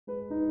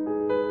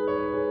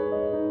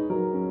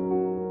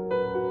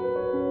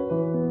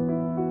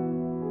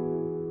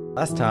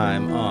Last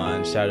time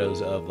on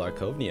Shadows of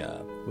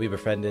Larkovnia, we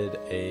befriended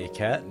a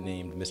cat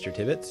named Mr.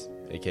 Tibbets,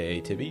 aka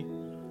Tibby,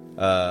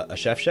 a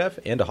chef,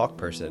 and a hawk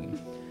person.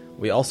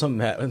 We also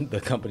met the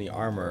company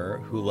armorer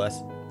who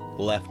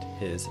left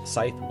his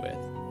scythe with.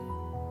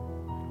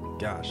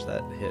 Gosh,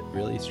 that hit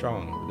really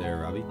strong there,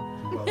 Robbie.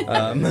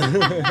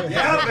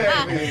 Yeah,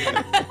 baby!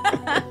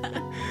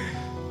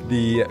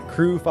 The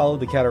crew followed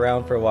the cat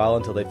around for a while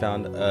until they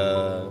found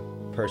a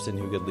person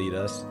who could lead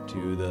us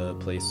to the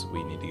place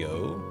we need to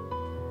go.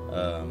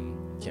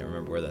 Can't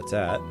remember where that's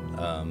at.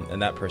 And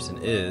that person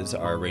is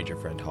our ranger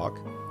friend Hawk.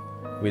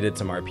 We did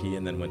some RP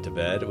and then went to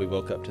bed. We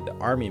woke up to the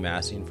army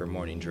massing for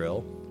morning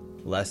drill.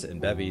 Les and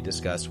Bevy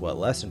discussed what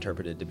Les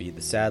interpreted to be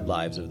the sad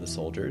lives of the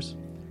soldiers.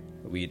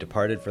 We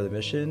departed for the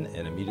mission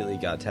and immediately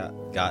got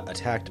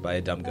attacked by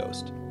a dumb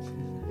ghost.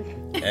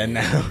 And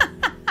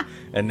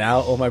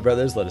now, oh my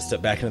brothers, let us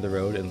step back into the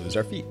road and lose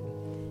our feet.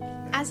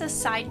 As a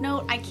side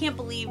note, I can't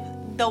believe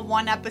the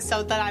one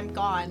episode that I'm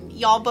gone,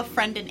 y'all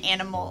befriend an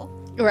animal.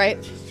 Right.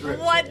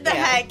 What the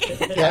heck?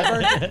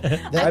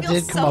 Yeah, that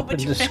did come up in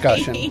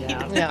discussion.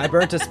 Yeah. I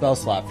burnt a spell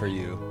slot for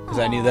you because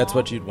I knew that's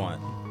what you'd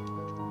want.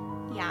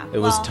 Yeah. It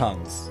was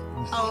tongues.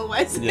 Oh, it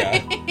was? Yeah.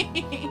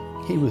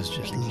 He was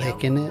just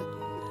licking it.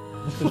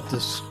 It was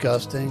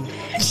disgusting.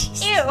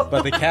 Ew.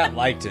 But the cat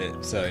liked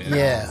it, so you know.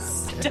 Yeah.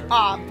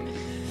 Stop.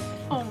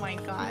 Oh my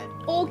god.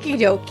 Okie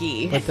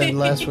dokie. But then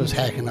Les was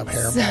hacking up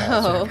hairballs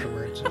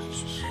afterwards.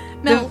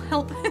 Mel,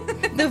 help.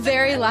 The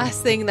very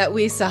last thing that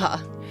we saw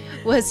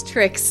was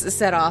Trix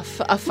set off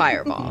a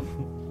fireball.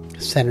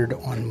 Centered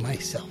on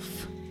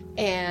myself.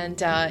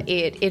 And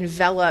it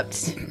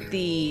enveloped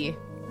the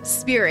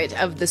spirit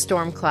of the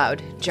storm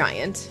cloud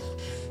giant.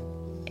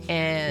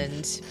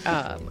 And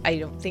I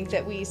don't think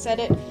that we said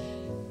it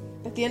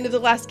at the end of the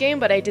last game,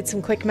 but I did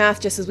some quick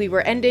math just as we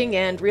were ending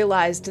and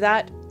realized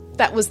that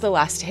that was the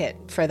last hit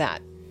for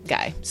that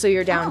guy. So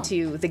you're down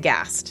to the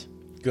Ghast.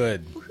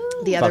 Good.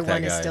 The other Fuck that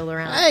one is guy. still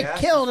around. I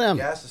killed him.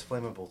 Gas is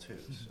flammable too.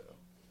 So.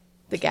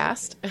 The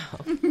Ghast? Oh.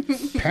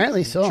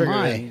 Apparently so am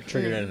I.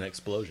 Triggered an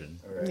explosion.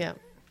 Right. Yeah.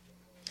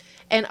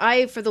 And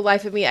I, for the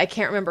life of me, I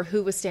can't remember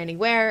who was standing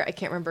where. I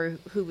can't remember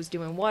who was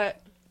doing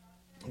what.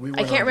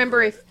 I can't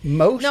remember if...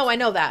 No, I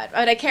know that.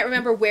 But I can't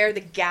remember where the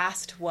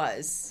Ghast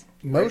was.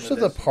 Most of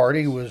the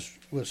party was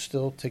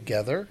still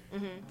together.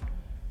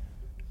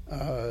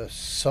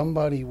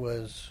 Somebody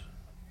was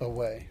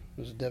away.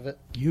 Was it Devitt?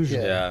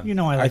 Usually. Yeah. You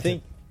know I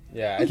think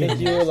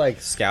you were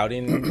like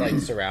scouting like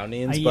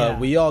surroundings, Yeah. but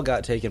we all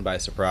got taken by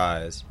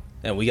surprise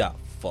and we got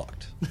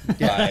fucked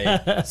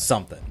by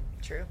something.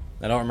 True.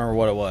 I don't remember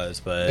what it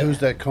was, but It was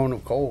that cone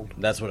of cold.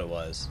 that's what it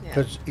was. Yeah.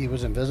 Because he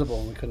was invisible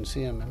and we couldn't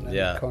see him. And then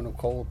Yeah. the cone of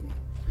cold.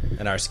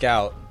 And our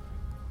scout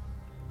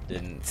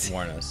didn't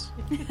warn us.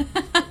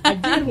 I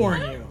did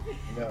warn you.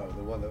 No,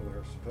 the one that we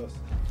were supposed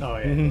to. Oh,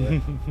 yeah.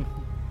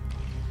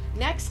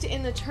 Next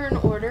in the turn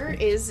order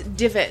is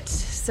Divot.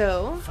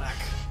 So, Fuck.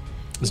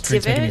 This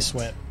drink's making me Divot.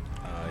 sweat.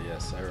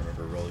 Yes, I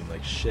remember rolling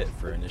like shit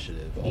for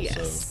initiative also.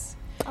 yes.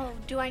 Oh,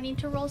 do I need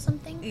to roll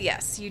something?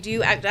 Yes, you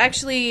do.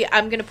 Actually,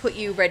 I'm going to put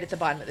you right at the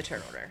bottom of the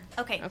turn order.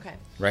 Okay. Okay.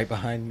 Right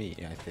behind me,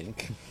 I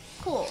think.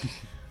 Cool.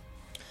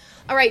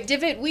 All right,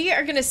 Divot, we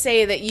are going to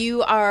say that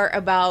you are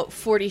about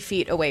 40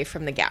 feet away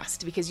from the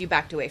Ghast because you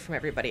backed away from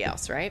everybody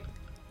else, right?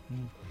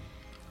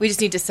 We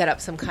just need to set up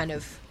some kind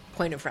of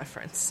point of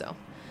reference. So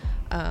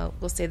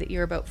we'll say that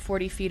you're about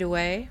 40 feet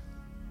away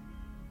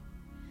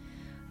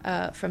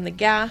from the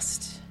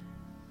Ghast.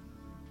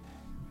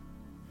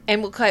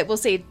 And we'll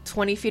say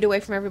 20 feet away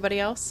from everybody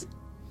else.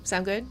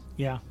 Sound good?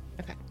 Yeah.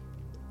 Okay.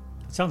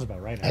 Sounds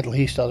about right. At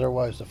least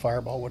otherwise the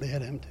fireball would have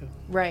hit him too.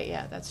 Right,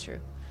 yeah, that's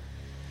true.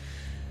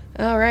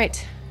 All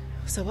right.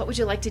 So what would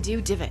you like to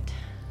do, Divot?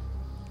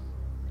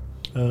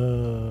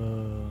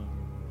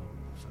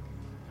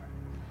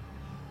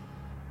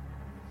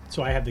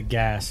 So I have the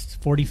gas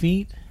 40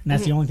 feet, and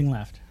that's the only thing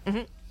left.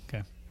 Mhm.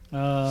 Okay.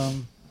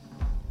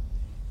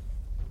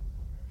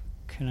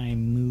 Can I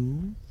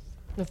move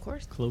Of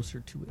course. closer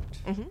to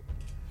it?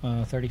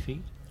 Mhm. 30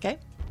 feet. Okay.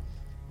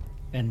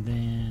 And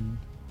then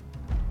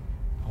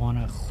I want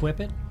to whip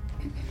it.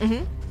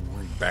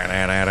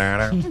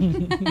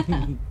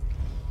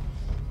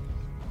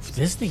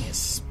 This thing is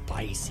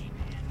spicy,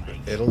 man.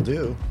 Like, It'll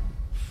do.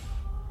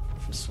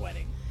 I'm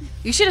sweating.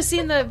 You should have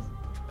seen the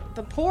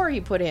pour he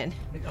put in.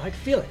 I can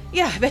feel it.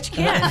 Yeah, I bet you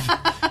can.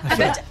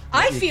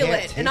 I feel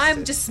can't it, and taste I'm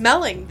it. just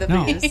smelling the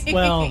No. booze.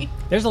 Well,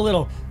 there's a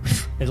little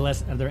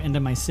at the end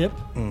of my sip.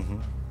 Mm-hmm.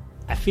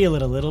 I feel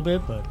it a little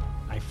bit, but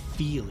I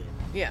feel it.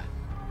 Yeah.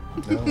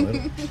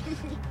 No,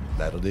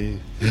 that'll do.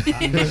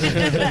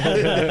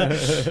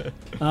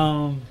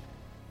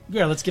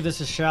 Yeah, let's give this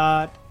a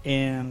shot,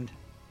 and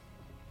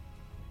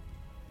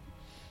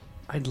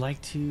I'd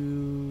like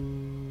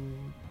to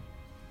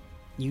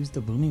use the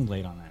booming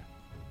blade on that.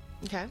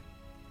 Okay.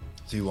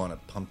 So you want to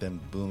pump in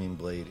booming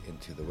blade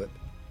into the whip?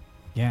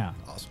 Yeah,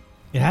 Awesome.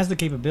 it has the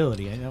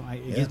capability.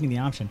 It gives me the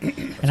option,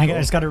 and I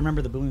just got to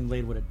remember the booming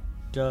blade what it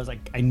does. I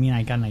got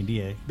an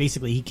idea.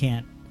 Basically, he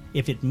can't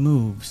if it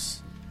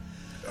moves.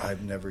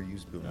 I've never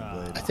used booming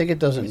blade. I think it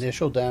does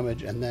initial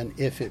damage, and then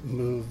if it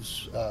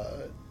moves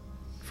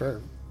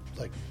for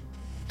like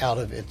out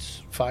of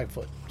its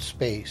 5-foot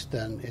space,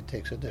 then it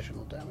takes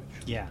additional damage.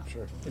 Yeah,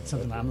 sure. It's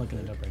something I'm looking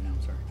it up right now.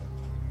 Sorry.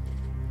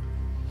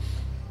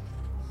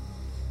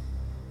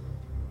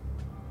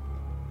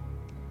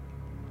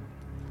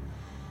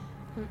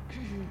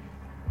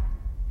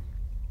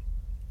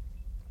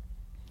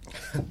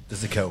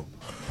 Does it go?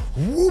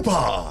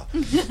 Whoopah!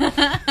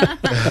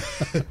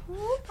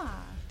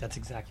 That's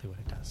exactly what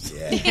it does.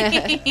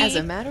 Yeah. As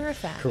a matter of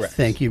fact. Correct.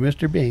 Thank you,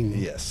 Mr. Bing.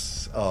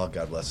 Yes. Oh,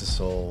 God bless his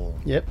soul.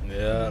 Yep,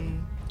 Yeah.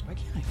 Why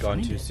can't I Gone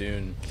find too it?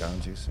 soon. Gone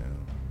too soon.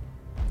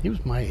 he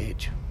was my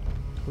age.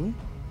 Who?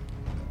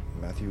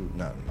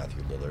 Not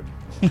Matthew Lillard.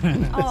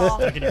 Oh,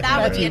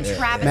 that would be a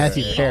travesty.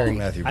 Matthew Perry.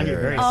 Matthew I'd be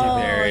Perry. very Oh,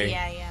 Barry.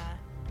 yeah, yeah.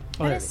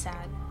 Oh, That there is it is.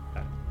 sad.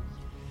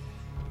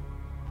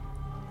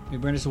 You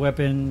brandish a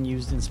weapon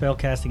used in spell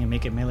casting and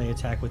make a melee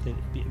attack with it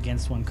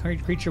against one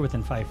creature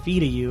within 5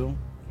 feet of you.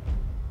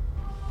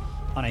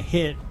 On a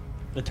hit,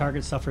 the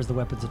target suffers the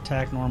weapon's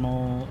attack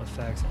normal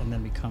effects and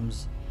then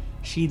becomes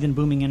sheathed in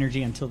booming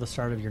energy until the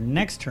start of your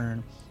next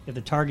turn. If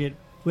the target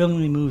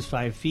willingly moves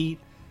 5 feet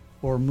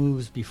or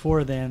moves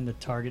before then, the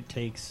target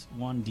takes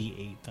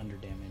 1d8 thunder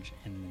damage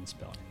and then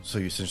spell. So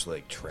you essentially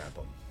like trap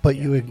him. But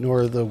you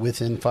ignore the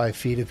within 5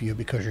 feet of you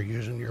because you're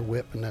using your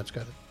whip, and that's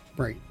got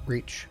a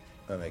reach.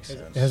 That makes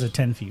sense. It has a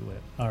 10 feet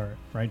whip, or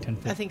right, 10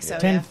 feet. I think so,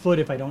 10 yeah. foot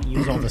if I don't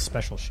use all the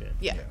special shit.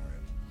 Yeah. Yeah, right.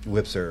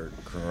 Whips are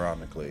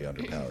chronically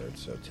underpowered,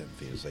 so 10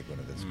 feet is like one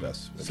of its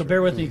best. So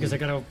bear with me because I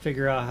gotta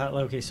figure out how.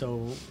 Okay,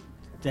 so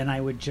then I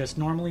would just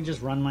normally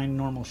just run my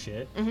normal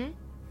shit, and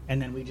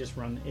then we just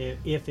run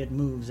if it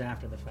moves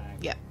after the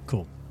fact. Yeah.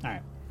 Cool. All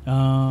right.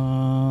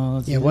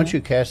 Let's Yeah, do once that.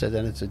 you cast it,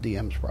 then it's a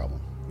DM's problem.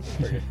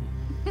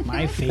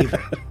 My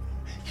favorite.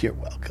 You're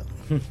welcome.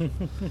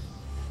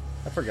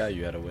 I forgot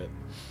you had a whip.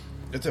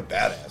 It's a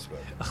badass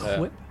whip.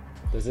 Whip.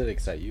 Does it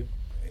excite you?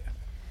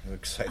 It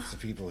excites the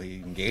people he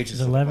engages.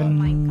 Is with a lot.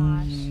 11? Oh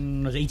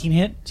my Was 18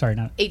 hit? Sorry,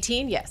 not.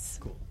 18, yes.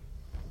 Cool.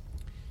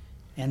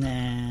 And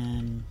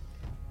then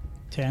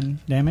 10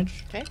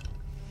 damage. Okay.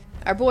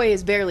 Our boy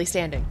is barely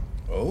standing.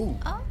 Oh.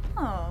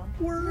 Oh,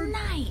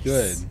 nice.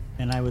 Good.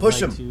 And I would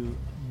Push like him. to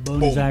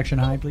bonus Boom. action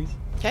high, please.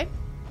 Okay.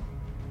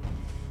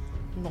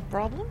 No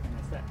problem. And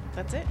that's that.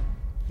 That's it.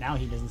 Now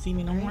he doesn't see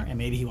me no more, and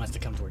maybe he wants to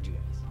come towards you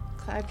guys.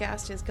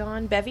 Cloudgast is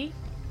gone. Bevy?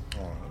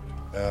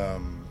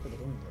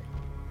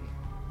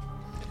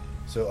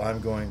 So I'm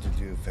going to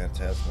do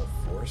Phantasmal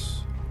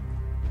Force.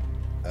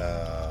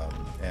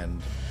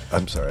 And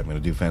I'm sorry, I'm going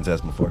to do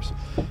Phantasmal Force.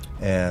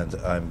 And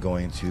I'm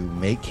going to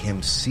make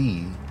him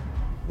see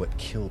what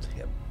killed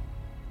him.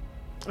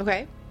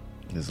 Okay.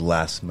 His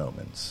last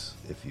moments,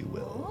 if you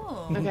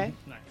will. Oh. Okay.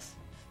 Nice.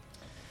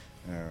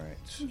 All right.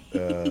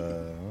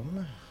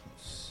 Let's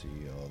see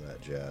all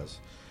that jazz.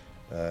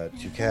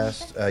 To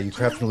cast, you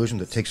craft an illusion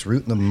that takes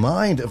root in the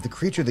mind of the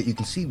creature that you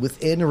can see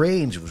within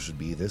range, which would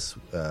be this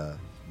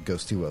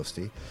ghosty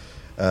woasty.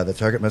 The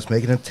target must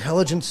make an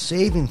intelligence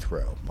saving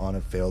throw. On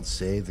a failed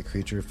save, the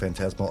creature,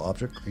 phantasmal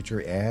object,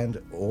 creature,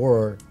 and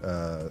or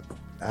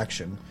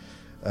action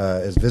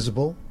is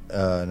visible,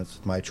 and it's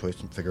my choice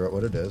to figure out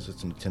what it is.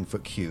 It's in a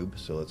 10-foot cube,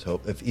 so let's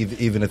hope.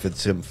 Even if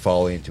it's him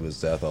falling to his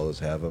death, I'll just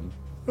have him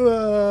at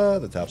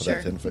the top Sure.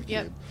 of that 10-foot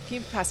Yep. cube. Can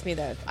you pass me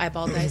the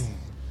eyeball dice?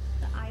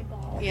 The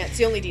eyeball. Yeah, it's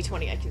the only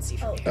d20 I can see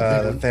from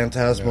here. The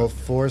phantasmal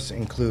force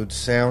includes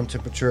sound,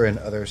 temperature, and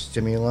other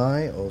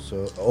stimuli,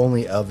 also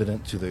only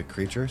evident to the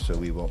creature, so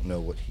we won't know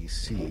what he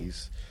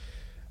sees.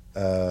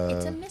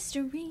 It's a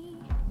mystery.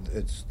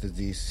 It's the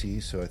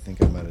DC, so I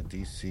think I'm at a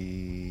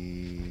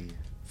DC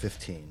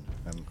 15.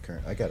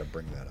 I got to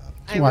bring that up.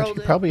 Watch, he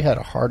probably had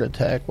a heart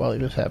attack while he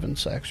was having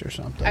sex or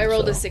something. I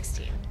rolled a so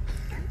 16.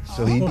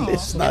 So he.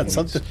 It's not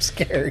something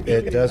scary.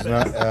 It does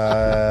not.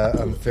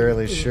 I'm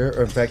fairly sure.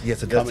 Or in fact,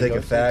 yes, it does Come and take go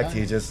effect. sometimes.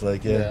 He just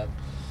like Yeah.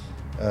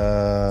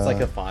 yeah. It's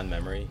like a fond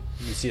memory.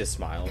 You see a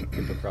smile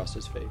creep across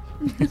his face.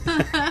 He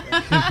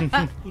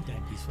died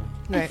peacefully.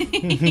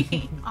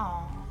 Right.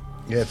 Aw.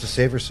 Yeah, it's a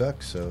save or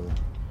suck. So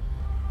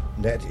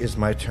that is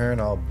my turn.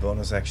 I'll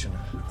bonus action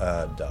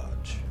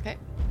dodge. Okay.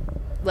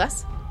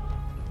 Les?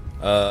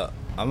 I'm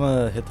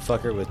gonna hit the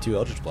fucker with 2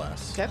 Eldritch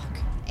Blasts. Okay.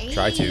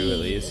 Try to, at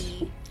least.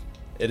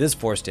 It is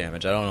force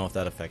damage. I don't know if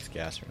that affects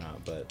gas or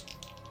not, but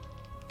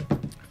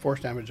Force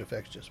damage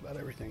affects just about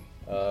everything.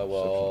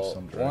 well,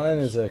 some one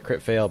dragons. is a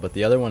crit fail, but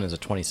the other one is a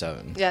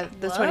 27. Yeah,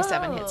 the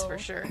 27 hits Whoa. for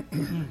sure.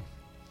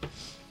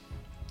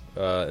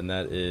 And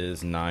that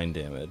is 9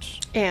 damage.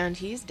 And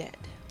he's dead.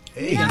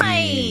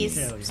 Nice.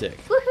 Hell yeah. Sick.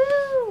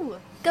 Woohoo!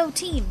 Go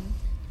team.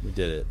 We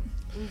did it.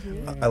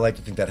 I like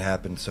to think that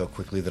happened so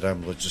quickly that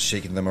I'm just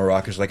shaking the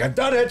maracas like I've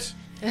done it.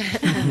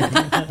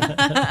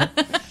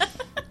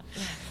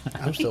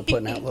 I'm still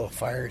putting out little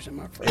fires in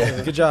my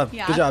front. Good job.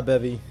 Yeah. Good job,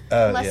 Bevy.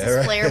 Les's yeah,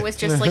 right. flare was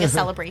just like a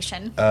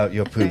celebration.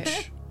 Yo,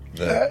 pooch.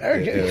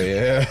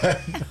 Yeah.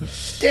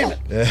 Damn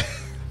it.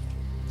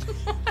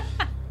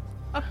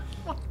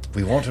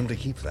 We want him to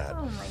keep that.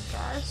 Oh my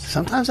gosh.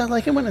 Sometimes I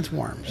like it when it's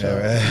warm, so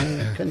Yeah,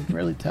 right. I couldn't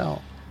really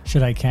tell.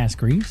 Should I cast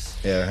grease?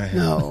 Yeah.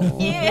 No.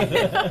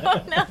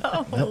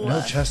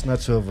 No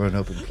chestnuts over an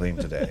open flame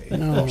today.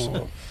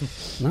 No.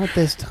 Not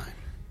this time.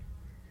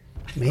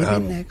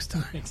 Maybe next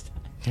time.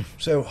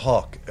 So,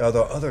 Hawk, are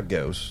there other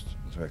ghosts?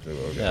 That's actually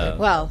what we're Yeah. going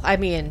Well, I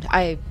mean,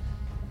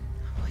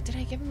 what, did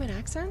I give him an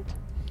accent?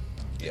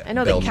 yeah. I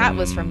know the cat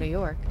was from New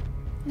York.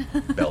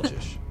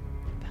 Belgish.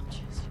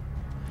 Belgians.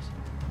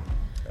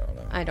 I don't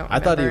know. I don't. I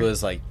thought he remember.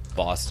 was like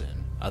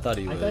Boston. I thought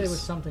he was. I thought it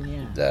was something,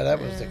 yeah. That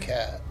was the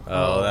cat.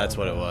 Oh, that's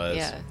what it was.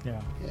 Yeah.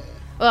 Yeah.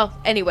 Well,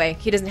 anyway,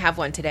 he doesn't have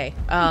one today.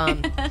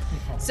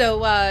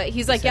 So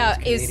he's like, said yeah,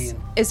 he's is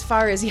Canadian. as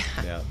far as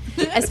Yeah.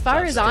 as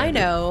far as I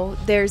know,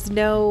 there's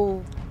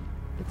no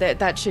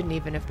that shouldn't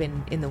even have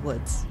been in the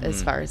woods,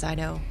 as far as I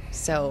know.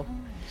 So,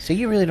 So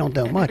you really don't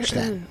know much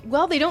then.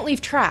 well, they don't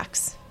leave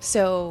tracks.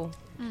 So,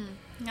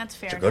 That's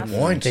fair It's a enough. good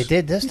point. They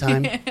did this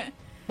time.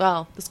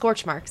 well, the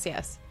scorch marks,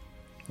 yes.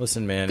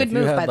 Listen, man, Good if you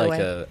move, had by the like way.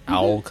 a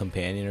owl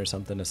companion or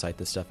something to cite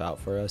this stuff out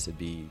for us, it'd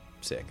be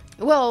sick.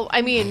 Well,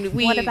 I mean,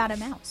 we What about a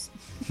mouse?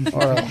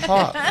 Or a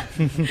hawk.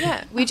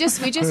 yeah, we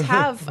just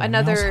have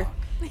another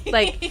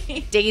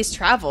like day's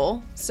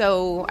travel.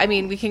 So, I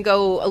mean, we can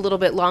go a little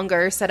bit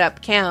longer, set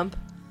up camp,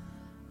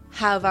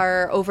 have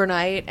our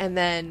overnight, and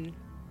then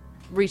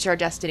reach our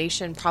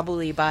destination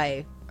probably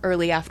by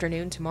early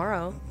afternoon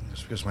tomorrow.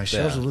 It's because my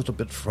shell's Yeah. a little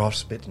bit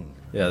frostbitten.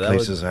 Yeah, in that would-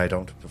 places I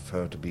don't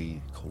prefer to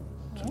be cold.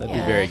 That'd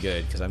Yeah. be very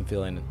good because I'm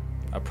feeling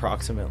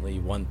approximately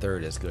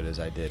 1/3 as good as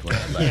I did when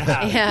I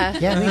left. Yeah,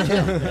 Yeah, me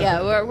too.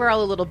 yeah, we're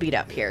all a little beat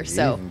up here.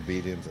 So Even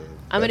beat into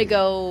I'm gonna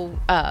go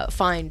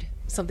find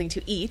something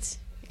to eat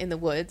in the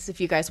woods if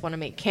you guys want to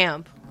make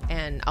camp,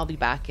 and I'll be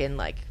back in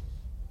like,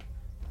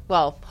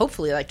 well,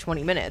 hopefully like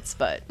 20 minutes,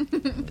 but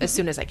as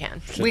soon as I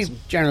can. We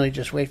generally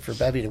just wait for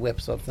Bevy to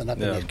whip something up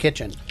Yeah. in the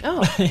kitchen.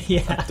 Oh,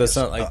 Yeah. That's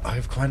not like I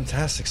have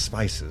fantastic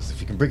spices.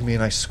 If you can bring me a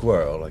nice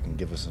squirrel, I can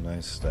give us a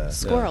nice.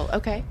 squirrel.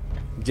 Okay.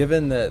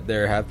 given that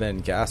there have been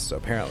guests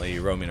apparently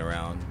roaming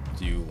around.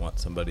 Do you want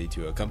somebody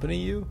to accompany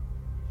you?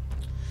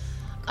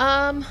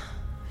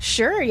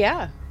 Sure.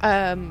 Yeah.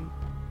 How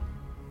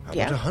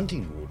Yeah. about a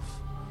hunting wolf?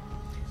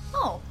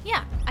 Oh,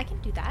 yeah, I can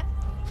do that.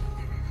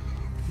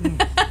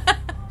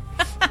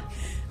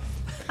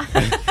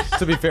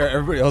 To be fair,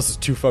 everybody else is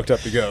too fucked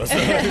up to go. So.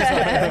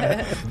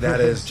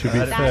 That is to be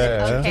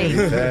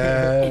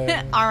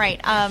Okay. All right.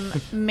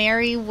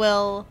 Mary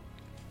will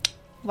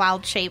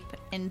wild shape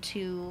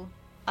into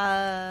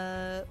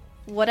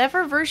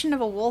whatever version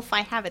of a wolf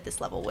I have at this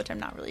level, which I'm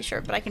not really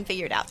sure, but I can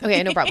figure it out.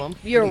 Okay. No problem.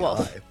 You're a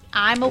wolf,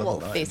 I'm a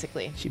wolf.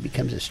 basically. She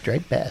becomes a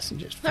striped bass and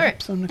just All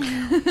right. flaps on the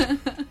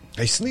ground.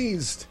 I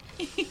sneezed.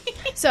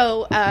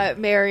 So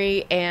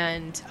Mary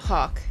and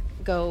Hawk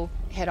go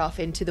head off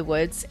into the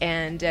woods,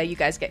 and you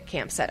guys get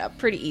camp set up.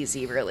 Pretty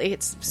easy, really.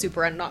 It's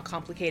super not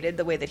complicated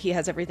the way that he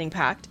has everything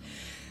packed.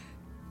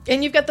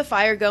 And you've got the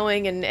fire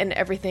going, and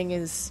everything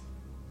is,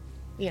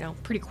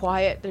 pretty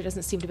quiet. There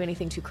doesn't seem to be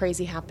anything too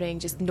crazy happening,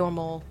 just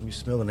normal. You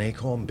smell an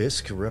acorn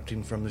bisque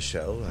erupting from the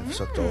shell. I've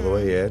sucked all the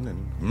way in,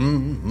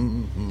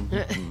 and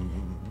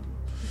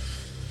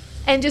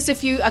And just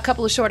a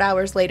couple of short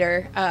hours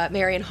later,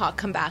 Mary and Hawk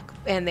come back,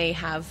 and they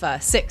have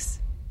 6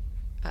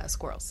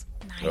 squirrels.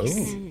 Nice.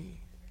 oh,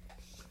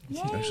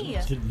 Yay.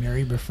 Did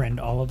Mary befriend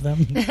all of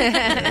them?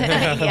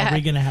 Yeah. Are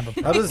we going to have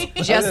a... How does,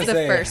 Just the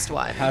first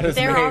one. How does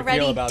They're Mary already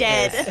feel about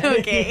dead. this?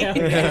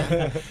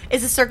 Okay.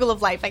 It's a circle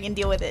of life. I can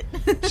deal with it.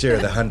 sure,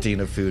 the hunting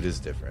of food is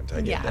different.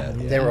 I get Yeah.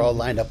 that. They were all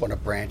lined up on a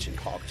branch, and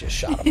Hawk just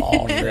shot them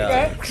all.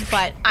 Yeah.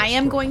 But I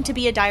am going to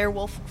be a dire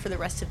wolf for the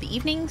rest of the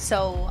evening,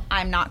 so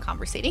I'm not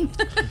conversating.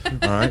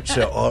 All right,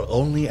 so I'll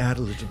only add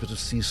a little bit of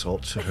sea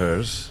salt to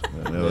hers.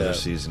 No Yeah. other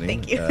seasoning.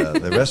 Thank you.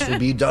 The rest will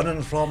be done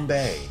in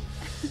flambe.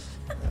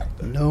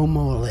 No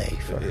mole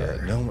for Yeah,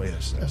 her. no,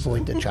 yes,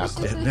 Avoid the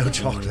chocolate. no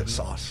chocolate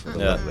sauce for the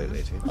Yeah. lovely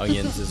lady.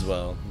 Onions as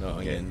well. No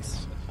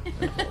onions.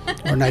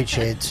 Or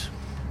nightshades.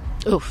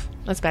 Oof,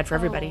 that's bad for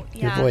everybody. Oh,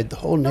 You yeah. avoid the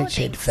whole No,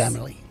 nightshade thanks.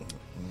 family.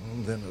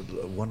 And then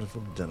a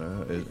wonderful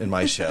dinner in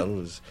my shell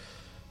is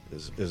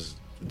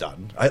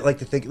done. I like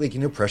to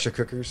think, pressure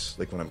cookers.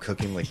 Like when I'm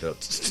cooking, like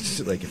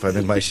like if I'm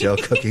in my shell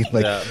cooking,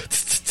 like Yeah.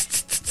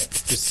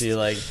 Just see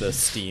like the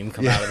steam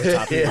come out of the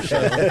top of your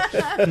shell.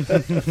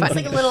 It's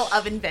like a little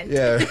oven vent.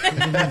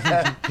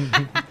 yeah.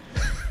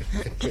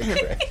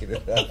 Cracking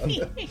it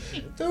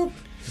out. Dope.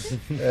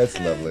 That's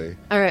lovely.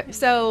 All right,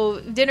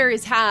 so dinner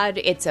is had.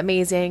 It's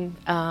amazing,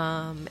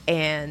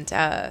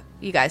 and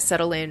you guys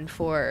settle in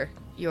for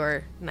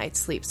your night's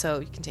sleep, so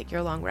you can take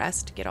your long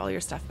rest, get all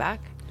your stuff back.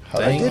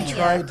 I did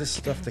try to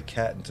stuff the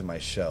cat into my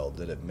shell.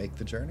 Did it make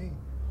the journey?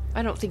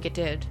 I don't think it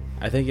did.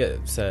 I think it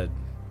said,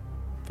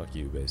 "Fuck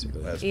you,"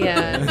 basically. That's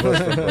Yeah. it was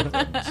from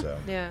Brooklyn, so.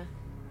 Yeah.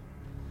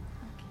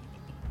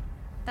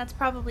 That's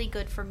probably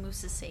good for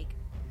Moose's sake.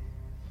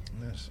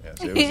 Yes.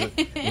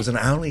 It was an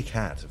owly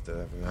cat. If there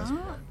ever has been.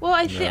 Well,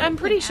 I'm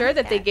pretty An sure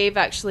that they cat. gave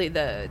actually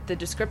the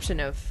description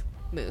of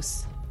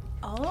Moose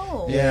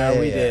Oh. Yeah,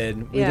 we yeah.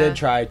 did. We Yeah. did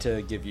try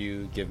to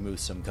give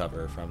Moose some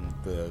cover from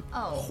the Oh,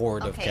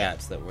 horde of okay.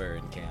 cats that were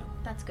in camp.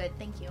 That's good.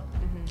 Thank you.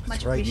 Mm-hmm. Much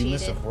That's right, you appreciated.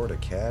 missed a horde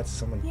of cats.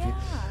 Someone Yeah.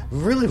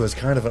 really was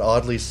kind of an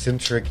oddly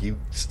centric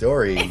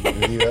story. You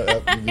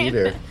meet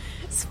her.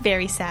 It's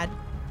very sad.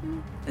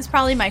 It's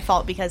probably my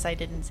fault because I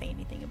didn't say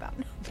anything about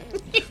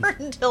her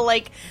until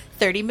like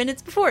 30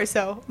 minutes before,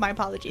 so my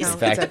apologies. No. In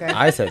fact, okay.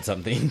 I said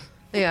something.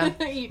 Yeah.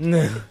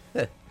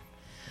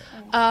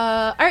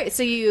 All right,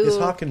 so you. Is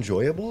Hawk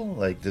enjoyable?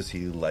 Like, does he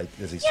seem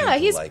Yeah, to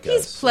he's like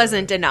he's us?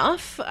 pleasant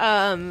enough.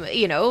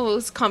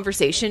 His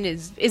conversation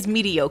is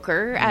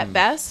mediocre at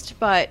best,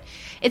 but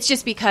it's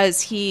just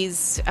because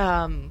he's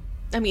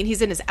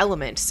he's in his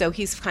element, so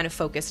he's kind of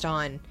focused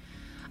on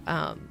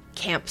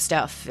camp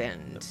stuff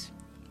and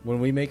When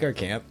we make our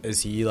camp,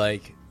 does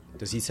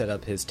he set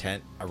up his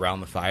tent around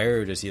the fire,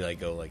 or does he like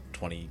go like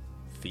 20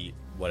 feet,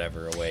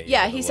 whatever, away?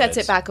 yeah, into he the sets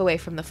woods? it back away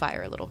from the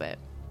fire a little bit.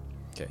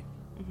 Okay.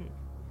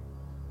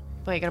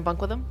 Are you gonna bunk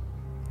with him?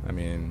 I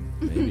mean,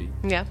 maybe.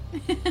 Yeah.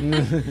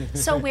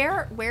 So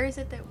where is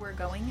it that we're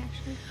going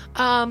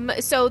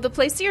actually? So the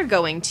place that you're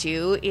going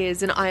to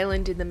is an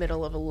island in the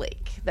middle of a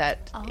lake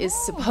that is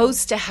Oh.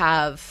 supposed to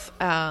have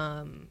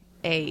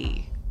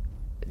a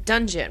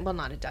dungeon. Well,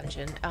 not a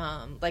dungeon.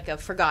 Like a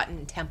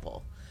forgotten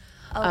temple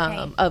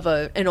Okay. of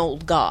an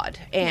old god.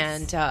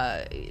 And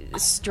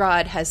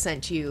Strahd has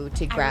sent you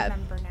to grab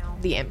remember now.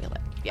 the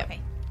amulet. Yep. Okay.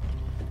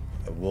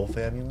 A wolf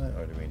amulet,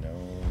 or do we know?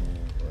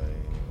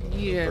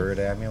 Like, You a don't- bird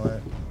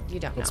amulet? You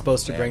don't know. It's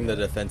supposed to bring the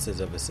defenses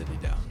of a city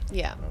down.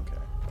 Yeah, Okay.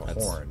 A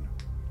That's- horn.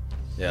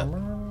 Yeah,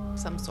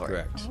 some sort.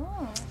 correct.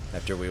 Oh.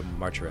 After we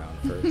march around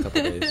for a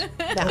couple days.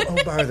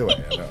 Oh, by the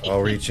way,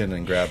 I'll reach in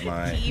and grab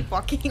my. Keep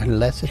walking.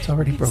 Unless it's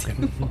already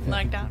broken.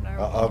 Knock down our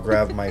I'll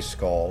grab my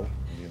skull.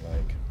 You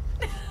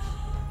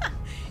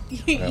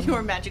like?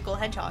 your magical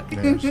hedgehog.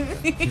 Yes.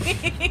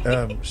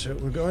 So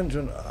we're going to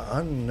an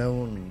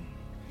unknown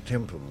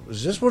temple.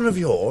 Is this one of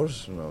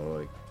yours? And I'll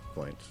like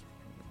point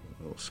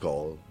a little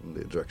skull in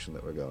the direction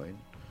that we're going.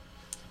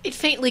 It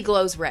faintly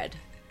glows red.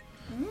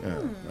 Yeah.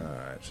 All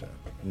right. So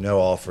no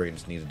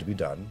offerings needed to be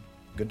done.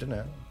 Good to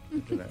know.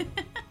 Good to know.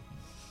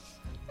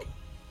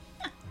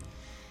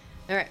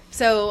 All right.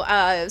 So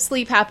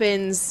sleep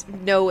happens,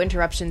 no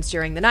interruptions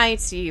during the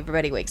night. So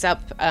everybody wakes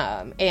up,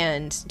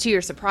 and to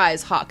your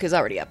surprise, Hawk is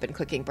already up and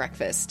cooking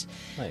breakfast.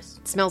 Nice.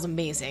 It smells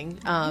amazing.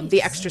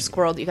 The extra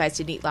squirrel that you guys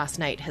didn't eat last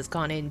night has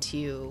gone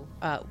into,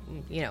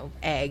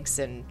 eggs,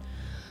 and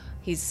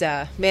he's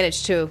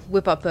managed to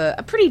whip up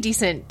a pretty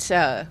decent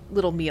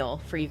little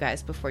meal for you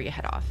guys before you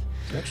head off.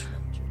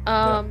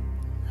 Excellent.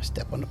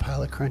 Step on the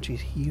pile of crunchies.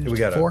 He used We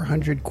got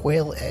 400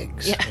 quail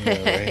eggs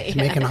to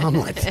make an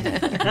omelet.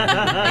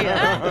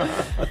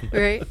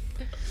 Right?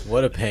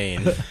 What a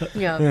pain.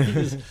 Yeah.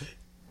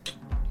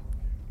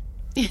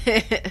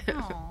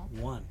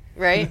 One.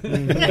 Right?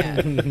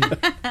 Yeah.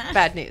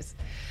 Bad news.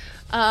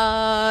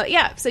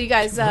 So you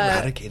guys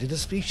Eradicated a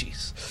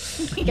species.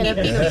 get up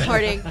in the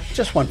morning,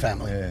 Just one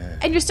family.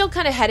 and you're still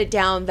kind of headed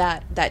down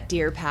that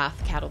deer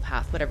path, cattle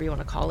path, whatever you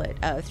want to call it,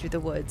 through the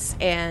woods.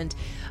 And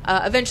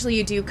eventually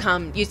you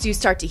do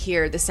start to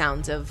hear the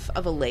sounds of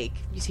a lake.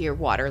 You hear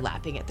water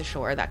lapping at the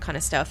shore, that kind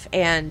of stuff.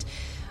 And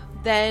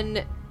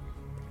then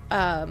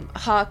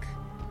Hawk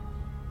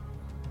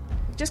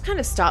just kind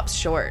of stops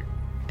short,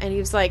 and he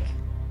was like,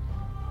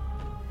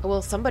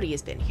 well, somebody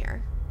has been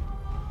here.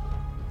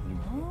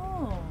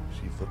 Oh,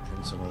 See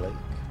footprints in a lake.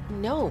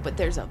 No, but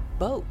there's a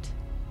boat.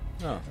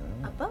 Oh.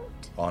 a boat.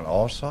 On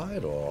our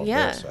side or on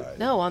Yeah. their side?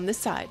 No, on this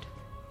side.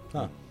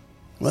 Huh.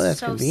 Well,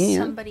 that's so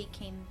convenient. somebody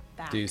came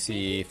back. Do you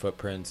see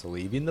footprints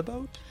leaving the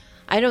boat?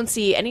 I don't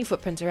see any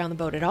footprints around the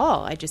boat at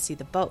all. I just see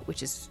the boat,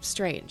 which is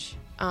strange.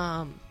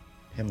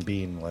 Him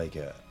being like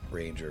a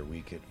ranger,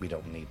 we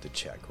don't need to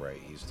check,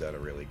 right? He's done a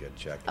really good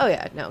check. Oh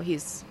yeah, no,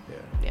 he's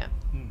Yeah.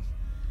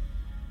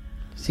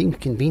 Seems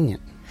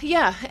convenient.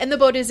 yeah, and the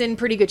boat is in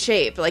pretty good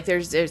shape. Like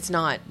it's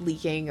not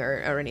leaking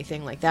or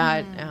anything like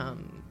that.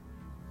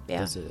 Yeah,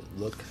 Does it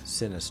look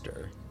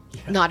sinister?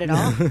 not at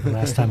all. The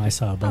last time I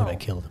saw a boat, I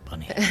killed a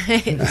bunny.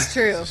 It's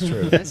true.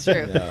 That's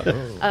true.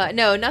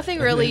 No, nothing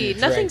really,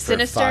 nothing Drank for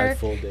sinister. 5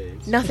 full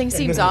days. Nothing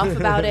seems off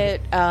about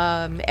it.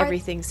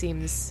 Everything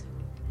seems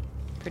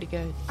pretty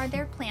good. Are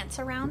there plants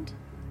around?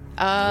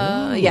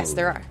 Yes,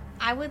 there are.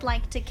 I would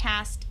like to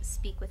cast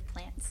Speak with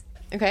Plants.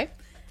 Okay.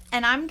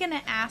 And I'm going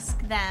to ask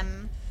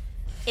them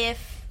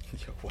if...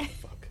 Yo, what the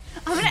fuck?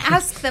 I'm going to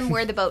ask them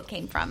where the boat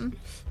came from.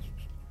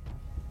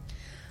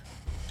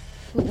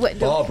 What,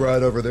 Bob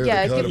right over there.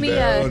 yeah, to cut give him me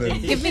down a,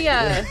 and-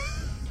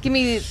 give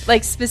me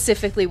like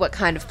specifically what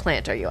kind of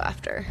plant are you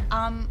after?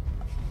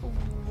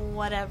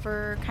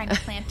 Whatever kind of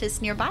plant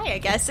is nearby, I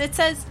guess. It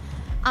says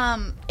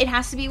it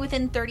has to be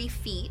within 30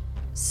 feet.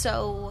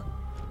 So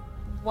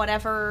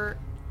whatever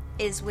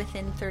is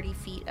within 30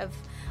 feet of...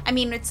 I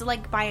mean, it's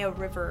like by a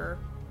river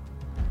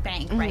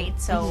bank, right?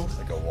 So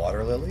Like a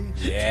water lily?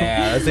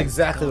 Yeah, that's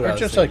exactly what I Or was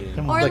just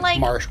thinking. Or like-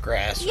 marsh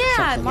grass. Or yeah,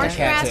 something marsh like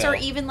grass, cattail. or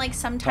even like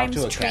sometimes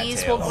Talk to a trees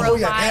cattail. will grow Oh,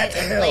 yeah, by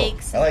cattail.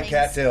 lakes. I and like things.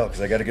 cattail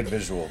because I got a good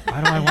visual.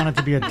 Why do I want it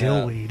to be a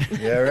dillweed?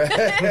 Yeah,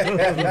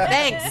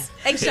 right?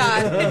 Thanks,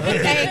 Sean.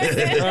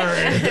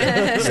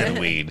 Thanks.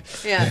 Weed.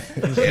 Yeah.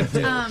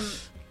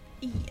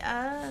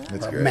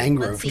 That's Or great.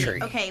 mangrove Let's see. tree.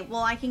 Okay,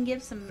 well, I can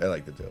give some I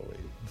like the dillweed.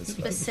 That's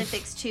fun.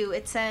 specifics too.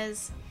 It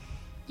says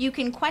you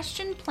can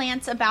question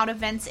plants about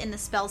events in the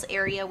spell's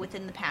area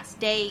within the past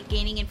day,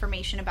 gaining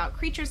information about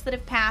creatures that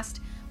have passed,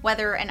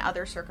 weather, and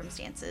other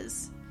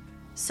circumstances.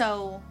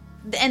 So,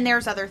 and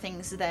there's other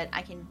things that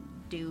I can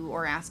do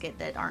or ask it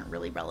that aren't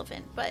really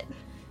relevant, but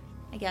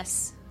I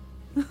guess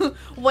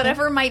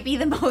whatever might be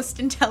the most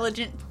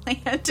intelligent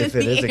plant If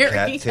in it the is a area.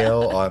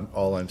 cattail,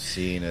 all I'm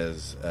seeing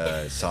is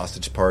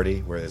sausage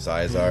party where his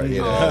eyes are.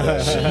 You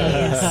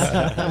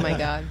know, Oh my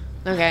god.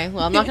 Okay,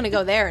 well, I'm not going to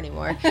go there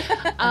anymore.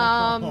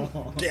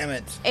 damn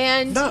it!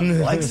 And Not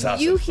like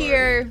sausage you party.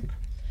 hear.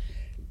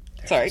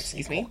 Sorry,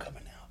 excuse me.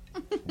 Coming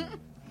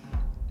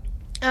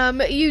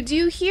out. You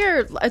do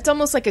hear. It's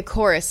almost like a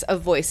chorus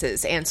of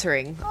voices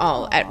answering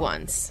all at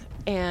once,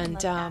 and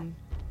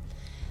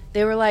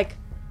they were like,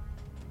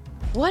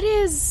 "What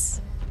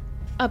is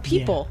a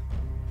people?"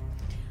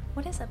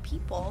 What is a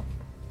people?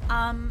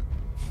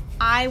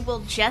 I will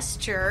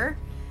gesture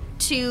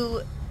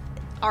to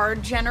our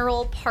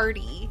general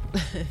party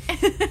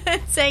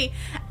and say,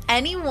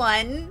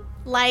 anyone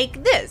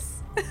like this?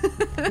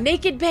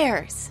 Naked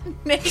bears.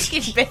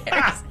 Naked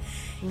bears.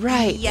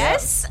 Right.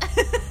 Yes.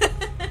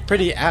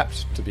 Pretty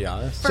apt, to be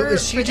honest. So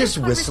is she for just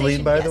this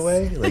whistling, by the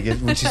conversation, way?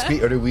 Like, would she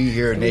speak, or do we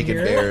hear naked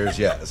hear it? bears?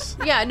 Yes.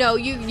 Yeah. No,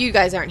 you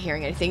guys aren't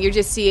hearing anything. You're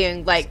just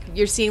seeing like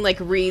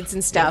reeds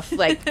and stuff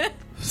like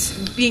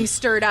being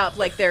stirred up,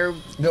 like they're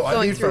No, I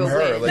going mean through from a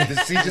her. wind. Like,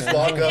 does she just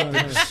walk up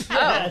and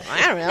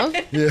I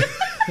don't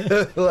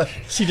know. like,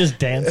 She just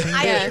dancing.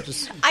 Yeah.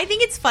 I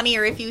think it's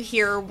funnier if you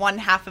hear one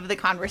half of the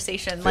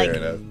conversation, like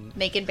enough.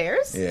 naked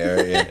bears. yeah,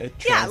 yeah. It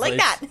Yeah, like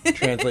translates- that.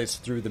 translates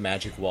through the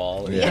magic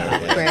wall.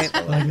 Yeah. Right.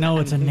 Like, no,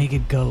 it's a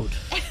naked goat.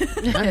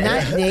 I'm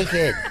not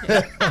naked.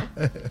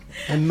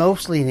 I'm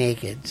mostly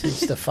naked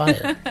since the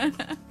fire.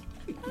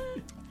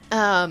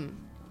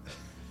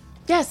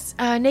 Yes,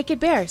 naked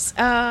bears.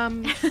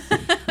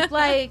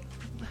 Like,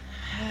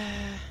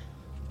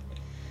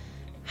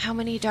 how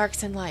many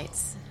darks and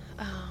lights?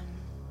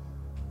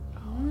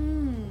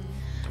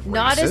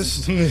 Not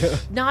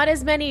as not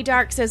as many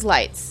darks as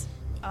lights.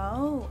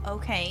 Oh,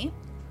 okay.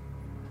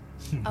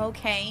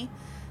 Okay.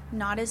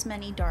 Not as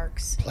many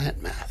darks.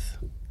 Plant math.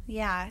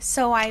 Yeah.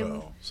 So I.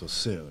 Oh, so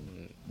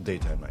soon.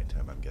 Daytime,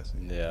 nighttime, I'm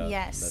guessing. Yeah,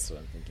 Yes. that's what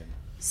I'm thinking.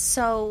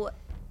 So,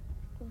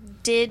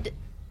 did.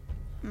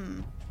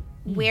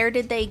 Where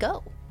did they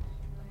go?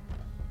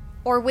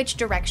 Or which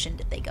direction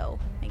did they go?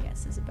 I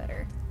guess is a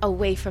better.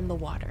 Away from the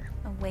water.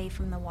 Away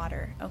from the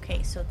water.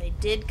 Okay, so they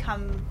did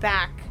come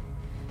back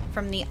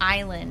from the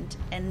island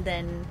and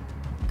then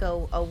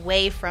go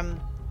away from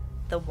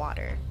the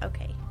water.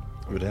 Okay.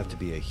 It would have to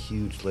be a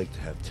huge lake to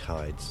have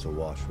tides to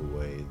wash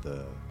away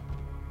the.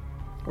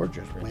 Or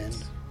just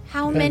wind.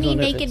 How Depends many on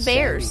if naked it's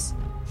bears?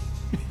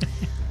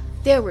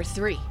 There were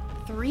 3.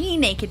 3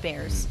 naked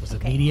bears. It was a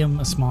medium,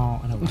 a small,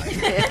 and a large.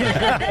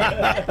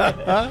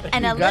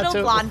 And a Got little to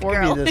it blonde before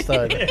me girl. this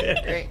time.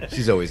 Great.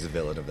 She's always the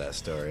villain of that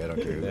story. I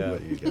don't care Yeah.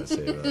 what you guys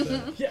say about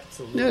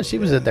that. No, she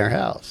was at their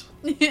house.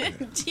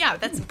 Yeah,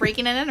 that's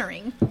breaking and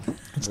entering.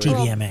 It's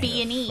Little TVMA.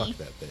 B&E. Fuck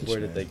that bitch. Where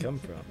did man. they come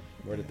from?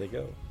 Where did they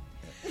go?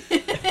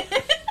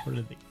 Where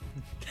did they-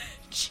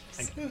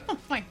 Jeez. Oh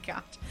my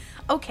god.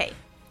 Okay.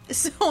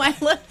 So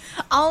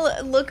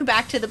I'll look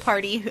back to the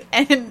party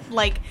and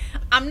like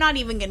I'm not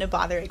even gonna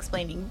bother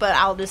explaining, but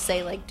I'll just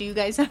say like, do you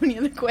guys have any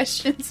other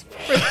questions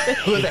for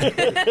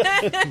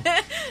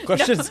the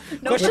Questions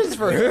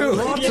for who?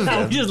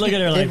 Yeah, we just look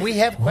at her like, Did we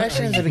have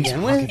questions to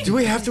begin with? Do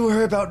we have to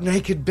worry about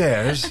naked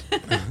bears?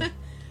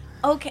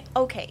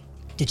 Okay.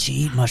 did she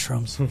eat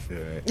mushrooms?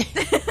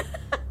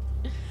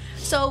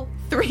 So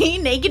 3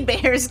 naked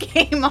bears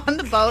came on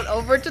the boat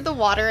over to the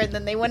water, and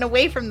then they went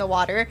away from the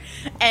water,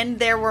 and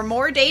there were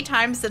more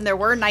daytimes than there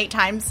were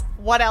nightimes.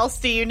 What else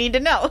do you need to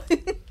know?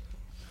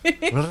 Well,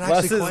 it's Les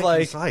actually is quite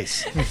like-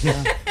 concise.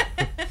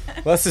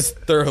 Les is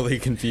thoroughly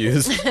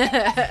confused.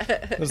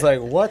 It was like,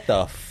 what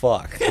the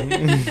fuck?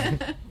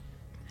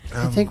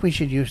 I think we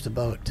should use the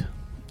boat.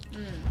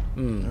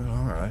 All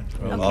right.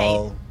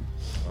 Well,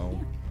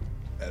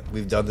 Okay.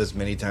 we've done this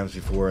many times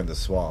before in the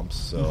swamps,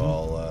 so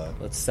I'll.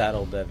 Let's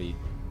saddle Bevy.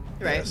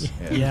 Right. Yes,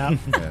 Yeah.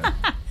 yeah.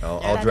 I'll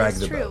That drag is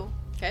the true. boat.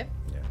 Okay.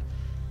 Yeah.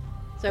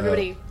 So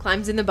everybody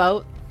climbs in the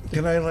boat.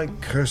 Can I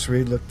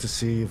cursory look to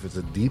see if it's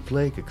a deep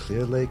lake, a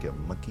clear lake, a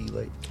mucky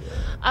lake?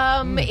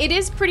 It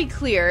is pretty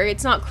clear.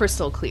 It's not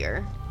crystal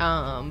clear,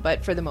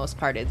 but for the most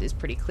part, it is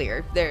pretty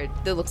clear. There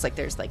looks like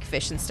there's like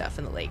fish and stuff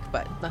in the lake,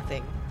 but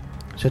nothing.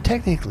 So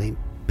technically,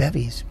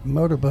 Bevy's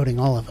motorboating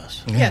all of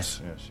us.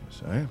 Yes,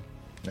 I am.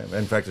 Yeah,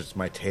 in fact, it's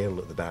my tail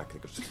at the back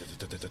that goes.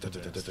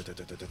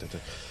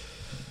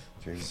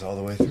 Traces all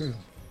the way through.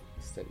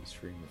 Steady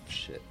stream of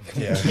shit.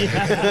 Yeah.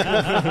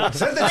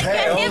 Send the Like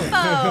tail. a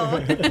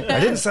hippo. I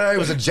didn't say I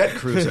was a jet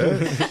cruiser.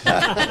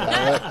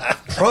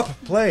 Prop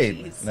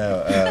plane.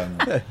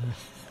 No.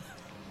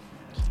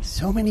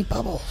 So many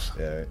bubbles.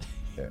 Yeah.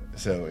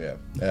 So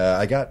yeah,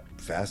 I got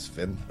fast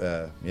fin.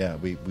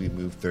 We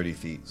move 30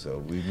 feet, so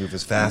we move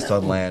as fast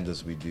on land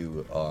as we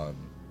do on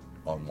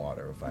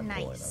water if I'm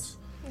pulling Nice. us.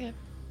 Yeah,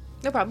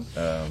 no problem.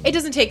 It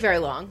doesn't take very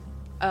long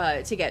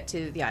to get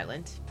to the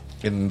island.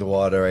 In the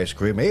water, I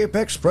scream,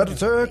 "Apex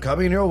predator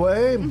coming your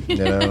way!" You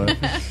know.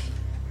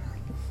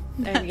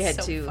 And you head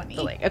so to funny.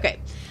 the lake. Okay.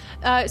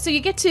 So you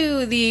get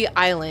to the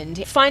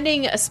island.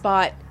 Finding a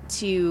spot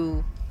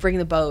to bring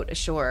the boat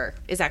ashore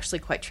is actually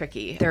quite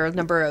tricky. There are a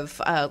number of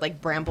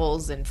like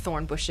brambles and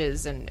thorn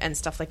bushes and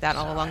stuff like that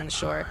all along the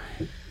shore.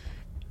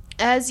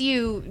 As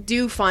you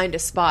do find a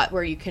spot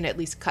where you can at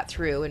least cut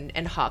through,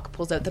 and Hawk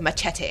pulls out the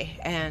machete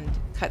and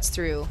cuts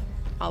through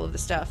all of the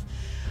stuff,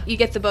 you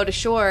get the boat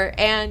ashore,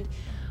 and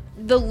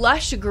the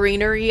lush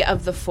greenery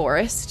of the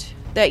forest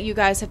that you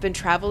guys have been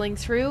traveling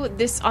through,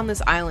 on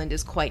this island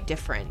is quite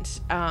different.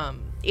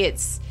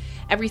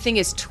 Everything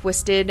is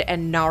twisted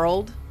and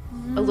gnarled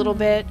a little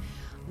bit.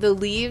 The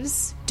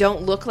leaves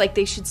don't look like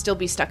they should still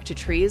be stuck to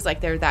trees,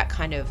 like they're that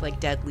kind of like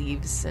dead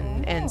leaves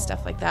and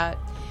stuff like that.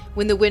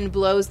 When the wind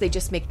blows, they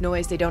just make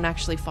noise. They don't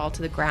actually fall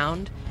to the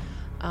ground.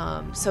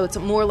 So it's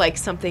more like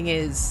something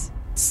is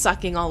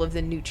sucking all of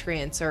the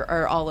nutrients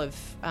or all of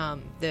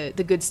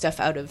the good stuff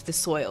out of the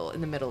soil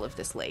in the middle of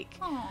this lake.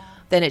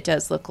 Than it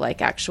does look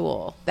like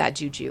actual bad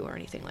juju or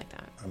anything like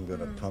that. I'm going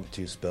to pump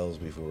 2 spells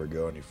before we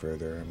go any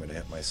further. I'm going to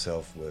hit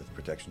myself with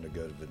Protection to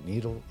Good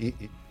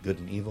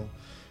and Evil,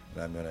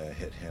 and I'm going to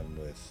hit him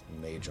with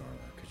Mage Armor,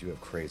 because you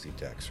have crazy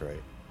dex,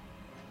 right?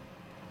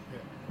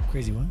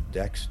 Crazy one?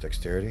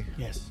 Dexterity?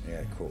 Yes.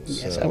 Yeah, cool.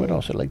 Yes, So- I would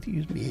also like to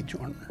use Mage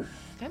Armor.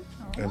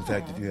 Okay. In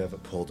fact, if you have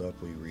it pulled up,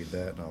 will you read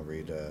that? And I'll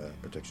read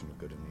Protection of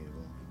Good and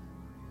Evil.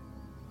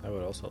 I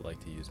would also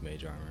like to use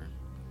mage armor.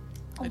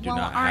 I do Well,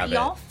 not aren't have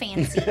y'all it.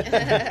 fancy?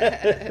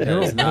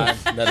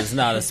 That is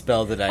not a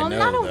spell that I I'm know.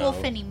 not a though.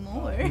 wolf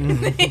anymore.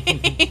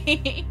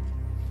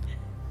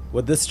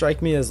 Would this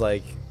strike me as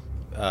like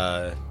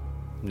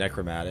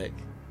necromantic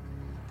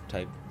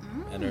type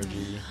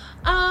energy?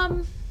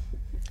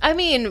 I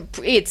mean,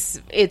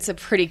 it's a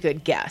pretty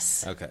good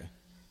guess. Okay.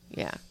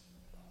 Yeah.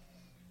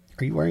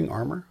 Are you wearing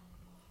armor?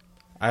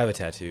 I have a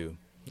tattoo.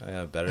 I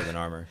have better than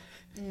armor.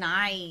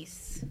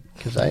 Nice.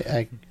 Because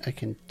I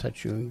can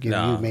touch you and give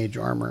No. you Mage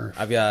Armor.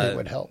 I've got- It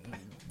would help.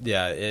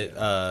 Yeah, it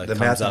The comes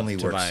math up only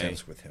to works my.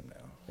 sense with him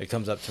now. It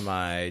comes up to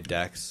my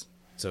dex,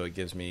 so it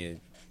gives me.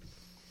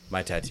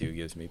 My tattoo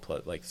gives me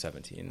like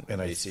 17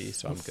 And AC,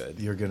 so I'm good.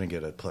 You're going to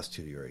get a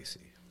 +2 to your AC.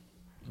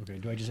 Okay,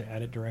 do I just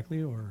add it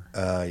directly or?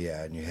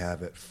 Yeah, and you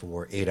have it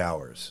for 8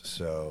 hours,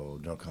 so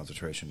no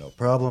concentration, no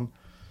problem.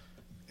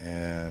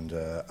 And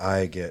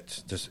I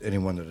get just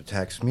anyone that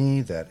attacks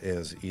me that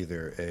is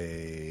either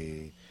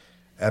a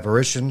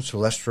aberration,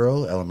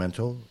 celestial,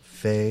 elemental,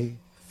 fey,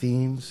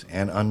 fiends,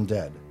 and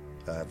undead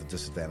have a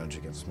disadvantage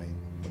against me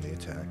when they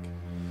attack.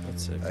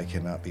 That's it. I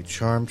cannot be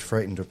charmed,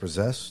 frightened, or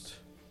possessed.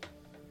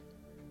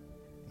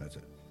 That's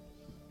it.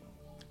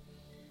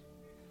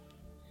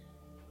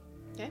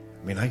 Okay.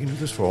 I mean, I can do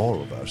this for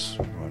all of us,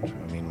 but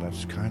I mean,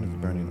 that's kind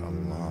of burning a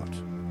lot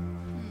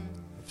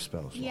of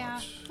spell slots.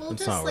 Yeah, we'll It's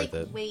just not like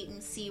worth it. wait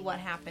and see what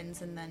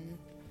happens, and then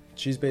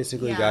She's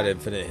basically Yeah. got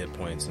infinite hit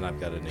points, and I've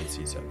got an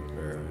AC 7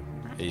 or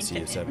AC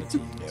of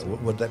 17. Yeah,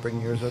 what would that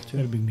bring yours up to?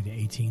 That'll bring me to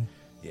 18.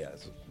 Yeah,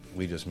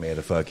 we just made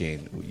a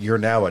fucking. You're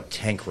now a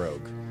tank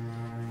rogue.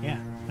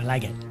 Yeah, I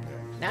like it.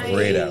 Nice.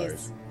 Great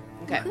hours.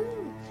 Okay.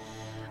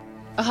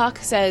 Hawk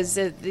says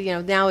that,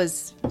 now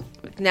is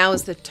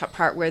the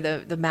part where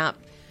the map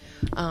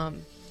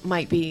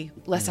might be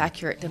less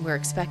accurate than we're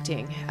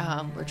expecting.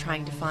 We're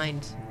trying to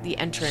find the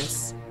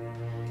entrance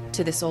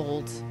to this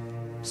old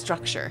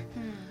structure.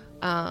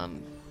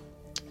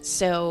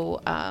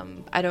 So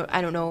I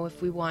don't know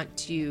if we want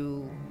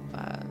to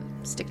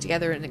stick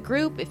together in a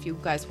group. If you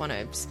guys want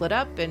to split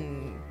up,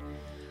 and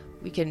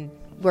we can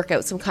work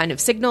out some kind of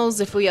signals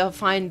if we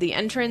find the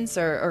entrance,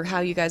 or how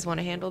you guys want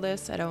to handle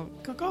this. I don't.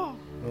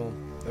 Well,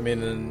 I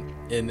mean,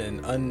 in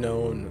an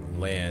unknown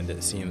land,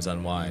 it seems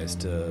unwise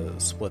to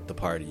split the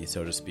party,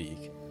 so to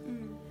speak.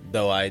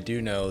 Though I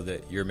do know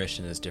that your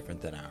mission is different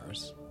than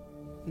ours.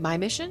 My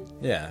mission?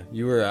 Yeah,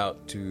 you were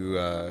out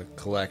to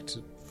collect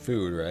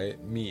food,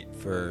 right? Meat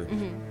for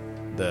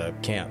the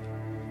camp,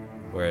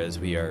 whereas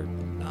we are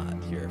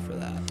not here for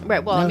that.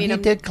 Right. Well, no, I mean, he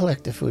I'm, did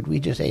collect the food. We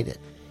just ate it.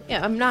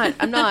 yeah, I'm not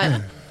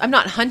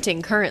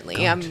hunting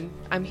currently.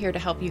 I'm here to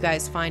help you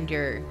guys find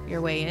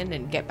your way in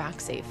and get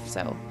back safe.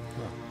 So.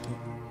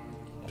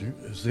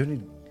 Is there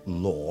any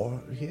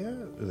lore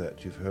here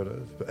that you've heard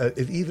of?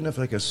 Even if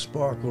like a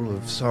sparkle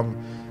of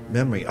some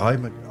memory. I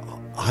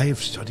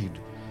have studied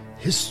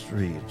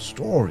history and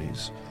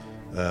stories.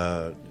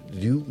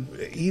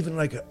 Even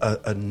like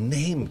a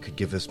name could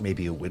give us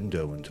maybe a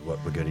window into what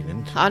we're getting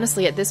into.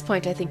 Honestly, at this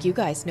point, I think you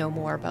guys know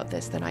more about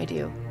this than I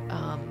do.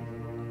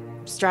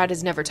 Strahd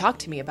has never talked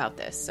to me about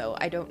this, so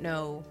I don't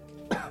know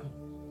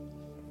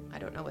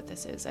don't know what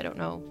this is. I don't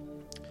know.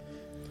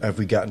 Have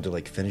we gotten to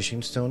like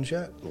finishing stones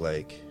yet?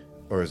 Like,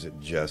 or is it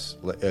just?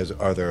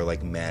 Are there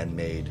like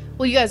man-made?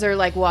 Well, you guys are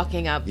like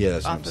walking up. Yeah,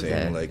 that's what off I'm of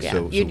saying. The, Like, yeah.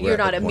 so You, we're you're at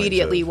not the point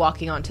immediately of-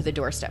 walking onto the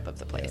doorstep of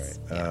the place.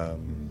 Right.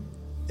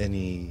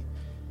 Yeah.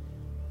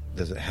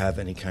 Does it have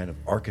any kind of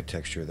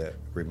architecture that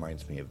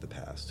reminds me of the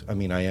past? I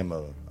mean, I'm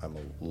a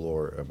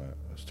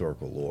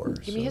historical lore.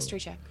 Give me a history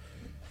check.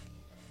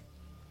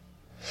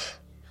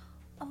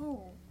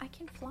 Oh, I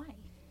can fly.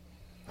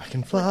 I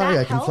can that fly.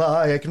 I can help?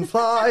 fly. I can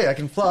fly. I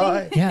can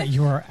fly. Yeah,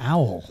 you're an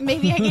owl.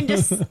 Maybe I can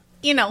just,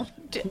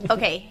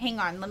 okay, hang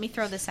on. Let me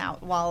throw this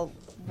out while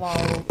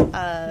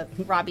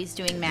Robbie's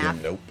doing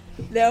math. Nope.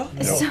 No.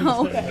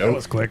 So, That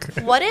was quick.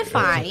 what if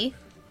I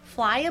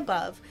fly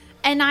above?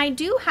 And I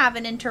do have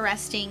an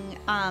interesting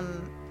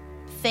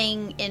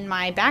thing in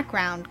my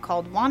background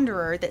called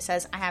Wanderer that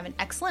says I have an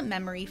excellent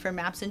memory for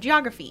maps and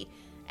geography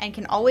and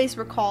can always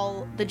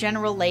recall the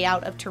general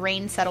layout of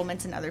terrain,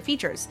 settlements, and other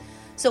features.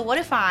 So what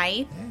if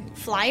I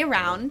fly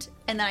around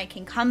and then I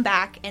can come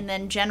back and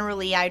then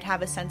generally I'd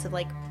have a sense of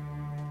like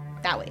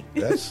that way.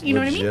 That's You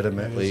know what I mean?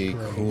 legitimately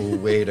cool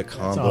way to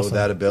combo awesome.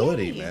 that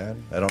ability, Yay.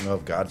 man. I don't know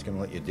if God's going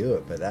to let you do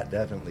it, but that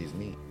definitely is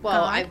neat.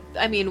 Well, God.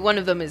 I mean, one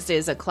of them is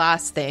a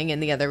class thing,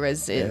 and the other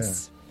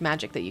is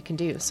magic that you can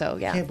do. So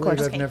yeah, Can't of course.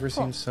 believe I've Okay, never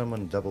cool. seen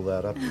someone double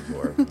that up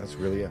before. That's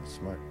really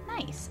smart.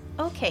 Nice.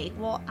 Okay,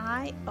 well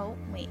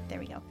there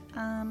we go.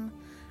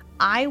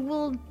 I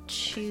will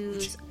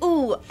choose.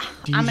 Ooh,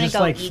 Do you I'm gonna just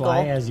go like eagle.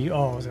 fly as you?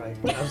 Oh, I was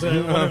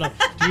gonna wonder, like,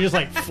 do you just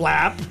like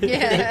flap,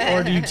 Yeah.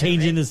 or do you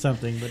change into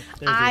something? But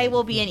there's I a-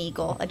 will be an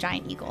eagle, a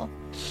giant eagle.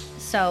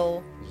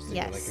 So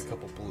yes. Like a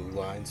couple blue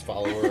lines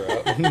follow her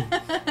up.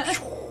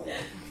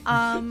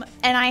 And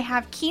I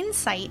have keen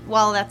sight.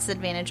 Well, that's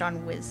advantage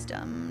on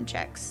wisdom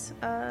checks.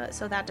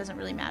 So that doesn't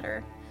really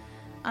matter.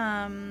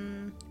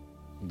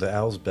 The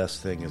owl's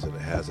best thing is that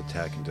it has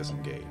attack and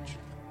disengage.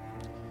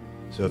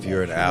 So if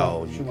you're an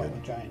owl, She you went can.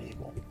 with giant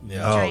eagle.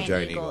 Oh,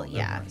 giant eagle.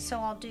 Yeah. So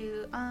I'll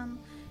do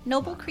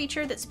noble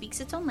creature that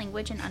speaks its own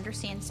language and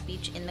understands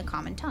speech in the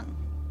common tongue.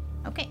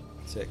 Okay.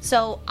 Sick.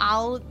 So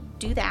I'll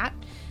do that,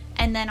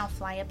 and then I'll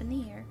fly up in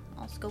the air.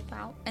 I'll scope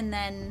out, and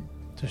then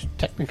So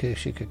technically,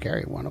 she could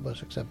carry one of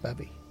us except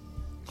Bebby.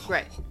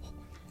 Right.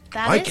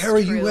 that I is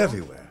carry true. you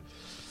everywhere.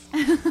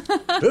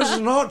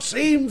 Does not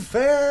seem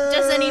fair.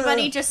 Does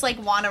anybody just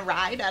like want to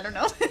ride? I don't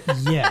know.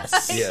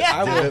 Yes. Yes,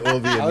 Yeah. it will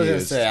be I was gonna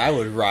amused. say I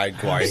would ride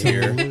quiet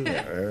here.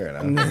 Yeah,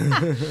 all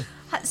right,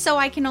 So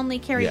I can only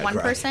carry Yeah, one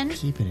right. person.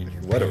 Keep it in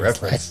your. what a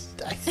pants. reference.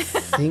 I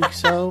think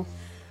so.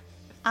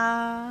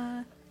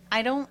 I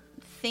don't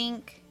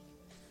think.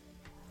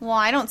 Well,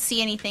 I don't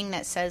see anything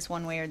that says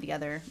one way or the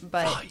other,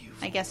 but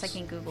I guess I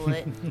can Google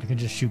it. You can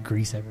just shoot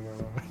grease everywhere.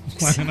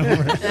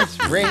 It's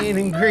rain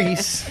and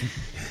grease.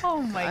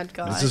 Oh my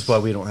god. This is why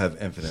we don't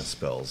have infinite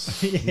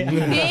spells.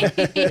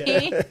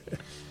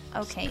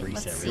 Okay,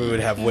 let's We see. would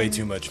have way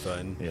too much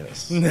fun.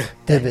 Yes.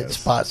 Divot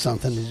spots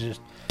something that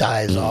just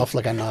dies off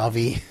like a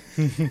Navi.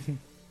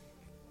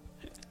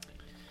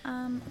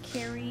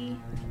 Carry.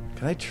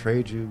 Can I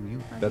trade you?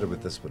 You better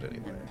with this one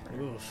anyway.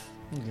 Oof.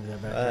 Give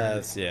that back.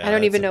 Yeah. I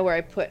don't that's even a- know where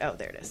I put. Oh,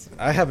 there it is.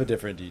 I have a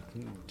different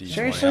D20.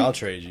 Seriously? I'll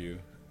trade you.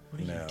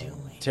 No.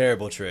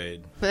 Terrible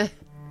trade. Oh,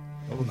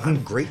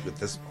 I'm great with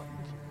this one.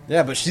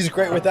 Yeah, but she's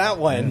great with that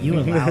one. You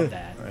allowed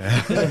that.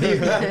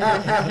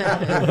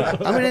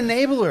 I'm an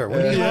enabler.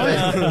 What do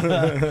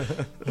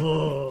you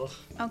want?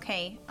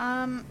 Okay.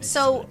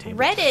 So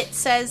Reddit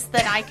says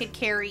that I could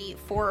carry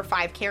 4 or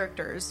 5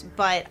 characters,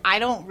 but I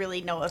don't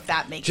really know if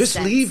that makes Just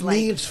sense. leave Like,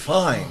 me. It's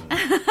fine.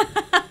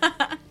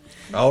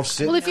 I'll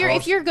sit. Well, if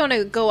you're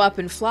gonna go up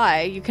and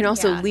fly, you can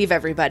also Yeah. leave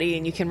everybody,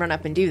 and you can run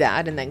up and do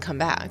that, and then come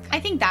back.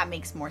 I think that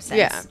makes more sense.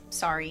 Yeah.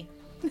 Sorry.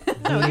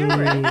 No,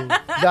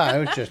 I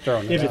was just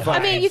throwing it If out. it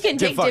I mean, you can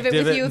take fuck divot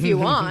with divot. you if you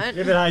want.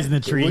 If it hides in the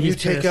tree, when you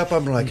he's take pissed. up,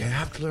 I'm like, I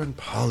have to learn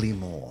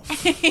polymorph.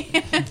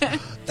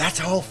 That's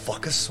how I'll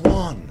fuck a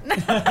swan.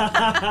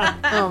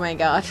 Oh my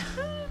god.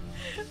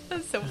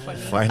 That's so funny.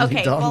 Finally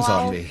okay, dawns well,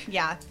 on I'll- me.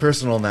 Yeah.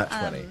 Personal nat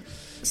 20.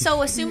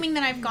 So assuming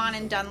that I've gone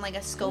and done like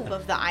a scope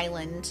of the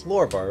island,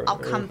 Lore bar. I'll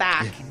come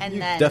back and You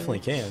then definitely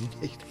can.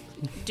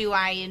 do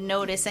I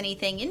notice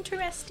anything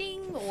interesting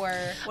or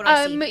what do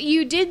I see?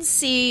 You did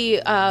see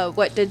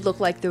what did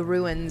look like the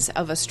ruins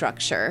of a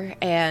structure,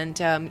 and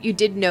you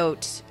did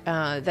note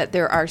that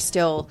there are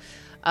still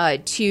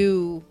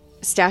 2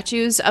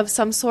 statues of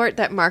some sort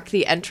that mark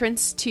the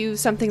entrance to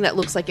something that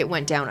looks like it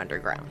went down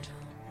underground.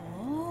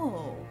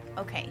 Oh,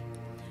 okay.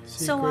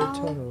 So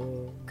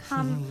I'll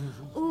come.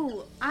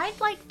 Ooh, I'd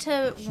like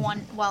to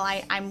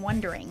I'm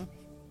wondering.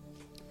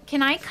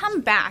 Can I come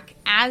back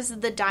as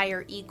the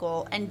dire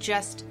eagle and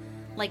just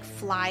like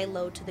fly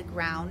low to the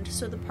ground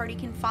so the party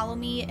can follow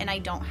me and I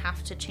don't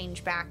have to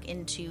change back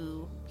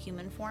into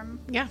human form?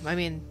 Yeah, I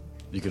mean,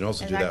 You can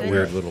also Is do that that good?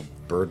 weird little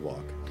bird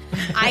walk.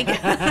 I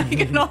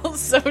can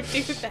also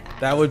do that.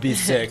 That would be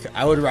sick.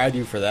 I would ride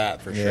you for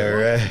that for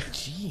sure.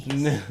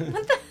 right.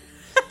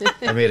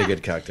 I made a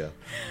good cocktail.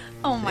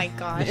 Oh my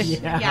gosh.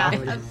 Yeah.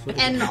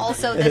 And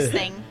also this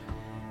thing.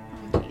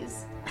 Oh,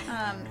 jeez.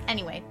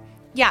 Anyway.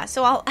 Yeah,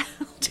 so I'll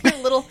do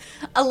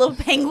a little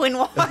penguin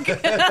walk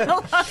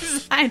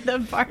alongside the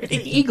party.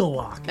 An eagle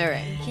walk. All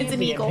right. It's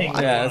an eagle walk.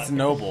 Yeah, it's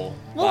noble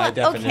by Well,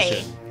 definition.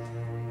 okay.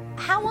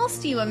 How else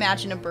do you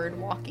imagine a bird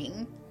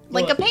walking?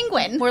 Like a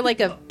penguin. More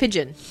like a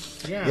pigeon.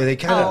 Yeah, they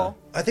kind of. Oh,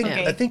 I think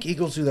okay. I think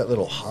eagles do that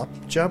little hop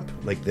jump,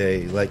 like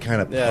they like kind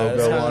of Yeah, pogo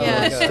that's on how- one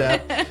Yeah.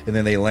 step, and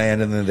then they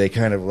land, and then they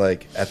kind of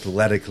like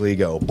athletically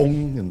go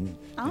boom, and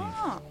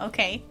Oh,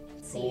 okay.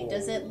 See,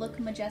 does it look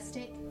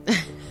majestic?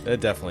 It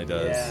definitely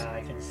does. Yeah,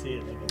 I can see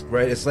it.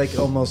 right. It's like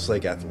almost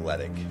like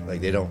athletic. Like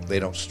they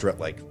don't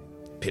strut like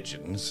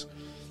pigeons.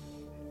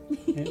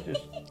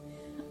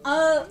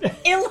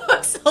 It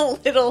looks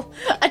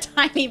a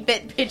tiny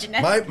bit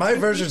pigeon-esque. My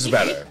version's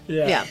better.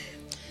 Yeah.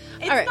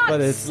 It's All right. not But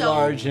it's so...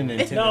 large and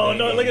intimidating.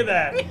 No, look at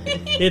that.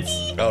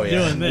 It's Oh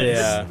yeah. doing this.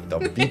 Yeah.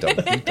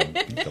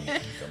 Dum-dee-dum.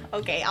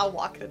 Okay, I'll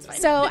walk. That's fine.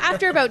 So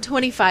after about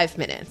 25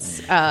 minutes,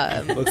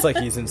 Looks like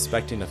he's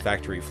inspecting a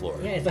factory floor.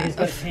 Yeah, it's like he's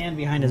got his hand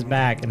behind his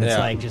back, and it's Yeah.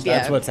 like just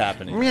That's Yeah. what's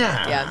happening.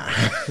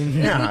 yeah.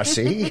 Yeah.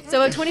 See.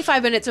 So about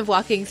 25 minutes of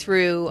walking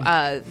through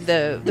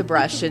the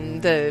brush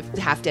and the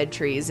half-dead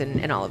trees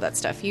and all of that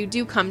stuff, you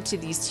do come to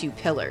these two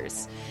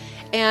pillars.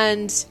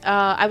 And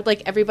I would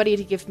like everybody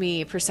to give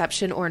me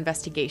perception or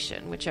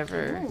investigation,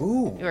 whichever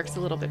works a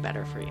little bit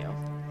better for you.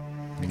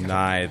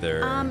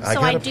 Neither. I so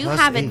got I a do plus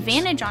have 8.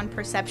 advantage on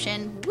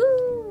perception.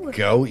 Woo!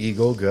 Go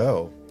eagle,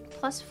 go.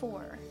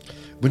 +4.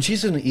 When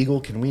she's an eagle,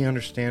 can we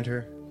understand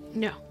her?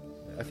 No.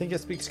 I think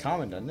it speaks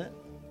common, doesn't it?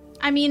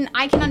 I mean,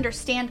 I can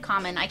understand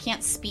common. I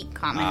can't speak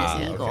common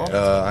as an eagle.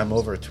 I'm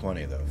over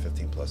 20 though.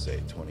 15 plus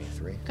 8,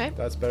 23. Okay.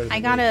 That's better than I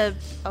got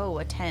me.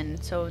 a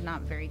 10, so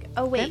not very good.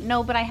 Oh wait,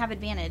 no, but I have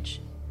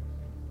advantage.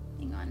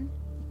 Hang on.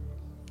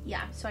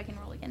 Yeah, so I can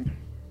roll again.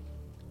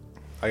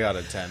 I got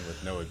a 10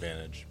 with no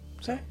advantage.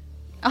 Okay.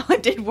 Oh,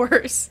 it did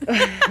worse.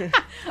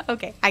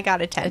 Okay, I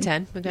got a 10. A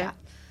 10. Okay. Yeah.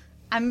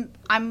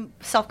 I'm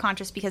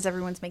self-conscious because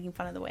everyone's making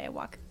fun of the way I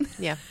walk.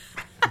 Yeah.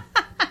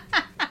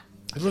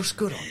 It looks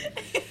good on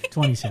you.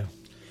 22.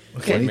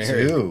 Okay,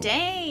 Mary. 22.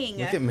 Dang.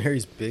 Look at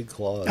Mary's big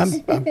claws. I'm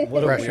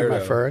What a brushing my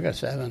weirdo. fur. I got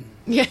 7.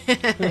 Yeah.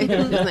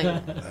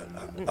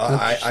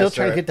 I Still trying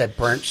start- to get that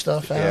burnt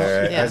stuff out.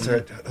 Yeah, Yeah. I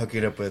start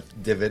hooking up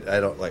with Divot. I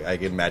don't like. I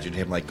can imagine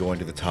him like going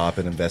to the top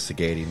and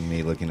investigating,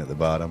 me looking at the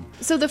bottom.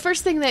 So the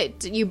first thing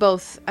that you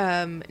both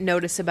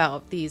notice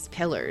about these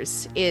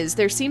pillars is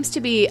there seems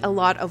to be a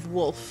lot of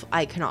wolf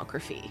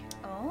iconography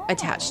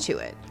attached to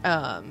it.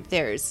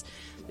 There's,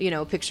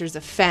 pictures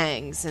of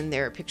fangs, and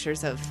there are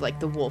pictures of like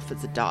the wolf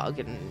as a dog,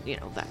 and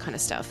that kind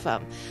of stuff.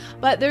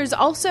 But there's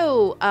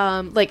also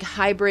like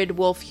hybrid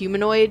wolf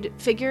humanoid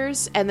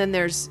figures, and then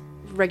there's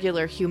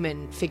regular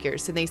human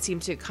figures, and they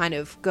seem to kind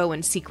of go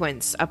in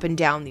sequence up and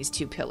down these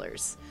two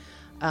pillars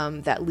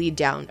that lead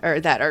down, or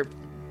that are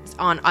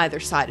on either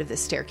side of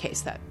this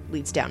staircase that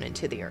leads down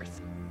into the earth.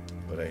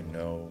 But I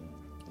know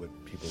what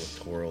people of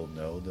Toril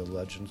know the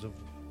legends of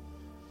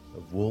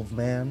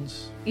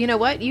Wolfmans. You know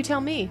what? You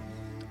tell me.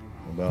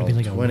 About Maybe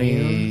like a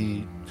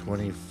 20,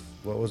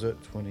 what was it?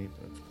 20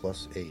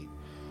 plus 8.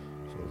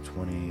 So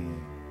 20,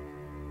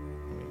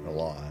 a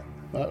lot.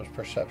 Well, that was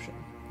perception.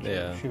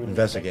 Yeah. She would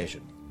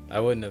Investigation. I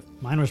wouldn't have.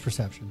 Mine was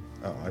perception.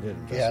 Oh, I did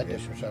Yeah, I did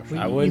investigation. perception.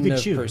 I You wouldn't could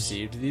have choose.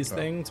 perceived these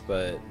things,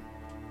 but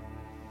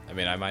I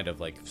mean, I might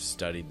have like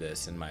studied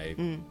this in my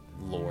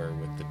lore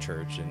with the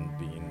church and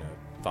being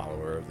a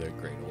follower of the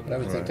Great Old. But I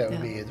would think that would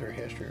Yeah. be either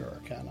history or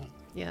arcana.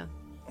 Yeah.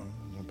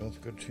 They're both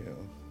good too.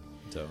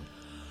 So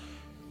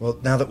Well,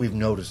 now that we've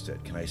noticed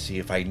it, can I see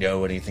if I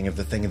know anything of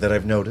the thing that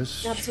I've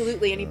noticed?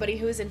 Absolutely. Anybody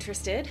who is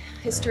interested,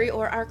 history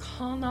or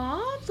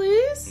arcana,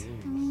 please.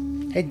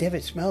 Hey,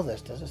 David, smell this.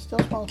 Does it still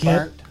smell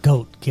burnt?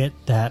 Get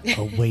that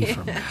away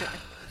from me.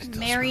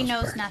 Mary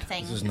knows burnt.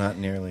 nothing. This is not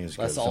nearly as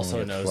good. Les It's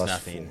also only a knows plus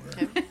nothing.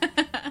 4.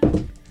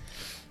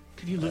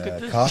 Can you look at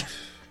this? Cocked.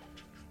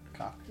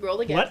 Roll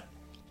again. What?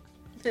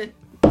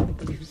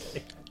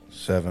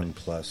 7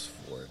 plus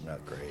 4.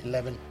 Not great.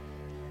 11.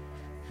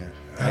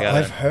 I got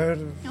I've it.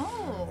 heard of...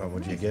 Oh,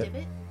 what'd you nice, get?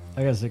 Divot.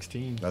 I got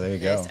 16. Oh, there you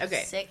go. Nice.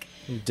 Okay. Sick.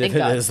 Divot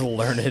God. is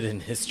learned in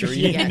history.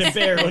 Yeah,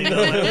 barely.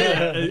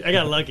 Though. I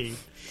got lucky.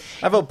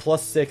 I have a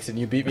plus 6, and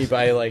you beat me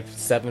by like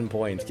 7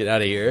 points. Get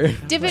out of here.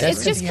 Divot, That's it's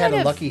because just he kind had a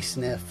of lucky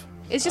sniff.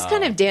 it's just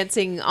kind of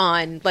dancing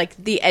on like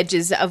the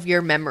edges of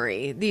your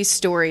memory. These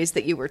stories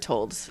that you were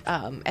told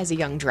as a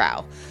young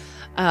drow.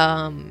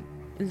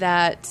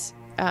 That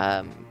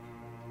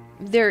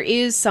there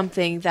is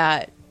something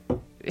that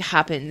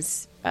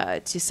happens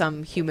to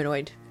some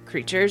humanoid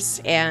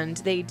creatures, and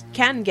they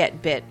can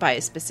get bit by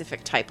a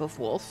specific type of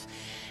wolf,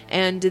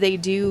 and they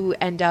do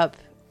end up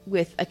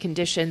with a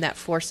condition that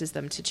forces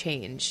them to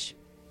change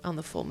on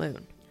the full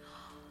moon.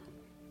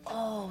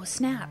 Oh,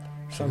 snap.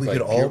 Sounds we like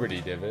could all-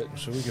 puberty, Divot.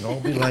 So we can all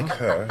be like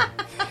her.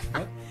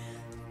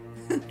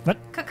 What?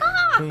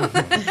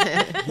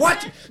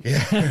 What?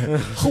 Yeah.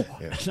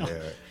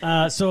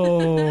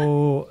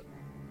 So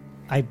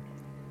I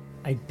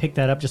picked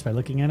that up just by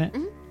looking at it,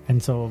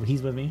 and so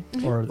he's with me,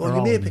 or Well, or you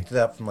all may with have me? picked it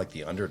up from like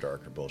the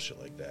Underdark or bullshit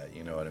like that.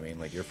 You know what I mean?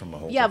 Like you're from a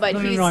whole. Yeah, but No,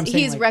 he's I'm saying,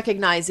 he's like-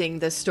 recognizing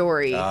the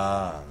story.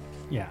 Ah.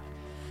 Yeah.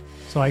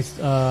 So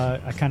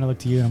I kind of look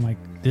to you and I'm like,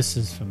 this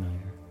is familiar.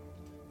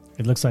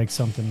 It looks like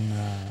something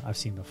I've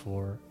seen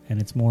before,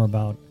 and it's more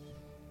about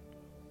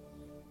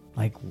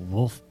like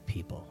wolf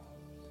people,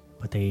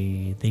 but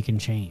they can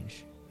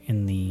change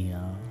in the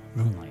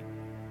moonlight.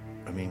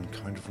 I mean,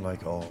 kind of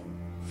like our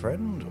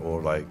friend,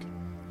 or like...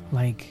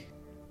 Like,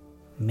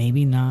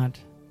 maybe not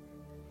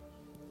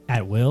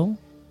at will.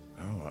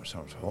 Oh, that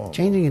sounds horrible.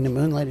 Changing in the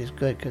moonlight is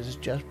good because it's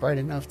just bright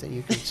enough that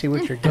you can see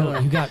what you're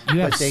doing. You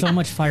have they so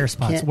much fire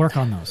spots. can't- Work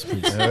on those,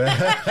 please.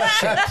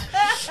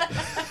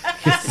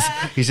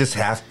 He's just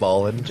half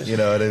balling, you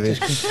know what I mean?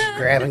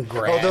 Grabbing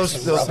grass. Oh, those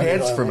and rubbing it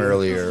hands on from me.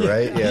 earlier,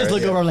 right? Yeah, Just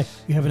look yeah. over like,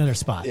 you have another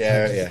spot.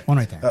 Yeah. One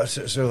right there.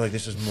 So like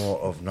this is more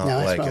of not No,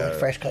 it like smells a like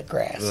fresh cut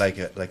grass. like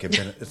a it's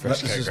not,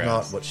 this is grass.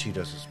 not what she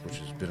does, which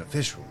is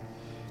beneficial.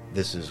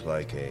 This is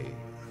like a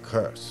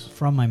curse.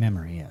 From my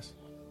memory, yes.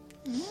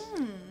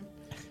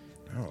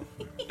 Oh,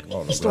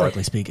 well,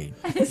 Historically speaking.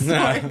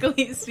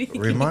 Historically speaking.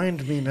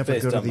 remind me never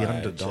Based go to on the my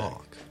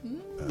underdog.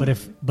 But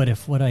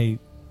if what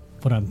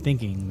I'm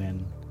thinking,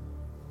 then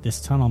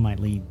this tunnel might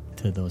lead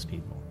to those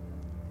people.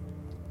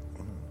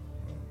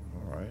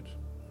 All right.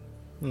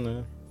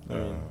 No.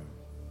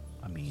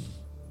 I mean,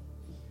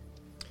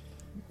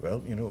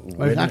 Well, you know,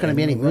 Well, there's not going to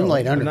be any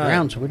moonlight not-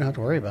 underground, so we don't have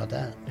to worry about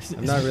that.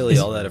 I'm not really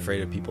all that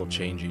afraid of people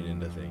changing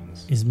into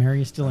things. is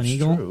Mary still an That's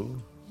eagle?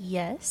 true.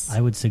 Yes.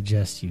 I would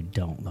suggest you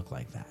don't look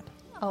like that.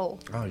 Oh.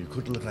 Oh, you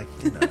could look like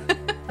dinner.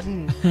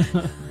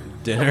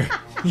 Dinner.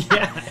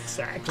 Yeah,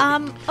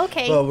 exactly.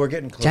 Okay. Well, we're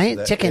getting close Giant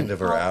to the chicken. end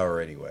of our hour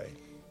anyway.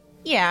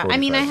 Yeah. I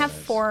mean, I 45 have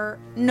minutes. 4.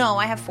 No,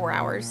 I have 4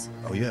 hours.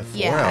 Oh, you have 4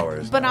 Yeah.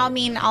 hours. But now. I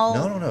mean, I'll.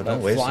 No,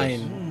 don't waste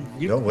flying.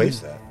 it. Don't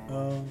waste that.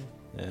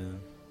 Yeah.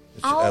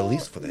 It's I'll- at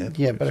least for the head.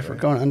 Yeah, but if we're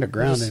right? going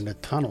underground into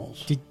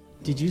tunnels,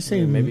 Did you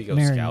say Maybe go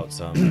Mary? scout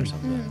some or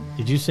something.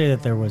 Did you say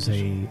that there was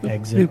a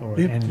exit or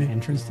an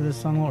entrance to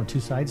this tunnel, or 2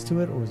 sides to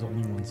it, or was it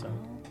only one side?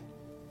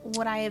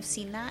 Would I have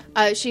seen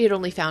that? She had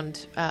only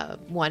found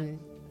one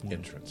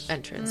entrance.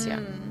 entrance, yeah.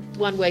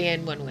 One way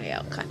in, one way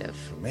out, kind of.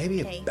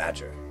 Maybe Okay. a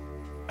badger.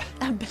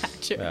 A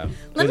badger. Yeah. Let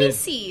But me it-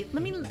 see.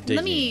 Let me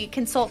Digging.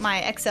 consult my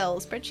Excel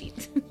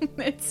spreadsheet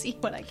and see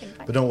what I can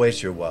find. But don't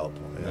waste your wild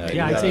point. Yeah,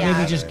 Yeah, I'd say Yeah.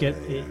 maybe just get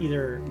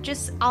either.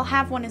 Just I'll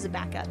have one as a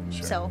backup.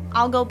 So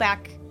I'll go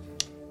back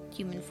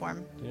human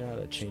form. You know how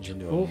to change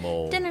into a Oh.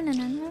 mole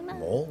Da-na-na-na-na-na.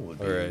 Mole would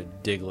be or a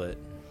diglet.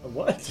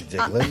 What?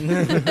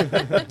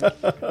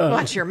 Diglett.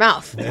 Watch your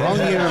mouth. wrong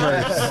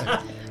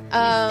universe.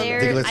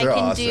 There, Diglets I are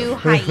can awesome. do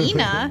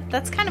hyena.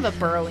 That's kind of a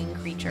burrowing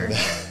creature.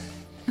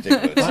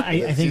 Diglett. Well,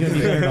 I think it would be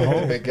better to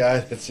hold. Big guy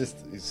that's just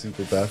he's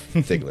super buff.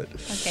 Diglett.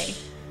 Okay.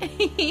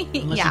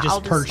 Unless yeah, you just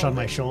I'll perch just on hold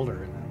my it.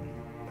 shoulder.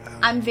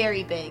 I'm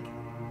very big.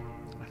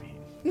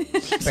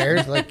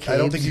 Bears like caves. I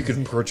don't think you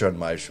can perch on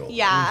my shoulder.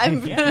 Yeah,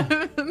 I'm.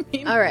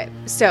 All right,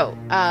 so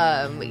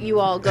you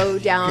all go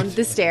down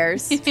the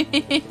stairs.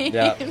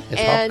 Yeah. Is Hawk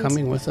and-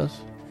 coming with us?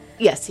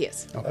 Yes, he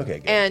is. Okay,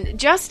 good. And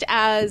just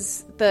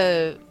as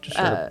the Just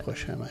sort of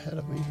push him ahead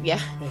of me. yeah,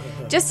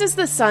 just as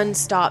the sun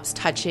stops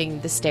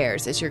touching the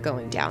stairs as you're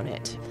going down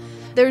it,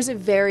 there's a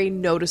very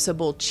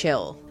noticeable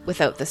chill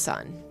without the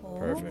sun.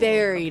 Perfect.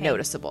 Very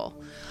noticeable.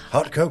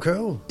 Hot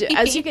cocoa.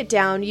 As you get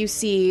down, you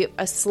see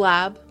a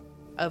slab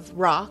of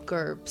rock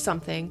or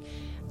something.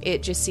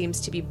 It just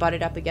seems to be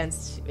butted up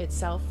against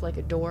itself like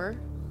a door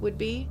would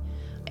be,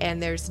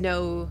 and there's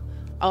no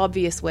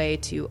obvious way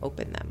to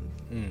open them.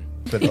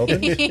 Been open?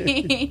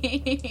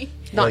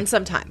 Not in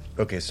some time.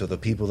 Okay, so the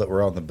people that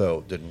were on the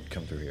boat didn't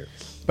come through here.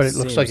 But it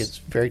looks like Seems- it's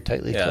very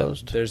tightly Yeah.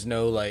 closed. There's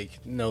no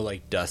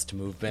dust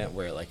movement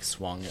where it like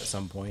swung at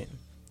some point.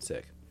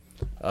 Sick.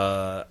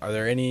 Are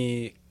there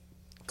any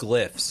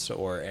glyphs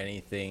or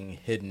anything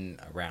hidden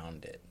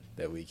around it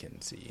that we can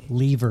see?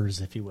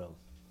 Levers, if you will.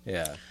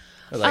 Yeah.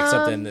 Or like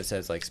something that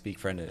says like speak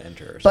friend and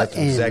enter or But-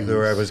 something. Exactly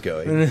where I was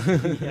going.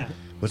 Yeah.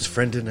 What's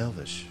friend in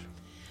Elvish?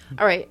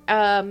 All right,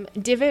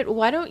 Divot,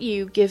 why don't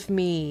you give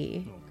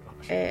me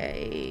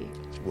a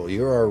Well,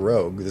 you're our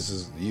rogue. This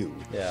is you.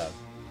 Yeah.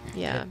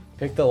 yeah.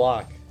 Pick the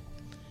lock.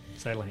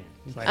 Sleight of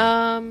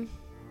hand.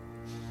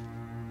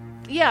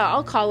 Yeah,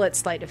 I'll call it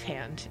sleight of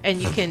hand,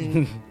 and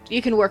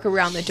you can work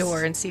around the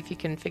door and see if you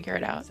can figure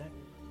it out.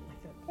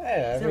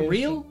 Hey, Is that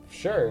real?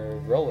 Sure,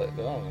 roll it.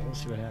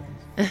 Let's see what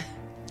happens.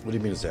 What do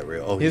you mean is that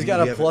real? Oh, He's you got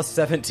a haven't- plus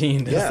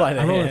 17 to Yeah. sleight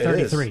of I rolled a hand.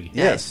 It is. 33.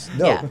 Yes.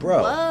 No, Yeah.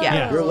 bro.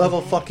 Yeah. You're level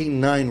fucking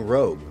 9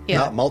 rogue, Yeah.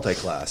 not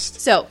multi-classed.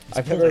 So,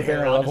 I've never been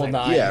hair a on, level it's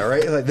like- 9. Yeah,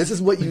 right? Like, this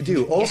is what you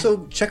do.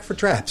 Also, check for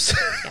traps.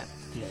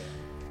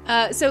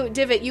 so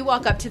Divot, you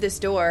walk up to this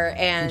door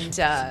and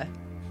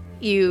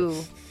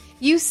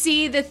you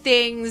see the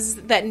things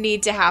that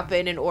need to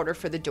happen in order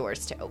for the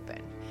doors to open.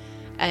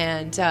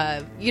 And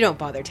you don't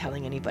bother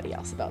telling anybody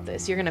else about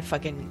this. You're gonna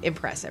fucking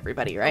impress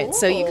everybody, right?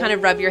 So you kind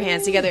of rub your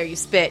hands together. You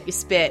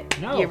spit,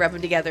 No. you rub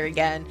them together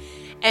again,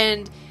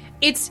 and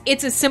it's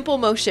a simple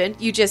motion.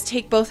 You just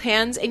take both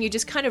hands and you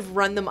just kind of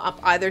run them up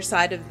either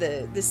side of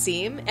the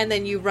seam, and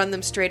then you run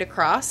them straight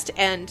across,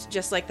 and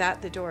just like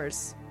that, the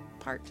doors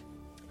part.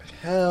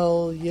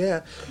 Hell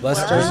yeah. Les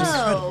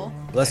Oh.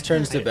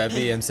 turns to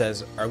Bevy and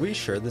says, "Are we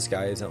sure this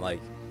guy isn't like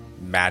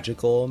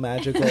magical. And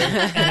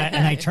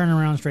I turn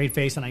around straight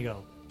face and I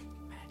go,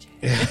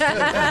 Wait,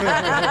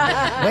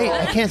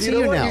 I can't see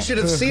you what? now. You should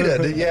have seen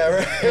it. Yeah,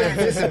 right. It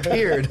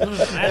disappeared.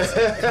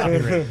 that's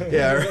copyrighted.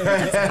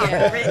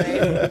 Yeah,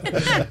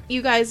 right.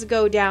 You guys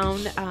go down.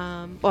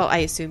 Well, I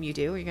assume you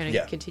do. You're going to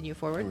Yeah. continue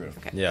forward. We're gonna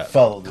Okay. Yeah.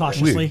 Follow the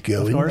Cautiously, We're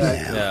going of course.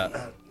 down.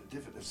 Yeah.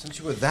 Since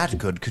you were that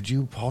good, could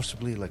you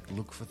possibly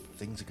look for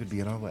things that could be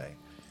in our way?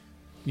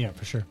 Yeah,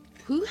 for sure.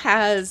 Who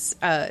has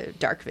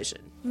dark vision?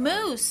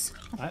 Moose.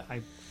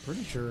 I'm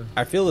pretty sure.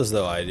 I feel as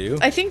though I do.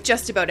 I think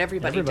just about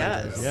everybody,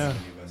 Everybody does. Yeah.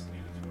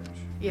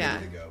 Yeah.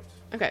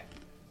 Okay.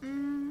 I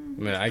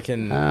mean, I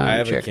can. I'm I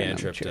have a checking, I'm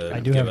cantrip checking. to I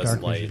do give have us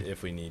dark light vision.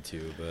 if we need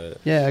to, but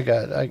Yeah, I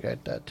got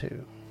that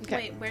too. Okay.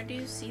 Wait, where do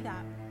you see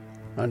that?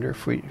 Under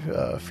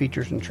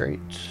features and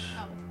traits.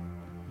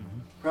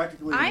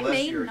 Practically, I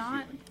may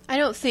not. I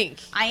don't think.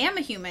 I am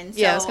a human. So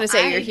Yeah, I was going to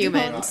say you're I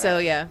human, don't- so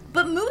yeah.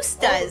 But Moose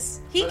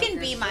does. He can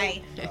be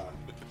my.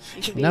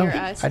 You can be No, your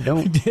eyes. I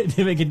don't.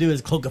 David can do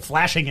his cloak of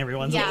flashing every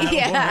once in a while.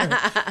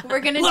 Yeah.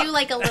 We're gonna do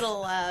like a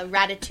little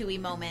Ratatouille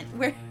moment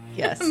where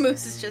Yes.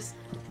 Moose is just.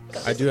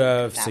 I do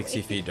have that 60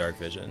 way. feet dark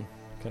vision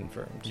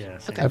confirmed. Yeah.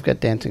 Okay. I've got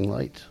dancing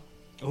lights.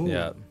 Ooh.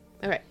 Yeah.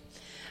 All right.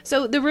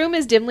 So the room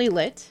is dimly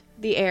lit.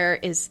 The air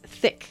is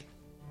thick.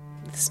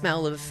 The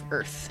smell of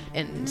earth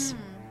and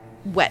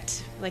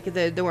wet. Like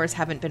the doors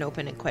haven't been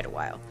open in quite a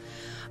while.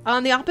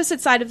 On the opposite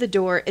side of the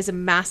door is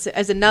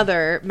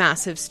another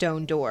massive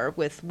stone door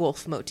with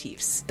wolf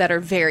motifs that are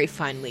very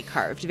finely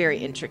carved, very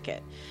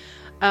intricate.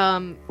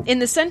 In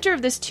the center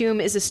of this tomb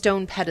is a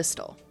stone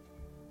pedestal.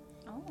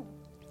 Oh.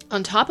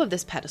 On top of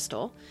this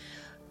pedestal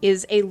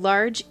is a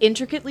large,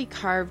 intricately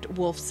carved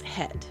wolf's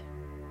head.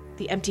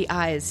 The empty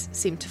eyes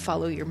seem to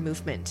follow your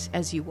movement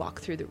as you walk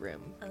through the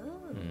room. Oh.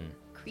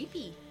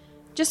 Creepy.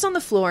 Just on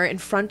the floor in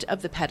front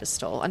of the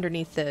pedestal,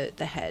 underneath the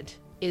head,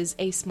 is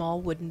a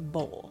small wooden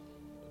bowl.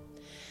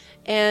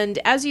 And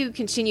as you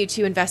continue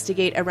to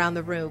investigate around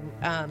the room,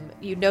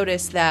 you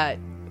notice that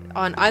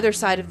on either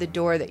side of the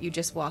door that you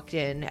just walked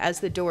in,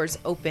 as the doors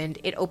opened,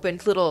 it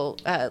opened little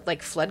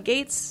like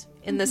floodgates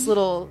in this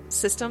little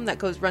system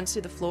that runs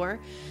through the floor,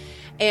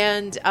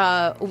 and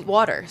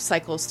water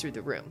cycles through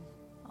the room.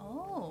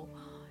 Oh,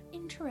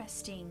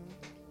 interesting.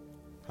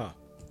 Huh.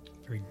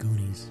 Very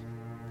Goonies.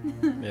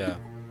 Yeah.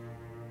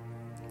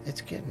 It's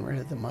getting rid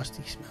of the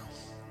musty smell.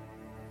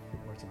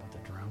 What's about to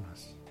drown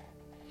us?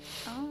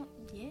 Oh,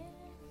 yeah.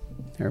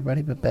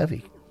 Everybody but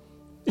Bevy.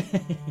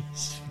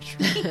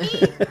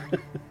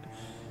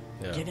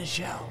 Yeah. Get a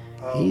shell.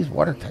 He's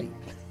watertight.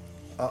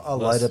 I'll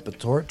light up a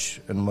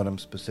torch, and what I'm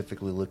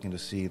specifically looking to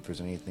see if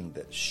there's anything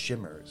that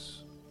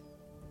shimmers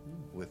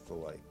with the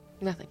light.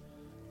 Nothing.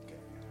 Okay.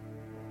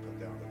 Put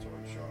down the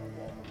torch on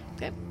the wall.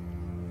 Okay.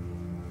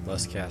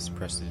 Let's cast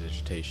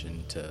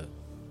prestidigitation to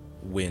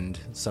wind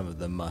some of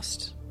the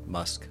musk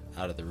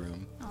out of the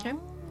room. Okay.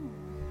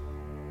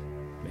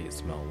 Make it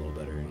smell a little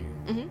better in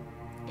here.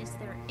 Is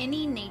there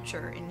any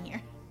nature in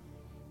here?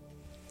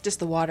 Just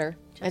the water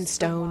Just and the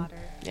stone. water.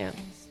 Yeah. Okay.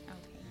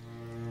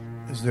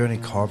 Is there any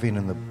carving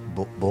in the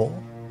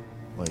bowl?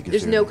 Like, is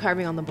There's there no any-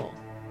 carving on the bowl.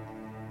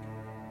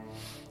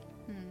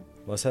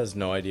 Les has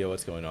no idea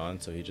what's going on,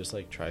 so he just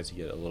tries to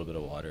get a little bit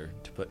of water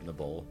to put in the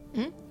bowl.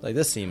 Like,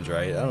 this seems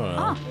right. I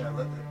don't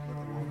know.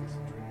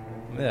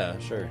 Yeah,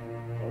 sure.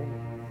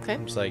 Okay.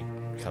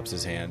 Just cups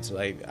his hands.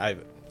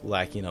 I'm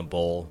lacking a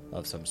bowl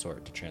of some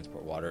sort to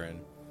transport water in.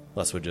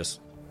 Les would just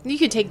You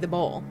could take the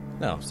bowl.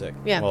 no sick.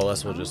 Yeah. Well,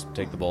 Les will just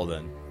take the bowl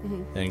then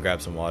and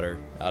grab some water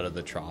out of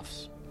the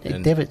troughs. Hey,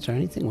 And- David, is there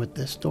anything with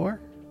this door?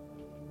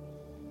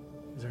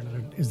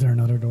 Is there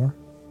another door?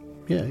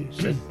 Yeah, you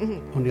said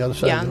on the other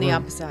side Yeah, of on the the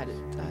room. opposite side of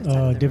the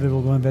room. David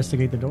will go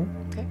investigate the door.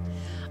 Okay.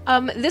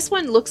 This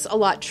one looks a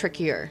lot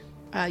trickier.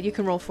 You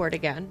can roll for it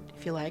again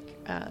if you like.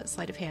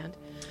 Sleight of hand.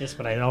 Yes,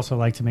 but I'd also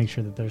like to make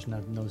sure that there's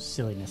no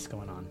silliness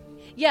going on.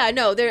 Yeah,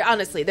 no,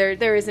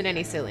 there isn't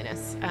any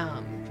silliness.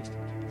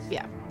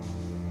 Yeah.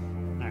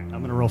 All right, I'm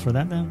going to roll for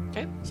that then.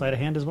 Okay. Sleight of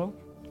hand as well.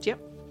 Yep.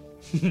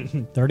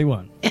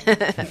 31.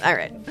 All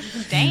right.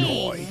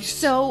 Dang.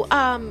 So,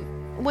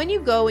 when you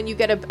go and you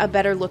get a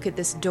better look at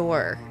this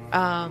door,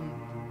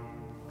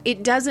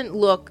 it doesn't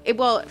look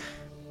well.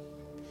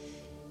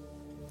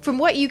 From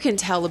what you can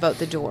tell about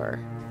the door,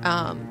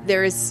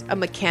 there is a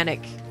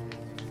mechanical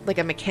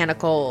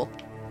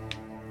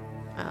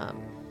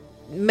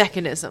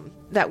mechanism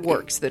that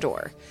works the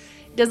door.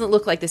 It doesn't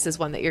look like this is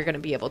one that you're going to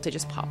be able to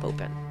just pop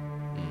open.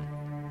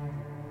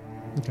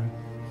 Okay.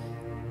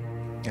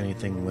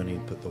 Anything when you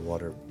put the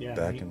water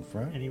back in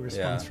front? Any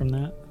response Yeah. from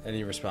that?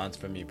 Any response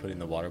from me putting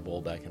the water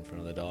bowl back in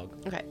front of the dog?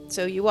 Okay,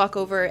 so you walk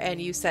over and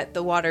you set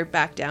the water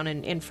back down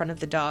in front of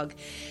the dog,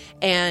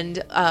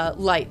 and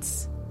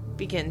lights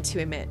begin to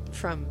emit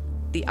from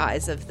the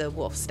eyes of the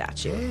wolf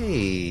statue.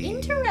 Hey,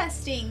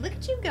 Interesting. Look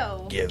at you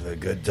go. give a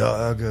good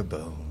dog a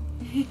bone.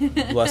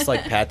 Les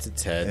pats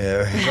its head.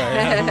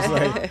 Yeah. I was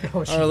like, I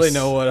don't really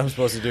know what I'm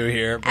supposed to do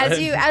here. But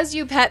As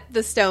you pet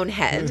the stone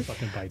head,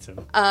 Fucking bites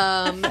him.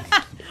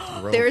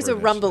 There's a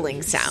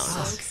rumbling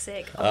sound.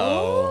 Sick.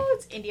 Oh.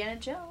 It's Indiana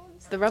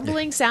Jones. The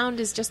rumbling sound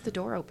is just the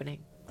door opening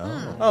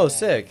Oh,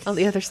 sick. on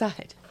the other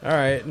side. All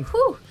right.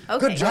 Whew.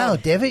 Okay. Good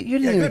job, David. You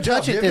didn't even good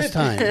job, touch it this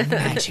time. It's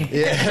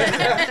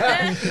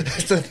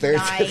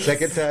the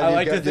second time. I you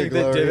like got to the think that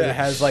glory. David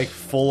has like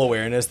full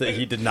awareness that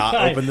he did not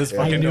open this I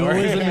fucking knew door.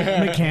 it was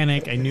a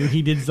mechanic. I knew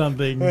he did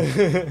something,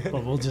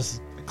 but we'll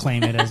just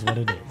claim it as what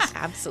it is.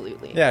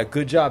 Absolutely. Yeah,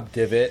 good job,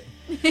 Divot.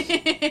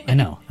 I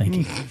know. Thank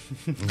you.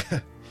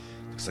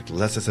 Looks like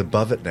Les is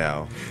above it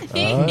now.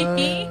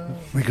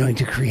 We're going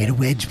to create a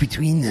wedge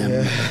between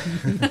them.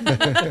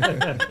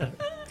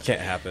 Can't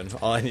happen.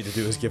 All I need to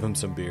do is give him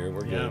some beer.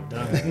 We're good.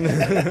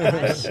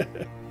 done.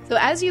 So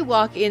as you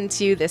walk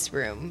into this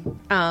room,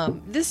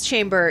 this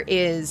chamber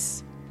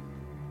is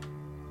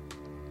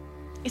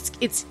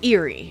it's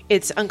eerie.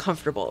 It's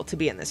uncomfortable to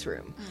be in this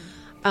room.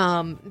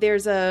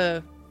 There's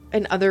an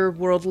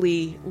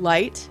otherworldly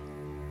light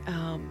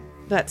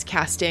that's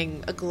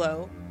casting a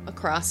glow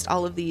across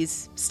all of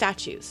these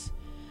statues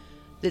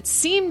that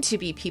seem to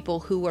be people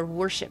who are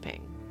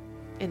worshiping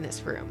in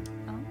this room.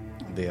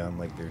 They on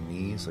like their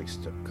knees, like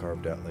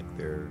carved out, like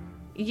they're.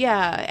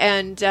 Yeah,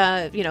 and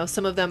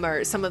some of them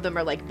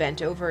are like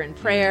bent over in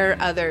prayer.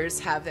 Others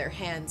have their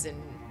hands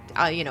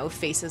and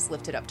faces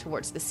lifted up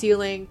towards the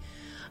ceiling.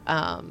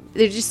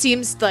 It just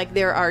seems like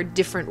there are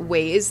different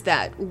ways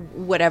that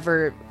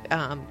whatever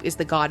is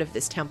the god of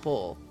this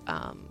temple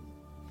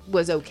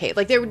was okay.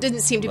 Like there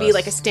didn't seem to be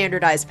like a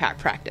standardized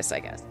practice, I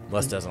guess.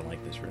 Les doesn't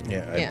like this room.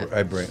 Yeah,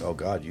 I bring. Oh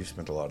God, you've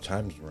spent a lot of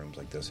time in rooms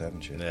like this,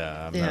 haven't you?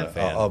 Yeah, I'm Yeah. not a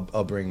fan.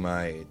 I'll bring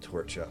my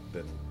torch up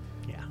and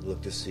Yeah.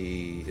 look to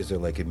see. Is there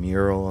like a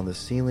mural on the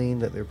ceiling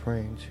that they're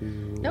praying to?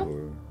 Nope.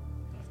 Or,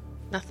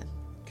 Nothing.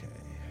 okay.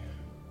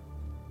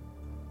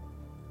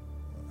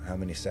 How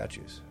many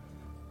statues?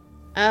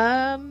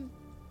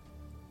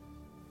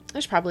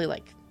 There's probably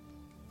like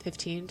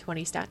 15,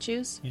 20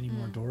 statues. Any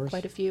more doors?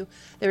 Quite a few.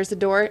 There's a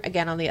door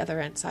again on the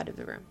other side of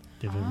the room.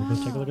 David, we'll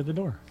go take a look at the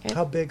door. Okay.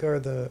 How big are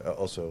the?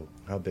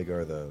 How big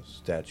are the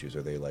statues?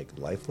 Are they like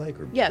lifelike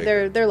or? Yeah,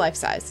 bigger? they're life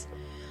size.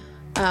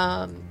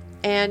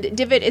 And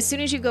Divot, as soon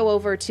as you go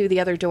over to the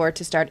other door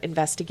to start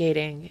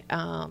investigating,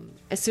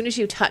 as soon as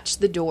you touch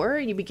the door,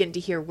 you begin to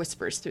hear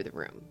whispers through the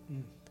room.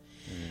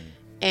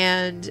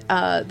 And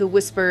the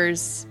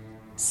whispers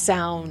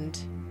sound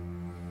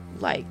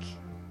like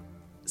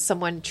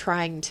someone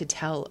trying to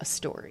tell a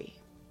story.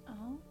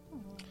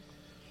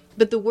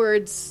 But the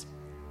words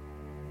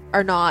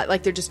are not,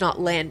 like, they're just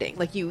not landing.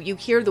 Like, you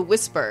hear the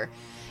whisper.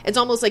 It's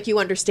almost like you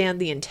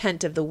understand the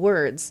intent of the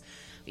words.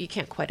 You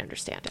can't quite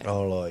understand it.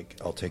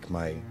 I'll take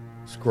my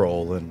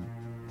scroll and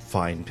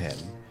fine pen.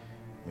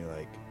 Be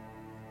like,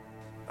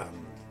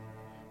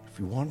 if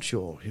you want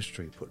your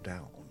history put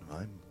down,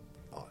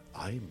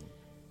 I'm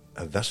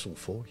a vessel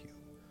for you.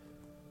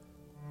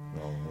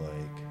 And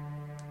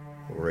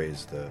I'll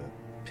raise the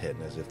pen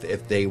as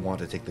if they want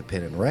to take the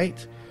pen and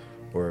write,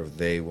 or if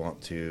they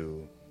want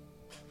to.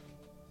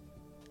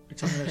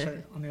 It's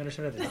on the other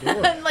side of the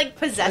door. Like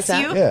possess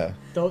that? you? Yeah.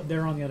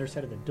 They're on the other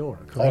side of the door,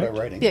 Auto correct?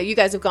 writing. Yeah, you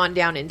guys have gone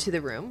down into the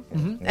room,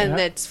 and Yeah.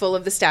 it's full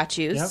of the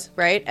statues, Yep.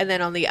 right? And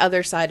then on the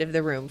other side of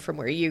the room from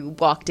where you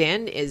walked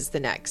in is the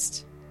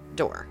next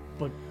door.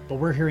 But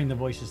we're hearing the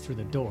voices through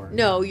the door.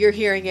 No, you're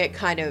hearing it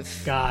kind of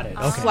Got it.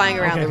 Okay. flying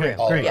around Okay, the okay, room.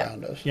 All Great.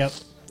 around us. Yep.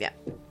 Yeah.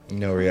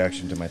 No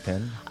reaction to my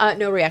pen.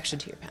 No reaction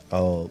to your pen.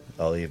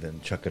 I'll even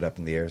chuck it up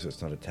in the air so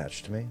it's not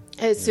attached to me.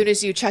 As soon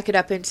as you chuck it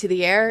up into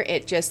the air,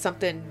 it just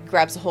something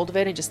grabs a hold of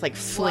it and just like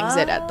flings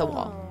it at the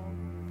wall.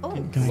 Oh,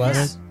 Can I get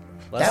it?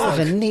 That was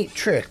a neat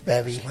trick,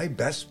 Bevy. My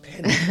best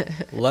pen.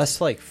 Less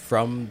like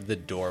from the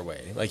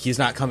doorway. Like he's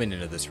not coming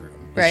into this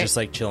room. He's Right. just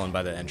like chilling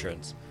by the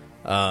entrance.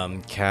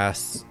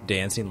 Casts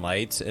dancing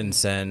lights and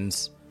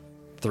sends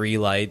 3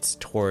 lights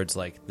towards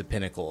like the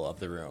pinnacle of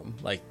the room,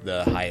 like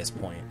the highest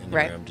point in the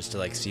Right. room, just to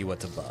like see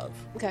what's above.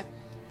 Okay.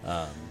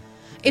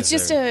 Is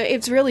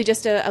It's really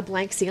just a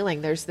blank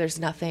ceiling. There's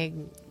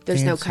nothing.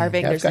 There's no Fancy.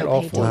 carving. Yeah, I've There's got no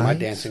all painting. 4 of my Nice.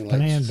 dancing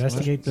Can I lights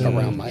investigate the-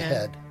 around my Yeah.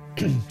 head.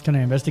 Can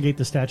I investigate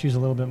the statues a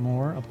little bit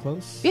more up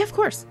close? Yeah, of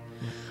course.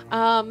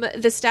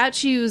 The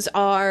statues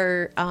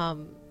are, I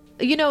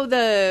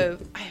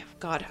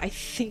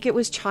think it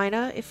was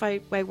China, if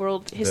my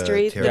world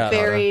history, the terracotta.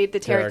 buried, the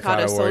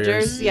terracotta soldiers.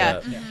 warriors, Yeah.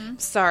 yeah.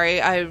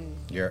 Sorry, I'm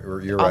You're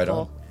right on.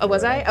 awful. Oh,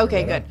 was I?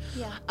 Okay, good.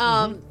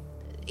 yeah.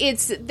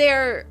 It's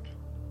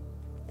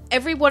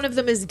every one of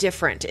them is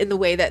different in the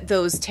way that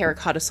those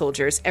terracotta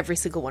soldiers, every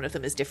single one of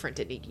them is different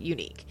and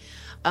unique.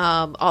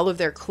 All of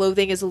their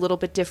clothing is a little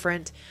bit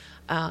different.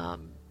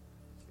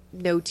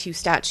 No 2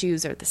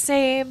 statues are the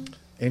same.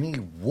 Any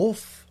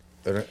wolf?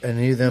 Are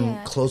any of them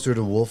Yeah. closer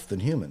to wolf than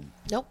human?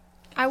 Nope.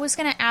 I was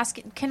going to ask,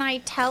 can I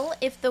tell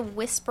if the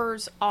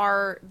whispers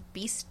are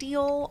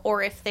bestial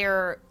or if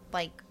they're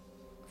like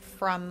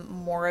from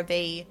more of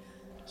a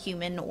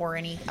human or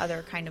any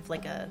other kind of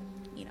like a,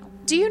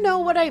 Do you know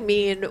what I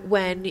mean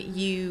when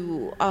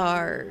you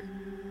are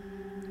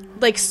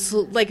like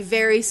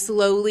very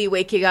slowly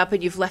waking up,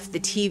 and you've left the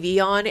TV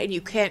on, and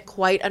you can't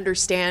quite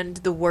understand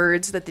the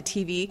words that the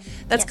TV.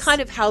 That's Yes.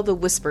 kind of how the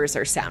whispers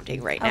are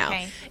sounding right now.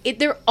 Okay.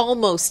 They're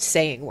almost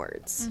saying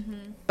words,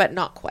 but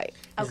not quite.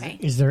 Okay.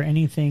 Is there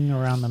anything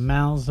around the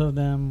mouths of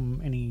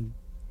them?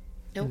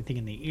 Nope. Anything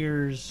in the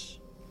ears?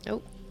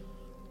 Nope.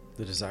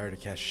 The desire to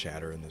cast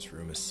shatter in this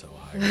room is so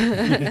high.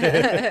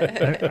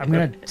 I'm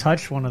going to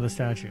touch one of the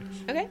statues.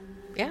 Okay.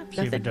 Yeah.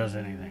 See if it does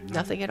anything. No.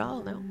 Nothing at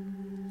all. No.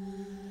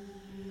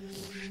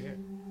 Oh, shit.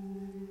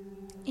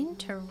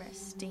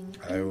 Interesting.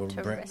 I will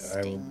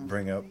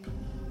bring up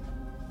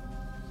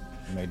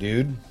my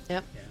dude.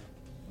 Yep.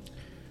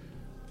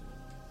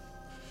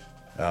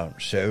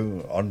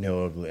 So,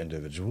 unknowable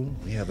individual,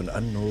 we have an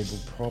unknowable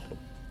problem.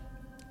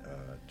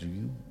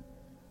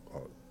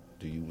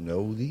 Do you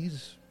know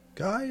these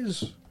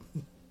guys?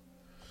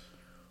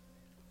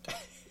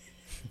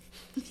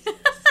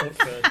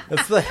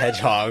 That's the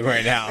hedgehog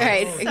right now.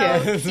 Right.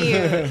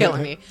 Okay. You're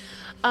killing me.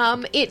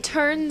 It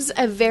turns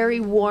a very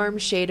warm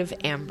shade of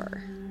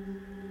amber.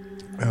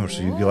 Oh,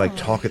 so you like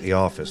talk at the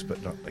office, but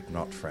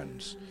not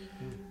friends.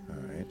 All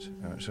right.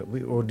 So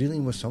we are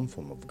dealing with some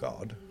form of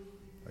god,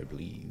 I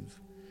believe.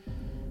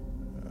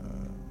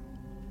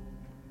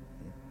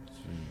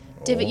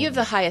 David, you have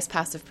the highest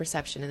passive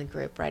perception in the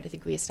group, right? I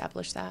think we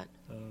established that.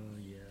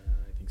 Yeah,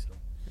 I think so.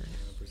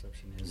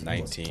 Perception is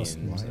 19. Plus So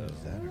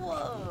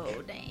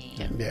Whoa,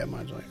 dang. Yeah,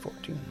 mine's only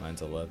 14.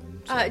 mine's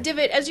 11. So.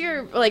 David, as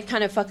you're like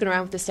kind of fucking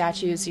around with the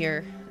statues,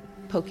 you're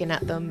poking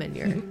at them, and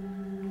you're,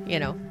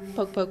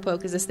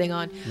 poke. Is this thing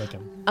on? Look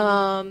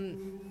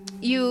him.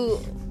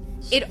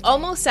 It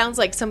almost sounds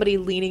like somebody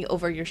leaning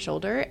over your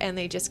shoulder, and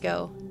they just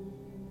go,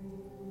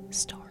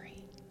 story.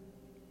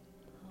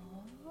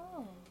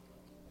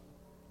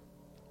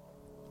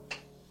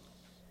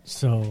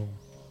 So,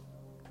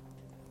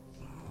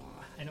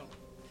 I don't.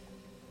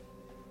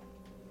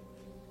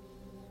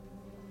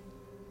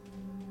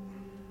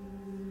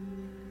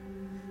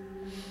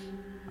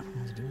 I don't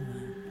know what to do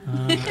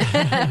with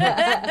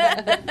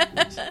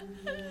that.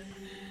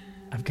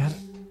 I've got.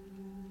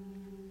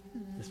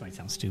 This might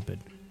sound stupid.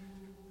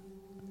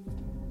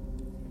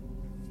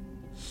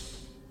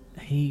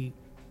 Hey,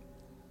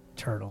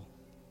 turtle.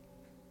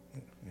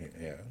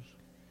 Yes.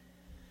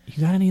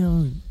 You got any of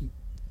those?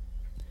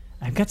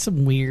 I've got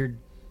some weird.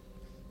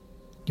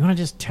 You want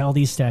to just tell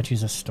these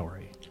statues a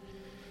story?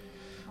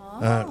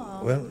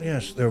 Well,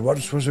 yes, there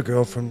once was a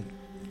girl from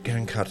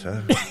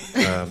Calcutta.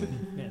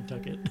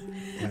 Nantucket.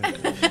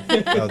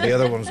 The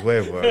other one's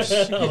way worse.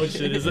 Oh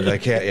shit! Is I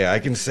can't. Yeah, I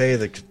can say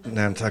the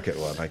Nantucket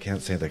one. I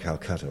can't say the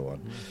Calcutta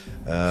one.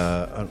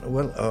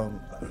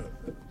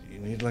 You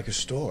need like a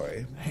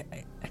story.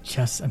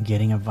 I'm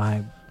getting a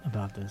vibe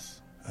about this.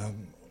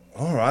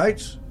 All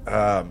right.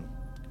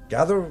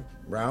 Gather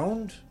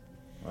round,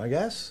 I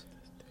guess.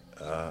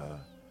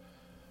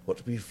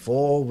 What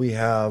before we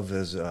have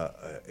is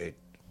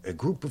a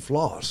group of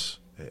loss,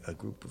 a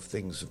group of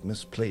things of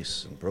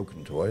misplaced and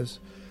broken toys.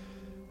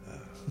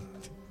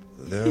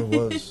 There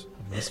was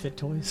Misfit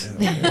toys.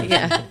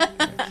 Yeah.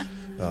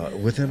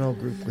 within our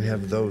group, we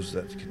have those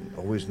that can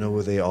always know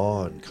where they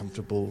are and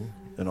comfortable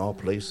in all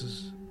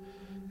places,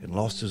 and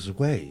lost his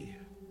way,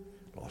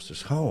 lost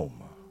his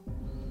home,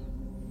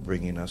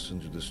 bringing us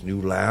into this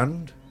new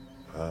land.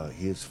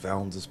 He has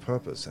found his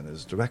purpose and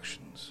his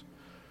directions.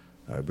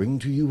 I bring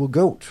to you a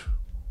goat.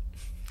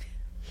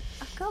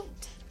 A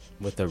goat.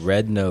 With a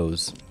red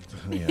nose.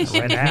 Yes.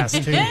 Red ass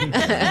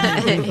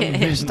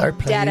too. Start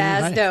playing Dead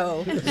ass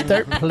no.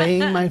 Start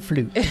playing my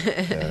flute. All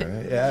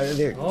right. Yeah,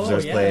 there.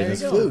 Starts playing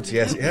his flute.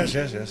 Yes.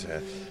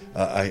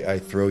 I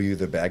throw you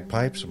the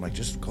bagpipes. I'm like,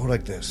 just go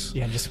like this.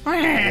 Yeah, just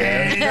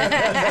fucking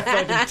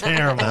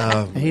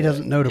terrible. He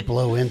doesn't know to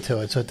blow into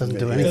it, so it doesn't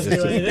do anything.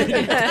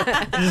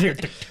 Just hear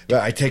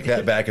Well, I take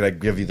that back and I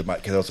give you the mic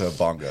because I also have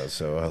bongos,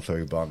 so I'll throw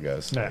you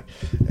bongos. Yeah.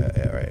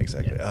 Right,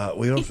 exactly.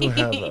 We also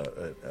have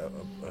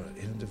an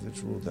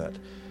individual that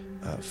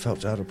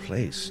felt out of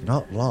place,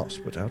 not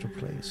lost, but out of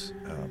place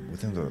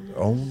within their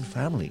own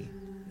family,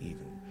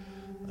 even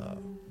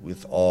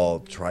with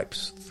all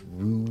tribes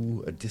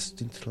through a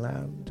distant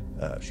land.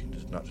 She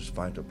does not just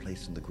find her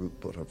place in the group,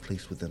 but her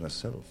place within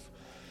herself.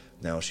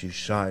 Now she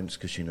shines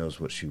because she knows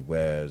what she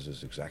wears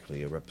is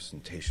exactly a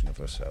representation of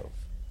herself.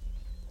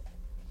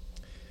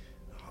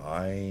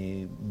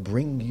 I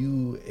bring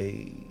you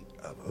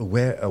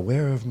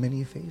aware of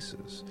many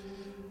faces,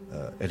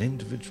 an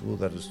individual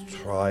that has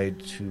tried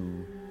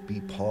to be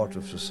part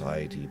of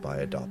society by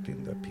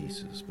adopting their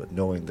pieces, but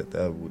knowing that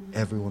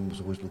everyone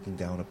was always looking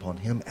down upon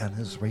him and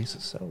his race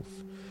itself.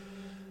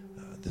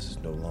 This is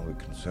no longer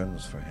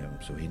concerns for him,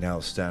 so he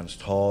now stands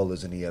tall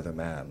as any other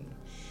man.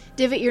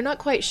 Divot, you're not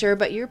quite sure,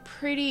 but you're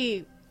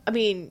pretty.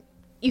 You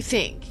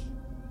think.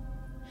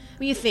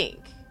 You think.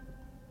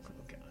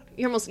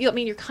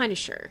 You're kind of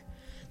sure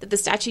that the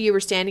statue you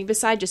were standing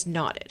beside just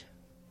nodded.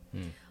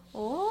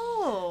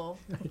 Oh.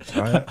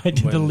 I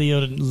did the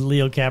Leo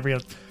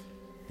Caprio.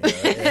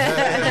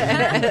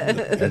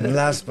 And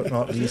last but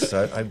not least,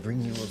 I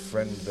bring you a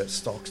friend that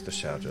stalks the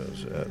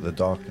shadows, the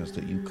darkness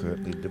that you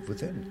currently live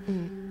within.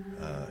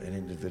 an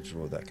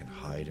individual that can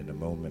hide in a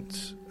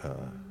moment.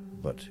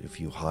 But if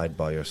you hide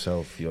by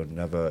yourself, you're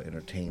never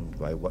entertained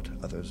by what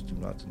others do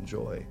not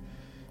enjoy.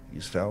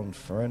 He's found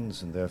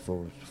friends and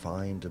therefore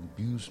find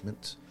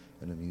amusement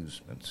and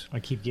amusement. I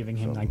keep giving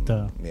him like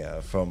the...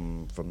 Yeah,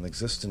 from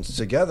existence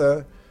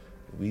together,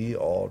 we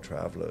are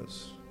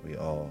travelers. We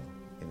are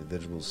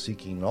individuals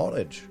seeking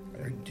knowledge.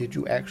 Did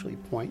you actually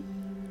point?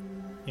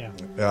 Yeah.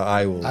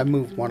 I will. I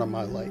moved one of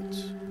my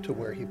lights to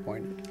where he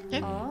pointed.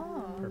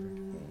 Oh. Perfect.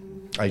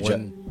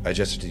 I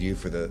gestured to you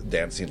for the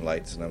dancing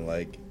lights, and I'm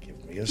like,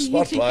 give me a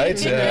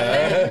spotlight.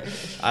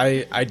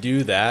 I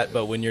do that,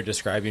 but when you're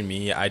describing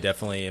me, I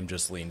definitely am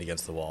just leaned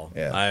against the wall.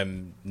 Yeah.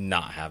 I'm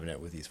not having it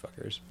with these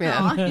fuckers.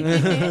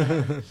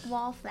 Yeah.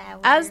 Wallflower.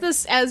 As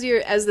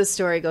the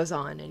story goes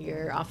on and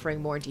you're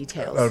offering more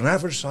details, An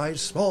average-sized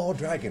small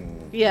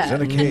dragon Yeah. is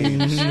in a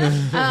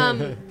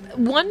cage.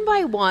 one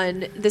by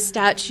one, the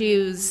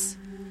statues,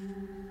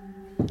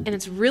 and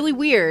it's really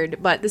weird,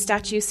 but the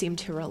statues seem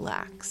to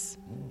relax.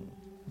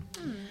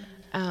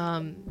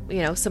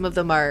 Some of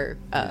them are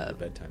A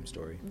bedtime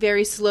story.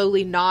 very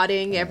slowly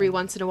nodding every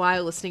once in a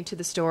while, listening to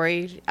the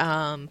story.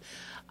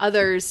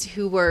 Others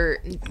who were,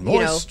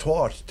 Moist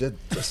twat did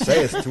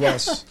saith to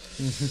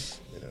us.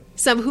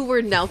 some who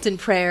were knelt in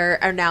prayer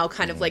are now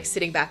kind of like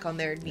sitting back on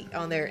their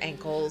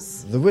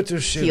ankles. The winter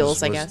shins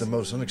Heels, I was guess. the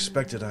most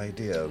unexpected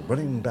idea,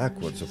 running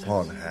backwards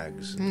upon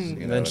hags. You know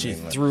And then what I she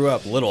mean? Like- threw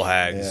up little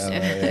hags.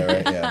 Yeah,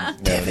 right, yeah.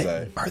 Yeah, it's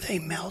like- Are they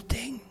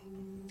melting?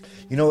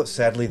 you know what?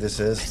 Sadly, this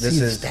I is see this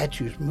the is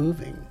statues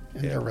moving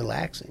and they're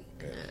relaxing.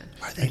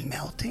 Are they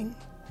melting?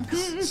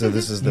 so.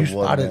 This is the You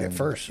one. spotted it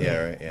first. So Yeah,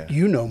 right. Yeah.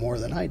 You know more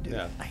than I do.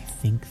 Yeah. I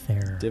think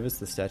Divot's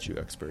the statue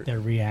expert. they're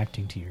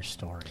reacting to your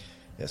story.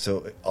 Yeah,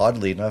 so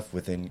oddly enough,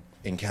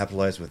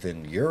 capitalized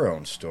within your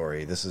own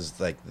story, this is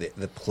like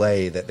the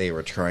play that they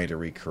were trying to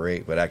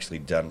recreate, but actually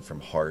done from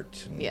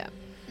heart and, Yeah.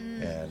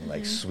 and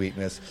like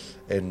sweetness.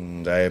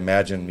 And I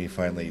imagine me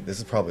finally, this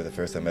is probably the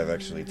first time I've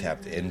actually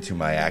tapped into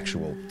my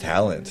actual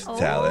talent, you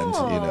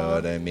know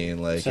what I mean?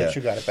 Like, Since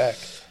you got it back.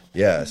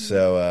 yeah,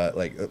 so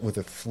with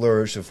a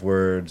flourish of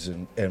words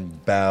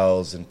and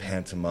bows and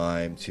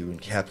pantomime to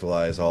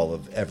capitalize all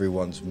of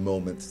everyone's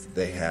moments that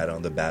they had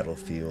on the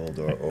battlefield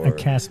or I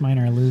cast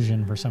minor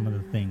illusion for some of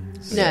the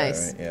things.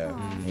 Nice.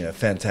 Yeah,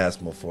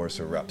 phantasmal force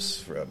erupts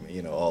from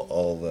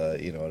all the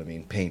you know what I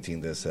mean.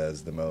 Painting this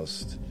as the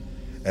most,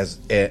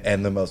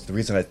 the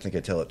reason I think I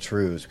tell it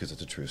true is because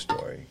it's a true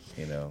story.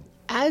 You know,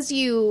 As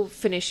you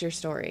finish your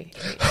story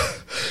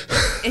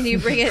and you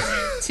bring it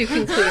to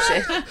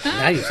conclusion,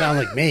 Now you sound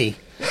like me.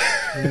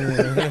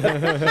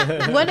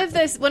 one of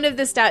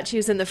the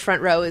statues in the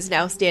front row is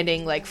now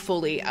standing like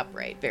fully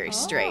upright, very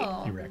straight.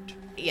 Oh. Erect.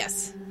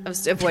 Yes, I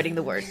was avoiding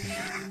the word.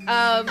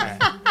 Not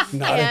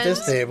at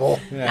this table.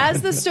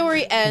 As the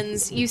story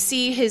ends, you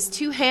see his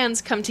two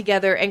hands come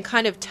together and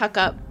kind of tuck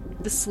up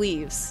the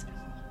sleeves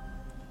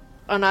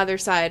on either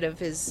side of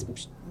his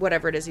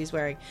whatever it is he's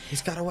wearing.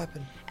 He's got a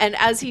weapon. And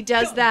as he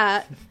does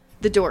that,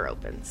 the door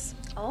opens.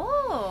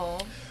 Oh.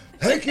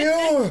 thank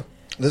you.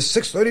 The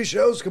 6:30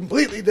 show is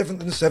completely different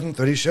than the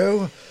 7:30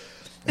 show.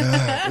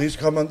 Please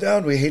come on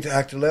down. We hate to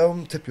act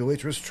alone. Tip your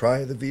waitress.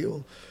 Try the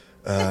veal.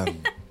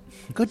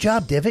 Good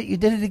job, Divot. You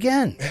did it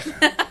again.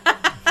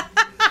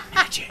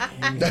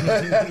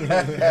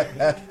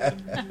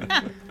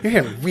 You're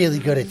getting really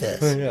good at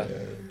this.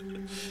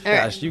 All right.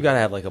 Gosh, you gotta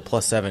have like a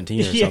plus 17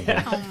 or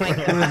something. Oh my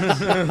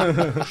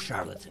god.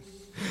 Charlatan.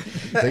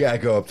 I gotta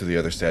go up to the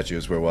other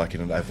statues we're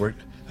walking, and I've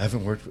worked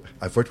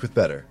with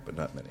better, but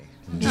not many.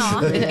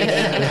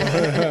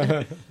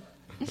 Aw.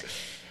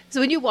 So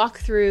when you walk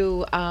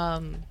through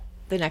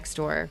the next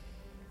door,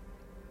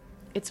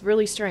 it's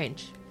really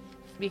strange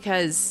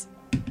because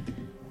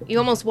you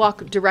almost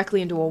walk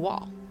directly into a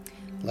wall.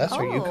 Les,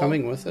 are you Oh.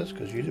 coming with us?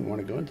 Because you didn't want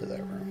to go into that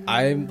room.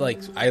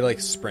 I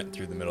sprint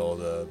through the middle of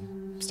the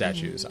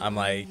statues. I'm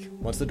like,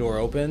 once the door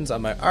opens,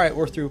 I'm like, all right,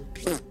 we're through.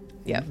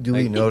 Yep. Do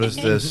we notice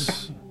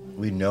this?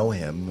 We know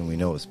him, and we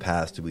know his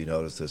past. Do we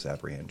notice this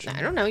apprehension?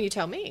 I don't know. You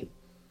tell me.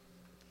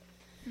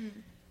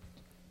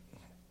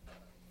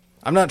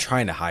 I'm not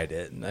trying to hide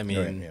it. I mean,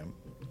 Right, yeah.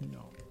 No.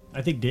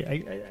 I think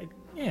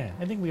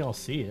I think we all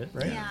see it,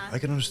 right? Yeah. I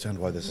can understand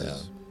why this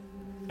is.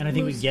 And I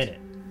think we Moose get it.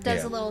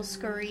 Does Yeah. a little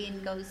scurry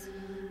and goes,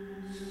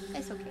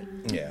 it's okay.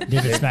 Yeah.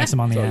 David smacks him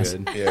on the it's all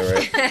ass. good. Yeah,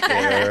 right.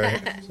 Yeah,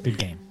 right. Good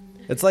game.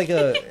 It's like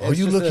a. Are it's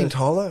you just looking a-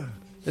 taller?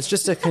 It's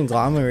just a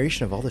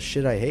conglomeration of all the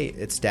shit I hate.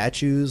 It's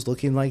statues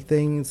looking like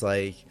things,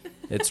 like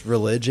it's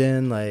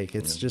religion, like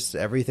it's just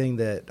everything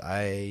that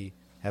I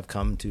have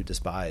come to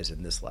despise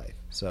in this life.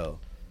 So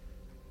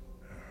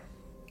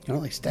You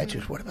don't like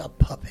statues. What about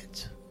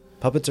puppets?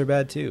 puppets are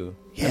bad too.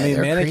 Yeah, I mean,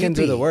 they're mannequins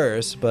are creepy. the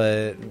worst,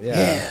 but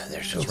Yeah,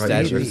 they're so That's right.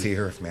 creepy. Your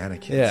fear of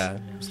mannequins. yeah,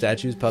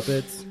 statues,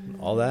 puppets,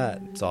 all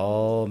that. It's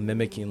all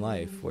mimicking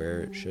life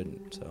where it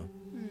shouldn't. So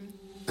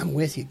I'm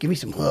with you. Give me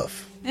some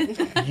hoof.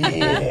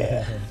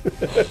 Yeah.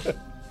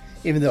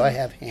 Even though I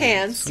have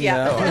hands.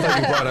 Yeah. Oh, I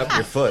thought you brought up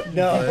your foot.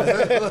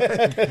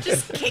 No.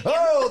 Just kick him.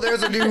 Oh,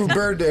 there's a new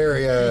bird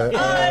area.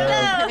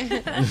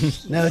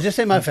 No, just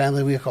in my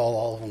family, we call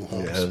all of them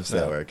hooves. Yes,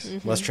 that works.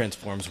 Les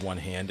transforms one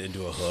hand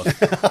into a hoof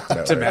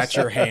to match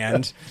your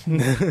hand.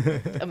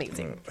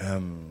 Amazing.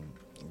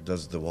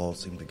 Does the wall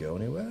seem to go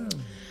anywhere?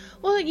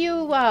 Well,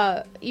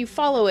 you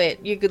follow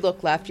it. You could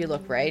look left, you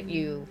look right.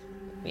 You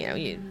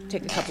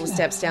take a couple of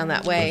steps down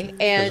that way,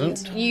 and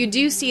you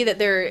do see that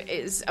there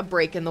is a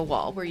break in the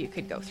wall where you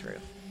could go through.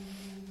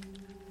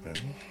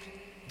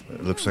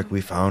 It looks like we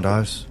found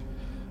our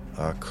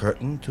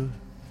curtain to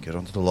get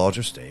onto the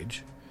larger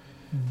stage.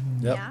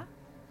 Yep. Yeah.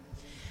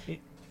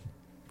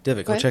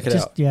 Divot, go What? check it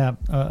Just out.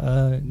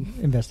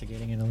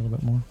 investigating it a little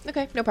bit more.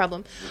 Okay, no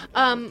problem.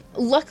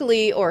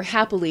 Luckily, or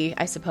happily,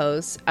 I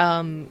suppose,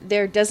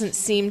 there doesn't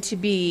seem to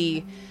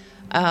be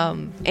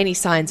any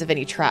signs of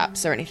any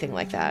traps or anything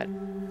like that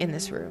in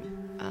this room.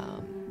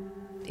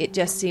 It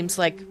just seems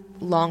like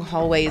long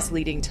hallways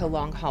leading to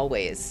long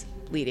hallways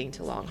leading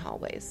to long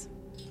hallways.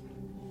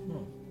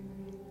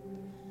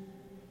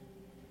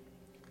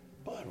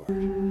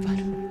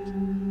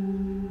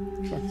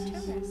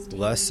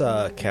 Les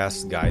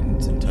casts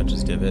guidance and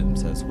touches Divot and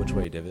says, "Which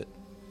way, Divot?"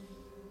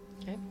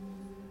 Okay.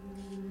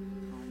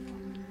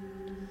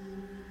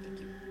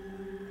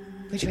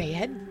 Which way you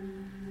head?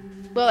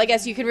 Well, I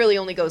guess you could really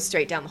only go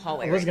straight down the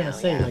hallway. I was right gonna now,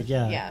 say,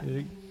 yeah.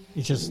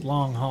 it's just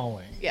long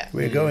hallway. Yeah.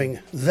 We're going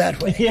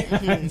that way. Yeah,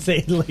 I'd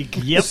say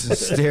like, yep.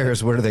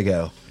 Stairs, where do they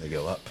go? They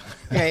go up.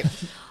 Right.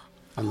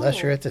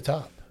 Unless you're at the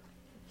top.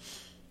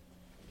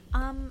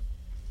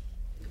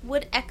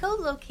 Would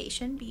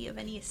echolocation be of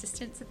any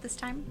assistance at this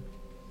time?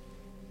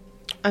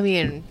 I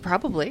mean,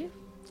 probably.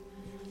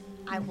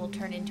 I will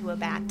turn into a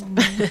bat.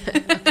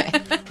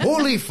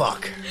 Holy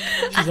fuck!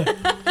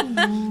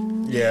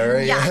 Yeah,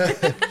 right. Yeah.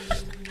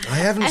 I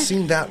haven't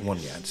seen that one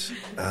yet.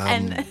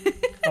 And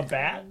A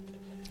bat?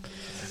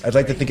 I'd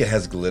like to think it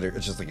has glitter.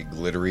 It's just like a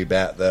glittery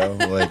bat, though,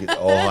 like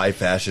all high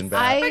fashion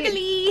bat. I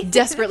Sparkly.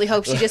 desperately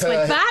hope she just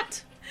went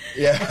bat.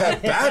 Yeah,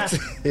 bat.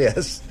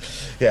 Yes,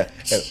 yeah.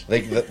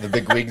 Like the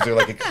big wings are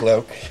like a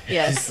cloak.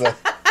 Yes. It's like-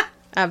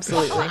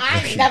 Absolutely.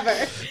 I never.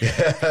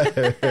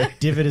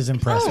 Divot is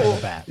impressed with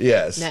the bat.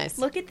 yes. Nice.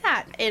 Look at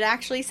that. It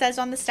actually says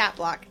on the stat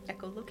block,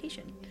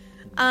 echolocation.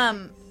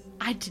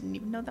 I didn't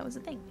even know that was a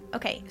thing.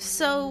 Okay,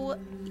 so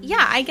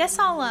yeah, I guess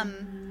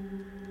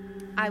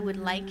I would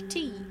like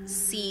to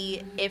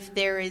see if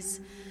there is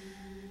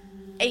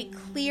a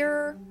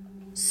clear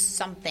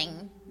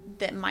something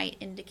that might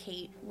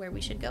indicate where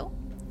we should go.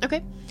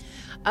 Okay.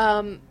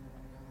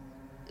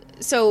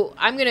 So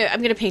I'm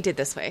gonna paint it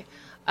this way.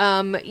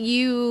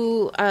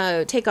 You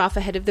take off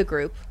ahead of the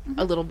group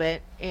a little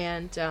bit,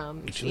 and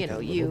Should you look know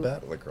at a you. little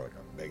bat, like a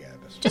big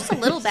ass. Just a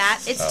little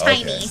bat. It's Oh,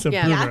 tiny. okay. It's a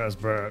Yeah. bluegrass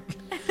bat.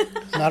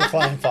 Not a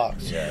flying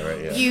fox. Yeah,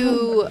 right. Yeah.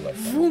 You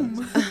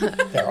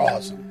They're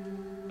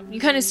awesome. you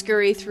kind of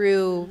scurry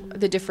through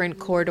the different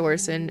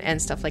corridors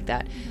and stuff like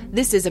that.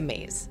 This is a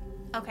maze,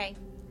 Okay.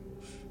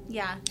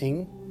 Yeah.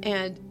 Ing.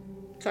 and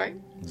sorry,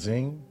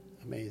 Zing.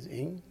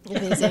 Amazing.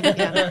 amazing.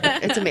 Yeah,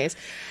 it's a maze,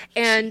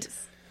 and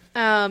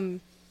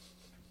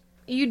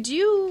you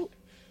do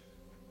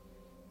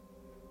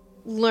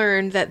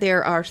learn that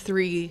there are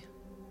 3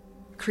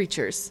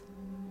 creatures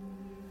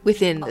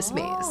within this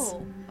maze.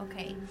 Oh,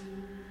 okay.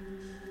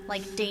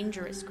 Like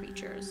dangerous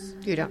creatures.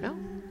 You don't know.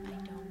 I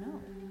don't know.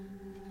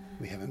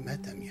 We haven't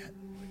met them yet.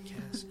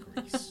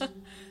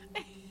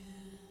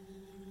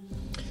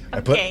 I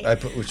Okay.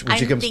 put when she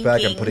I'm comes back, I'm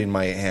thinking- putting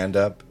my hand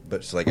up,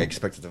 but it's like I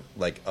expected to,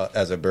 like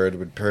as a bird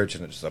would perch,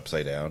 and it's just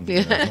upside down.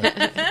 There's 3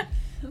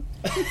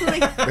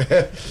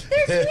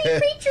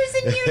 creatures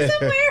in here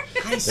somewhere.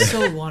 I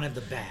so wanted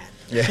the bat.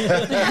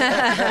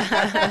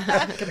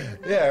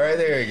 Yeah, right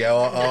there you go.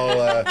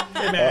 I'll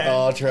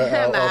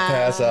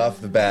pass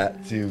off the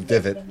bat to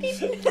Divot.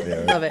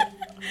 Yeah. Love it.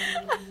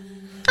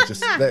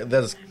 Just that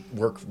does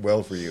work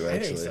well for you, I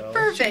think actually. so. She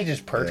Perfect.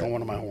 just perch on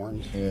one of my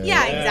horns.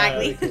 Yeah,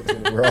 exactly.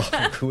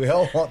 We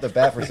all want the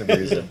bat for some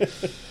reason.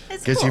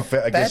 It's Guess cool. you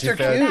I guess Bats you are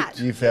found cute.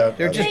 you found.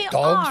 They're just They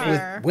dogs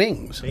are. with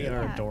wings. They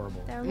are Yeah,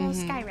 adorable. They're little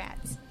sky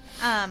rats.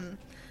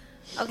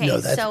 Okay, No,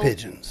 that's so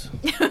pigeons.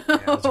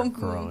 Those are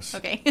gross.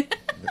 Okay.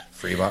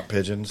 Fremont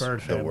pigeons, Bird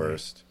the family.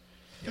 worst.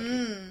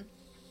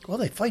 Well,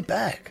 they fight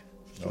back.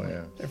 Oh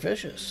yeah. They're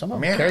vicious. Some of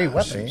them Meow, carry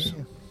weapons. see?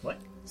 What?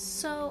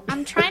 So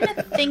I'm trying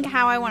to think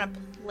how I want to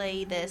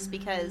play this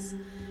because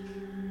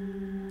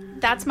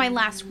that's my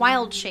last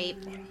wild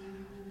shape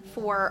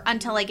for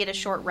until I get a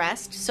short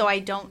rest. So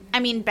I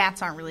mean,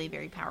 bats aren't really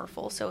very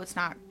powerful, so it's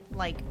not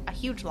like a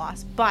huge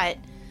loss. But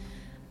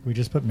We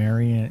just put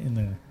Mary in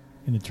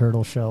the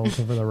turtle shells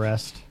over the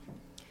rest.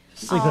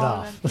 Sleep it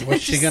off.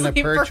 What's she gonna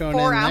sleep for perch on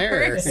 4 in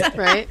there? hours.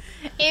 Right?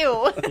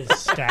 Ew. His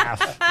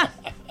staff.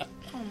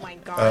 Oh my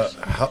gosh.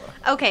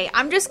 Okay,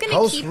 I'm just gonna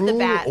House keep the rule: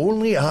 bat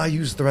only I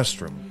use the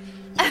restroom.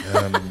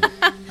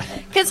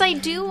 because I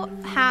do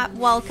have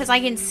because I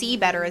can see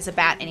better as a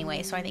bat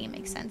anyway, so I think it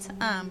makes sense.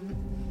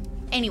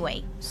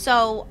 Anyway,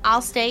 so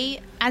I'll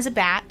stay as a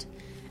bat,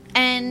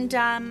 and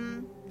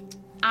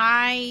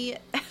Well,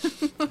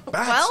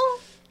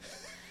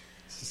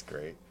 This is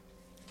great.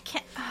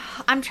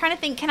 I'm trying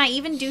to think. Can I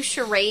even do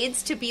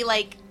charades to be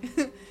like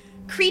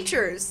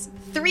creatures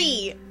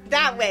 3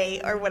 that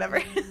way or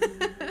whatever?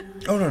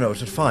 Oh, no,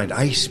 it's fine.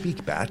 I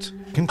speak bat.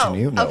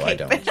 Continue. Oh, no, okay. I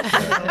don't.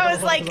 I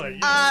was like,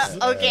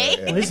 okay.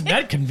 Well, isn't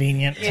that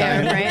convenient?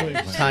 Yeah,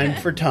 right. Time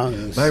for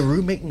tongues. My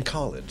roommate in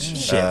college.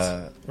 Shit.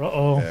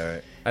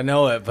 Uh-oh. I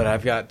know it, but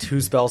I've got 2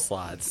 spell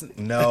slots.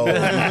 No. No,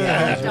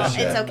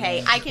 it's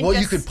okay. I can Well,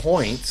 just... you could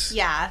point.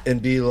 Yeah.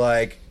 And be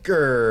like,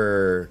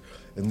 grr.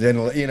 And then,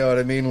 you know what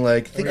I mean?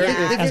 Like, think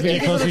As we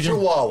get of closer, a we just-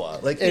 chihuahua.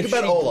 Like, think If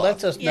about she Olaf.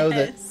 lets us know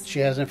that Yes. she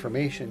has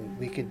information,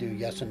 we can do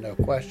yes and no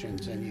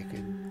questions, and you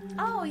can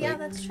Oh, yeah,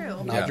 that's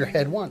true. nod Yeah. your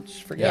head once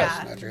for Yeah.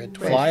 yes, nod your head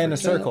twice. Fly in for a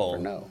circle. For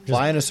no.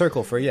 Fly in a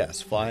circle for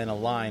yes. Fly in a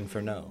line for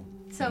no.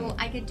 So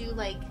I could do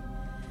like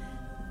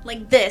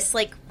this,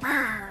 like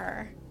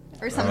 "Rrr,"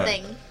 or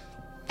something,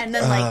 and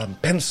then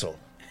like Pencil.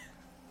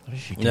 What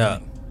is she doing? Yeah.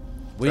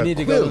 We A need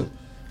to quill.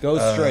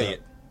 go straight.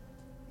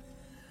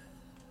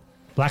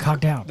 Black Hawk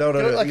down. No, Do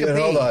it like a bee.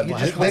 hold on. You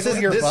just This wiggle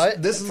is- your this-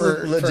 butt This is for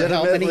how many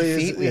legitimately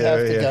feet we have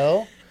to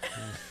go.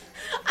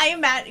 I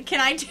imagine. Can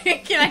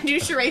I do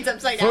charades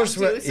upside down First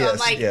too? word, So yes, I'm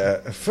like, yeah.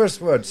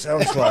 First word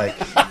sounds like.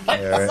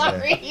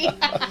 sorry.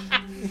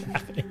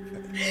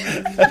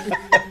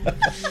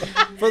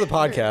 For the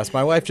podcast,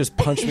 my wife just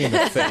punched me in the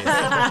face.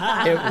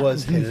 It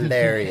was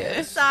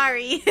hilarious.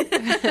 Sorry.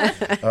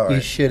 All You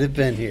right. should have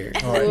been here.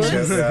 All right.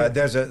 So,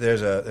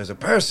 there's a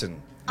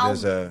person.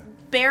 There's a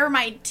Bare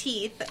my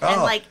teeth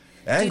and like do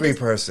angry this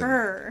person.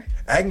 "Rrr."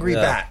 Angry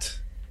Yeah. bat.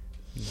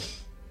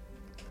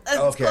 That's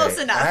Okay. close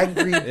enough.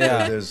 Angry.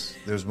 Yeah.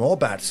 There's more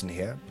bats in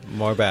here.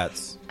 More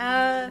bats.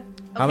 Okay,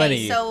 How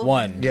many? So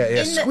 1. Yeah. In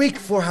the- Squeak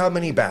for how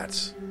many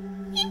bats?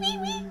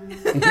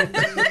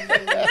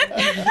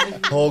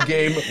 Whole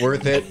game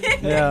worth it.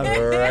 Yeah.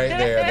 Right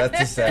there.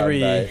 That's a sound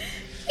 3. bite.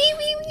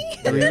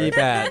 3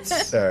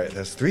 bats. All right.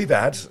 There's 3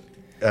 bats.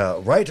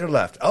 Right or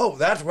left? Oh,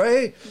 that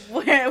way.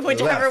 Whichever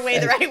Left. way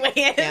the right way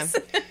is.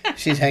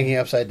 She's hanging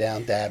upside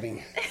down,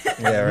 dabbing.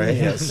 Yeah. Right.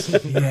 Yes.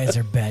 You guys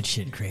are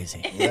batshit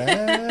crazy.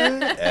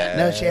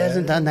 No, she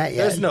hasn't done that yet.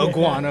 There's no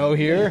guano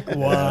here.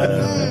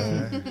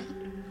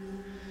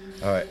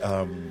 All right.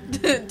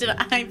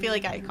 I feel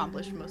like I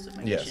accomplished most of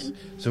my Yes. mission.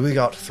 So we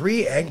got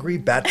 3 angry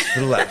bats to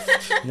the left.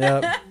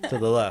 Yep. To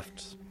the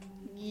left.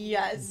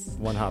 Yes.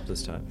 1 hop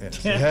this time. That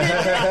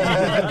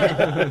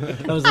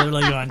was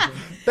literally going.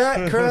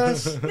 Bat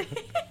cross.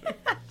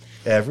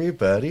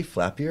 Everybody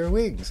flap your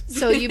wings.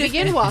 So you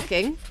begin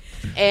walking,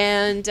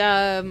 and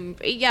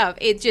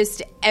it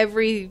just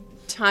every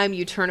time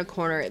you turn a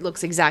corner, it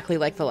looks exactly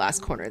like the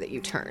last corner that you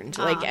turned.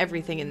 Like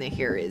everything in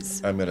here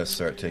is. I'm gonna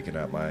start taking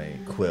out my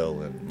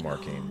quill and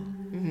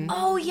marking.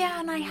 Oh yeah,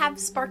 and I have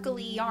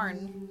sparkly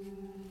yarn.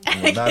 Well,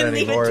 I not can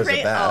leave anymore it as a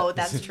tra- bat. Oh,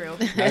 that's true.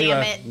 Now you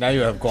Damn have- it. Now you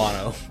have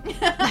guano. I'll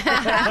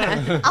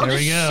There just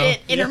we go.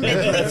 shit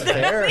intermittently.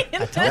 Fair.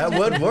 That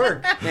would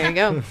work. There you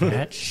go.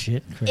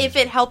 Batshit crazy. If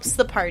it helps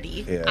the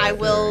party, Yeah, I there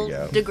will we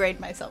go. degrade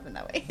myself in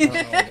that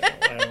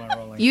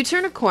way. You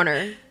turn a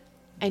corner,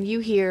 and you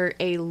hear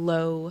a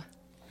low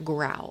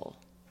growl.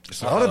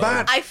 It's not a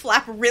bat. I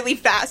flap really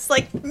fast,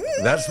 like,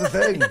 That's the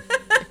thing.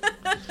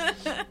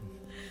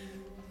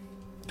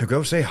 To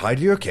go say hi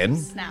to your kin.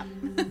 snap.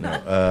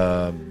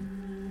 No.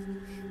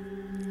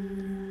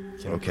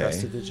 Can Okay.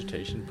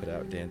 prestidigitation put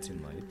out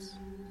dancing lights?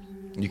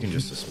 You can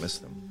just dismiss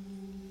them.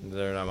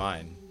 They're not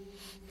mine.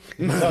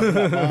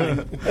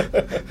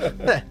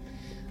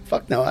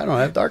 Fuck no, I don't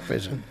have dark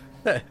vision.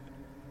 All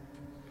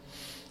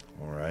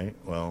right.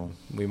 Well.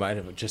 We might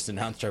have just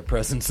announced our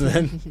presence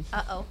then.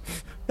 Uh-oh.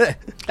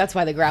 That's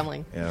why the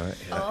growling. Yeah. Right,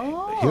 yeah.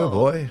 Oh. Here,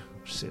 boy.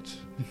 Sit.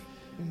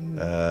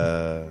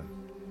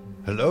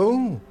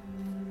 Hello.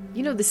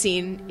 You know the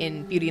scene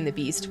in Beauty and the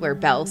Beast where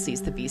Belle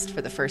sees the Beast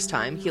for the first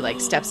time. He like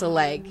steps a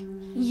leg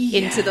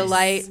into the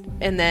light,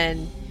 and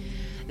then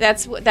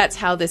that's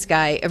how this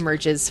guy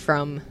emerges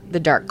from the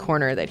dark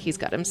corner that he's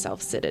got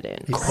himself seated in.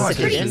 He Christ. puts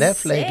his Pretty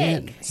left leg sick.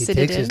 in. He Sit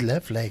takes it his in.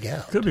 left leg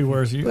out. Could be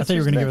worse. I Puts thought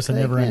you were his going to give us a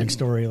left leg never-ending in.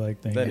 story like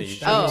thing. Then It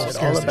he- Oh,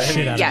 scares the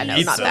shit out yeah, of no,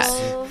 me. not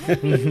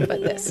that.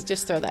 But this,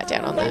 just throw that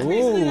down on there.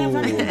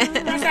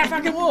 That's that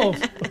fucking wolf.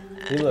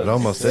 It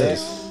almost is.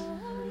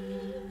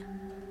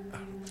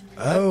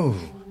 Oh.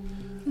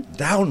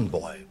 Down,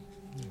 boy.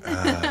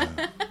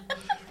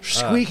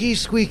 Squeaky,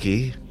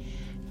 squeaky.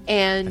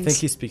 And I think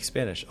he speaks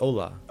Spanish.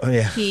 Hola. Oh,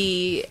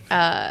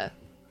 yeah.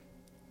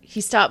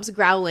 he stops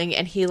growling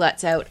and he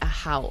lets out a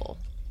howl.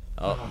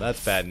 Oh,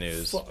 that's bad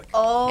news.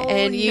 Oh,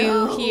 And you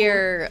no.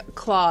 hear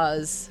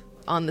claws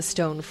on the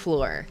stone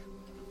floor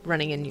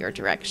running in your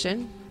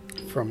direction.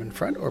 From in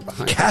front or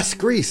behind? Cast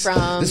grease.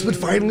 From- This would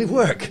finally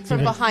work.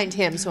 From behind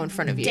him, so in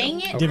front of you.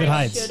 Dang it. David I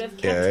hides. should have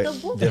kept Yeah, the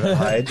right. wolf. Did it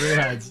hide?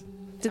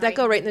 Did that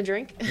go right in the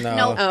drink? No.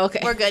 No. Oh, okay.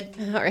 We're good.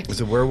 All right.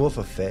 Is a werewolf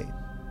a fae?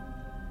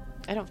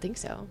 I don't think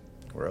so.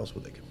 Where else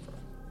would they come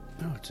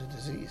from? No, it's a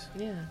disease.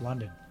 Yeah.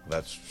 London.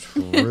 That's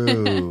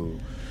true.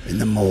 In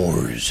the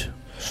moors.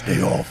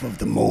 Stay off of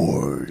the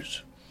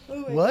moors.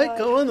 Oh What?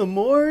 Go on the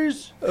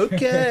moors?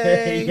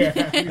 Okay.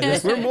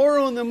 We're more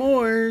on the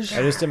moors.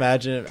 I just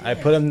imagine I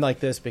put them like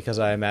this because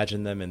I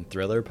imagine them in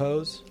thriller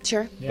pose.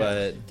 Sure.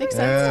 But Makes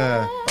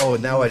sense. Oh,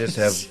 now I just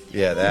have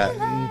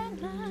that.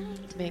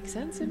 Makes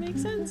sense. It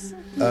makes sense.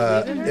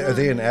 Are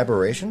they an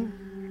aberration?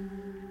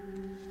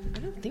 I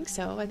don't think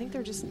so. I think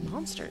they're just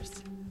monsters.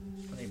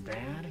 Are they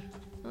bad?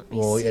 Let me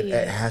Well, see.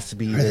 it has to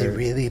be. Are they Their,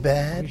 really Are you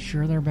bad?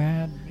 sure they're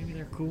bad? Maybe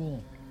they're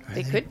cool. Are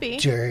They could be.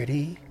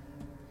 dirty.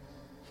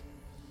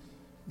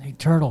 Hey,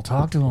 Turtle,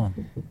 talk to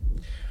him.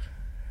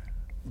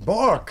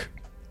 bark.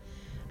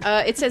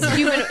 It says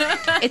human.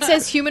 It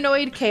says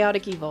humanoid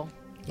chaotic evil.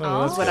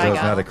 Oh, what So I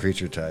it's got. not a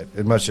creature type.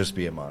 It must just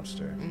be a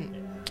monster.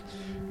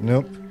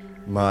 Nope.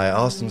 My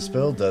awesome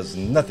spell does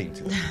nothing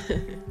to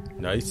it.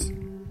 nice.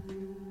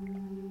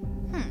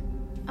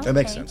 That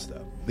makes Okay. sense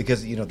though,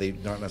 because they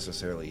aren't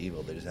necessarily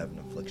evil; they just have an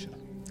affliction.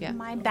 Yeah.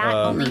 My bat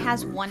only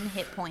has 1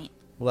 hit point.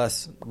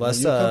 Les Well,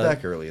 you come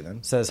back early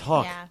then. says,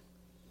 Hawk, Yeah.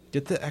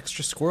 get the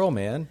extra squirrel,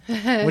 man.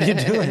 What are you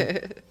doing?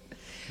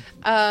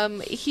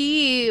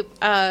 He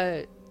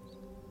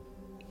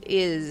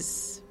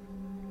is.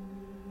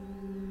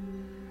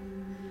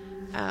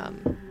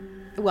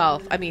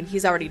 Well, I mean,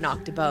 he's already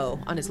knocked a bow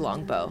on his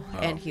long bow,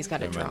 and he's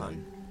got it never drawn.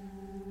 mind.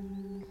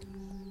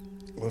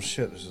 Well,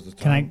 shit. This is the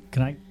Can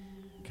time.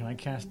 I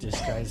cast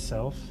disguise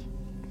self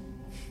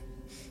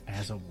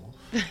as a wolf?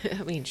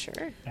 I mean,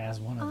 sure. As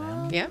one of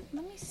them? Yeah.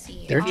 Let me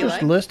see. They're you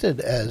just like. listed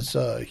as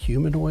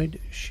humanoid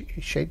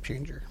shape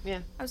changer. Yeah.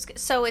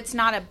 So it's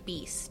not a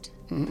beast.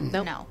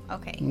 Nope. No.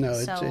 Okay. No,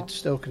 so, it's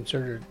still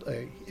considered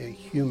a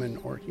human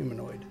or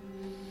humanoid.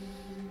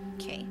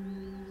 okay.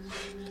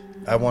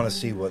 I want to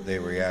see what they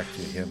react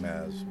to him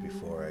as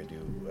before I do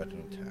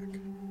an attack.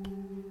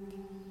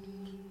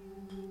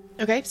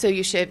 Okay, so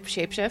you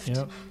shapeshift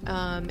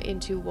Yep.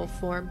 into wolf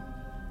form,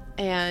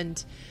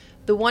 and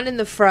the one in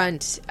the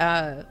front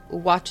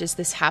watches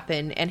this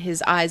happen, and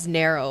his eyes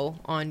narrow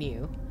on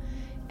you,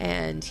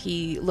 and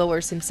he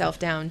lowers himself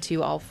down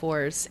to all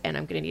fours. And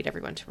I'm going to need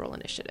everyone to roll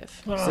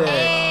initiative. Hold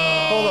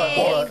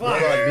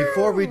on.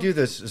 Before we do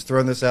this, just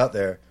throwing this out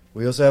there,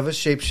 we also have a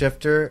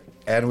shapeshifter,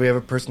 and we have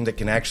a person that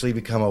can actually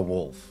become a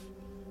wolf.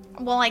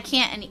 Well, I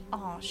can't any.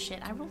 Oh shit!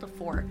 I rolled a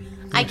 4.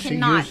 I She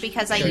cannot used-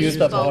 because I she used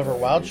used up all both. of her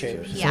wild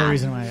shapes. That's the Yeah.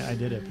 reason why I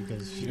did it,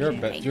 because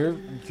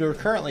You're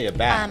currently a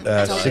bat.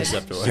 That's all Six-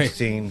 good.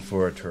 16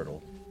 for a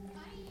turtle.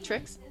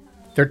 Tricks,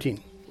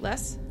 13.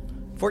 less,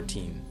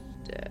 14.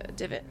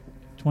 divot.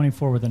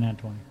 24 with a nat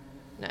 20.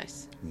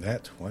 Nice.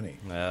 Nat 20.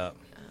 Yeah.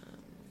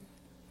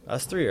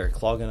 Us three are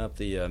clogging up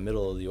the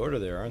middle of the order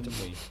there, aren't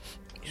we?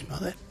 You smell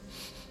that?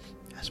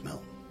 I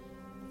smell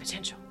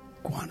Potential.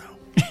 guano.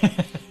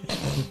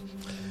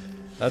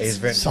 That's Ace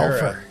Ventura.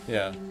 Sulfur.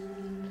 Yeah.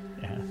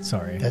 Yeah,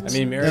 sorry. That's, I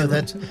mean, Mary-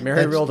 that's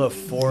Mary rolled a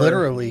 4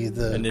 Literally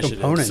the initiative,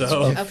 components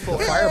so- of A 4.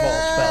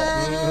 fireball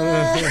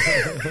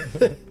spell.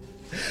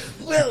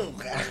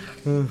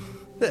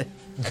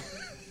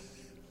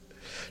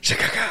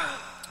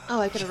 Oh,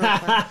 I could have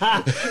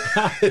rolled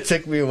for it. It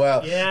took me a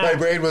while. Yeah. My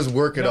brain was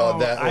working on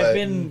that. I've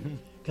been...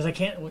 Because I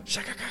can't... What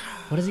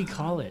does he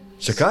call it?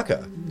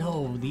 Shikaka.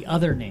 No, the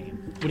other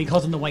name. What he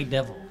calls him the White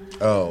Devil.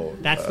 Oh.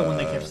 That's the one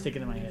that kept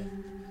sticking in my head.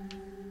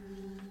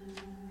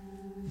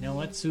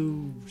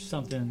 Noetsu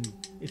something.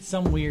 It's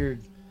some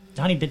weird...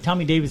 Tommy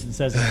Davidson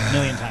says it a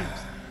million times.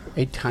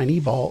 A tiny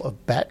ball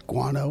of bat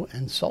guano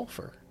and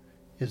sulfur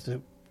is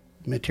the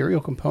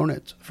material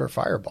components for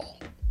fireball.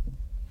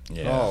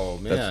 Yeah. Oh,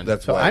 man.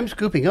 That's So why. I'm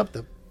scooping up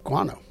the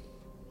guano.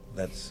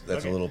 That's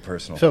a little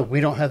personal. So we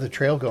don't have the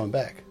trail going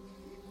back.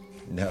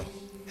 no.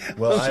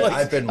 Well,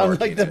 I've been I'm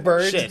marking like the it.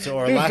 birds. Shit,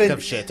 or who've lack been-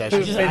 of shit, I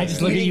who've should been I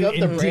just look at eating you up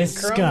the in breadcrumbs.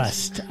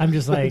 disgust. I'm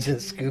just like,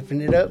 Just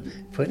scooping it up,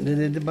 putting it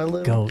into my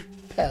little goat.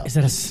 pouch. Is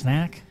that a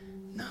snack?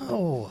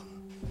 No.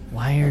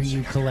 Why are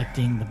you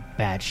collecting the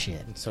bad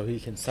shit? So he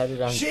can set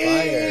it on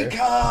fire.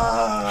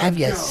 Have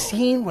you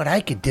seen what I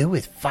could do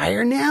with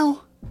fire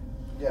now?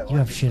 You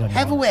have shit on your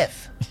Have a arms.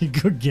 whiff. You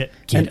go get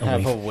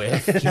Have away. a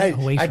whiff. Get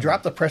away I from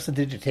dropped the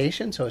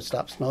prestidigitation so it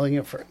stopped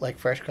smelling like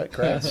fresh cut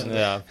grass.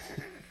 Yeah.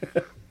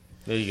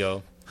 There you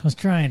go. I was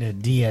trying to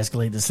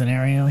de-escalate the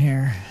scenario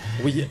here.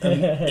 We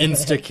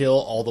insta-kill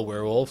all the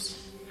werewolves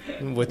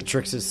with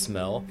Trix's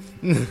smell.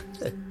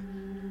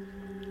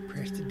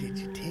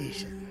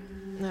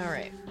 Prestidigitation. All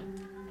right.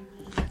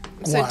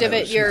 So, Guano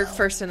Divot, you're smell.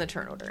 first in the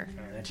turn order.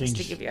 I Just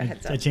to give you a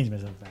heads I up. changed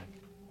myself back.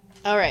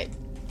 All right.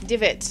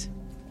 Divot,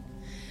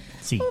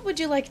 See, what would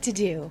you like to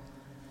do?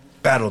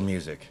 Battle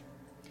music.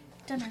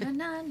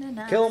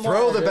 Da-na-na-na-na-na. Kill them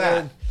Throw the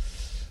bat.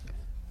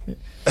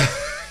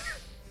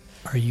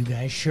 are you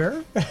guys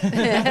sure?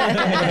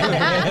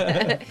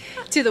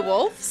 To the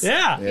wolves?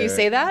 Yeah. You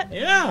say that?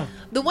 Yeah.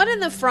 The one in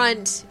the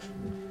front,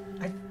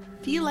 I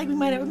feel like we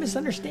might have a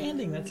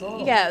misunderstanding. That's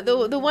all. yeah,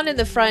 the one in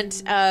the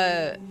front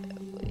kind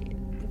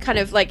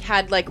of like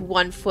had like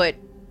 1 foot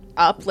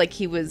up, like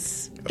he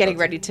was getting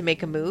ready to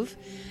make a move.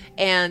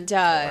 And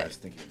I was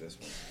thinking of this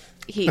one.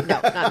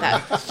 not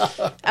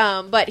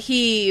that. But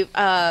he,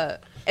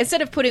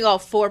 instead of putting all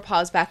 4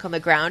 paws back on the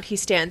ground, he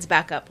stands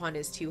back up on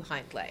his 2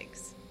 hind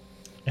legs.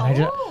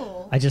 And I,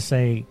 Oh. I just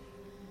say,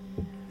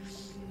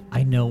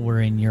 I know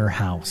we're in your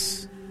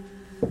house.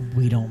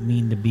 We don't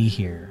mean to be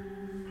here.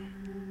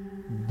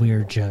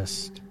 We're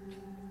just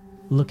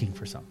looking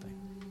for something.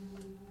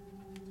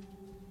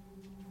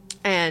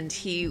 And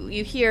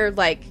you hear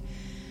like,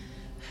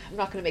 I'm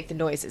not going to make the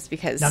noises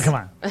because Now, come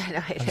on. I don't know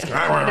if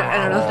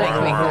I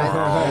can make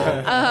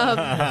noises.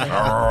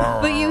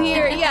 But you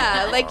hear,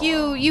 like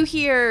you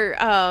hear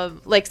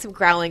like some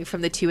growling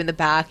from the two in the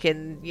back,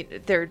 and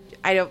they're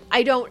I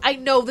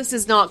know this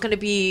is not going to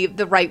be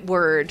the right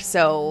word,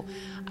 so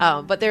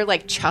but they're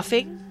like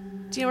chuffing.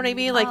 Do you know what I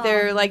mean? Like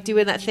they're like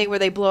doing that thing where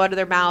they blow out of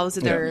their mouths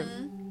and they're,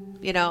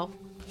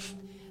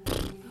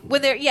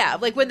 when they're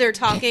like when they're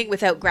talking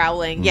without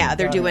growling,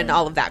 they're doing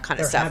all of that kind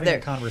of stuff. Having a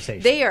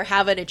conversation. They are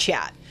having a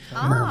chat.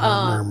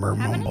 Mumble,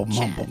 mumble,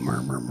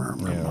 murmur.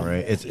 Yeah,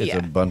 right. It's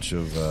a bunch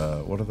of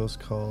what are those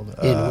called?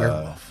 In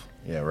werewolf.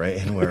 Yeah, right.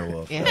 In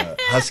werewolf. Yeah.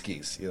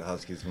 Huskies.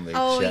 Huskies when they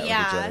Oh, chat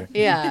yeah. with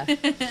each other. Yeah.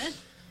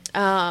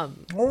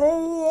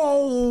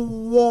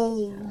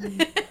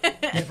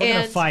 If we're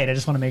gonna fight, I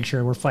just want to make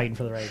sure we're fighting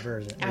for the right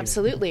version.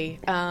 Absolutely.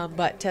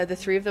 But the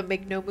three of them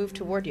make no move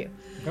toward you.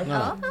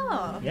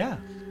 Oh, Yeah.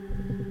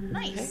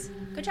 nice.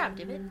 Good job,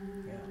 David.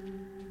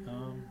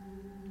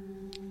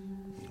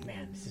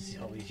 Man, this is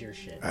always your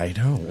shit. I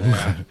know.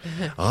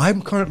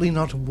 I'm currently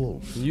not a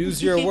wolf.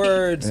 Use your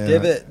words,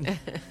 divot.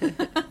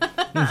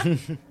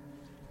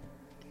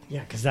 Yeah,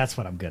 because that's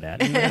what I'm good at.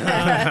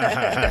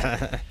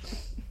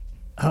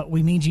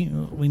 We mean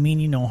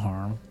you no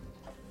harm,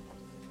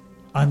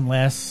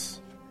 unless.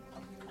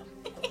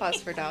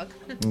 Pause for dog.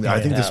 I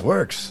think this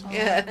works.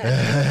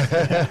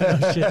 Yeah.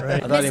 Oh, shit,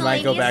 right? I thought he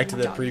might go back to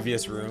the Miscellaneous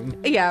previous room.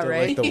 Yeah, to,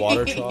 right. Like the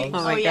water troughs.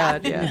 Oh my yeah.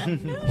 god, yeah.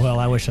 Well,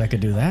 I wish I could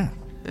do that.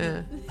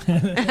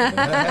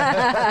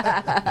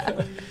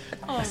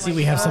 I see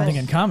we have something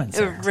in common.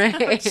 Sarah.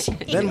 Right.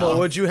 Then what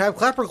would you have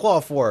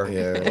Clapperclaw for?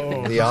 Yeah.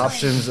 The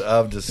options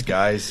of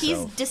disguise. He's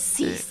So.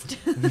 deceased.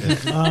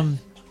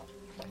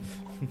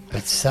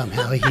 But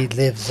somehow he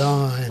lives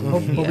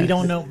on. But we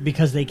don't know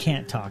because they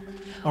can't talk,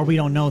 or we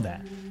don't know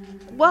that.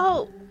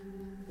 Well,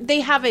 they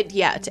haven't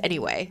yet,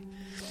 anyway.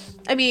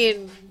 I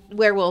mean,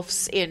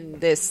 werewolves in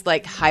this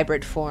like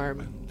hybrid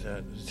form.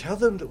 Tell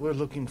them that we're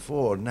looking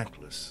for a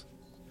necklace.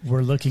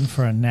 We're looking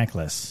for a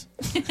necklace.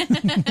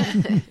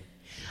 The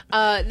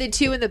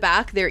two in the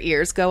back, their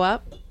ears go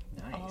up.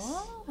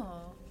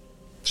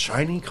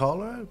 Shiny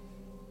collar?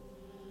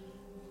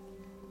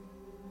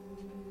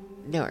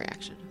 No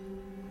reaction.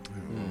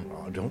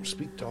 Oh, don't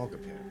speak dog,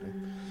 apparently.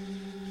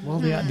 Well,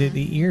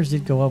 the ears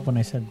did go up when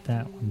I said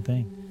that one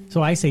thing.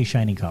 So I say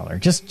shiny collar.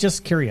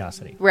 Just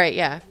curiosity. Right?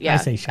 Yeah. Yeah. I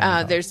say shiny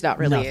collar. There's not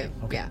really. Nothing.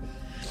 Okay.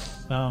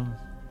 Yeah.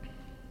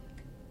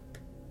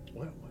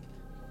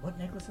 What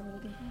necklace are we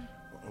looking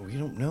for? We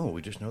don't know.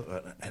 We just know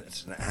that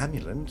it's an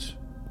amulet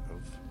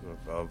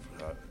of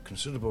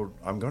considerable.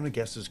 I'm going to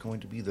guess is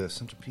going to be the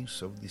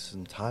centerpiece of this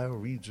entire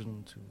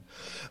region.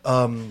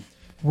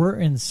 We're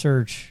in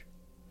search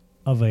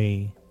of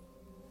a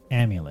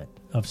amulet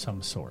of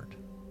some sort.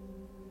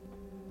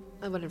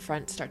 The one in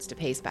front starts to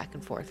pace back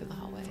and forth in the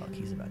hallway. Fuck,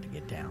 he's about to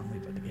get down. We're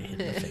about to get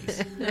hit in the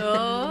face.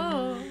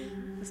 Oh,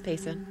 he's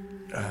pacing.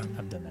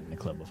 I've done that in the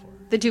club before.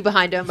 The two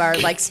behind him are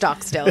like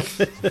stock still.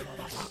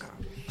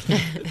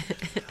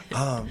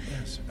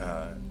 Yes.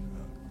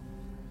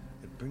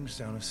 It brings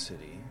down a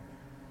city.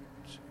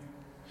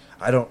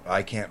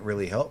 I can't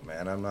really help,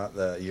 man. I'm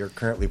not you're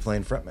currently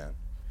playing frontman.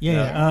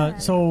 Yeah.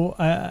 So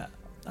I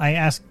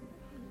asked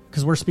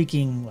because we're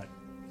speaking what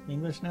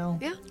English now.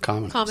 Yeah.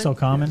 Common. So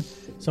common.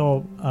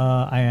 So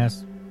I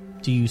asked,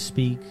 do you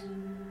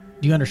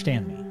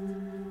understand me?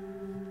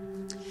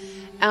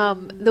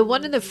 The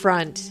one in the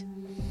front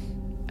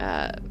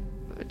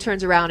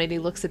turns around and he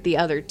looks at the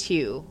other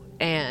two,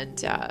 and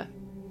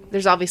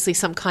there's obviously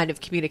some kind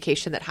of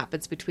communication that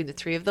happens between the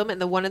three of them, and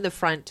the one in the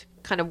front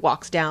kind of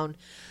walks down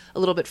a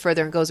little bit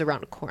further and goes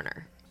around a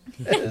corner.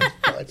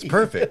 It's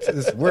perfect.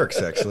 This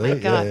works, actually.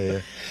 God. Yeah.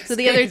 So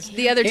the other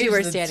two are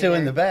He's the standing two there.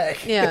 in the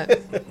back. Yeah.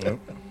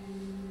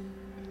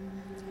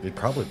 He'd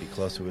probably be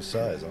close to his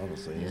size,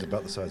 honestly. He's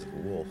about the size of a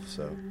wolf,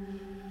 so.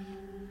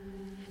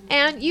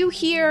 And you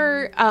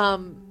hear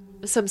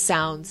some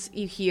sounds.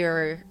 You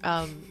hear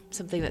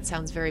something that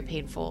sounds very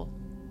painful.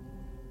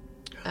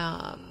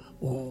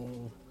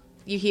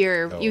 You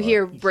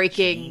hear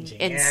breaking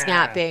and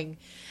snapping,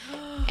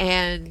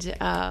 and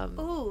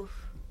Ooh.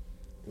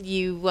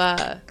 you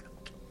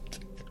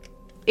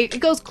it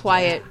goes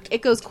quiet.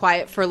 It goes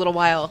quiet for a little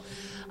while,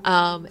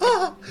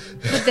 but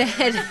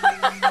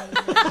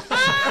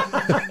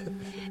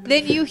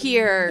then you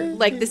hear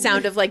like the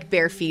sound of like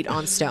bare feet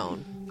on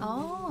stone.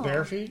 Oh.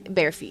 Bare feet?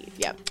 Bare feet.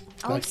 Yep.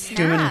 Oh, Like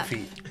human snap.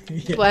 feet.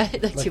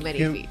 What? Like too Like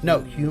many feet.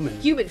 No, human.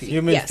 Human feet.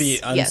 Human yes.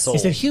 feet, Yes. unsold.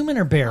 Is it human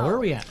or bear? Where are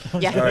we at?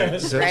 Yeah. All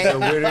right. So, Right. so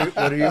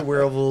what do your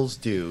werewolves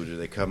do? Do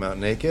they come out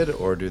naked,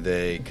 or do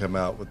they come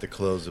out with the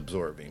clothes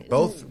absorbing?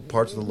 Both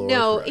parts of the lore.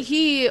 No, are correct.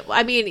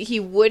 he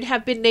would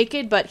have been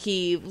naked, but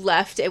he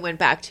left and went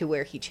back to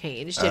where he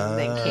changed and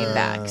then came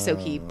back. So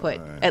he put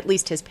at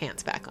least his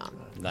pants back on.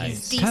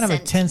 Nice. It's kind of a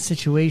Decent. tense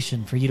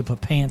situation for you to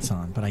put pants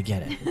on, but I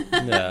get it.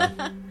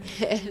 Yeah.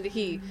 And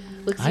he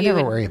looks at I you. never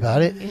and- worry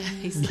about it. Yeah,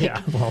 he's like,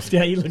 Yeah, well,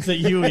 yeah, he looks at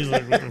you. He's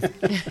like,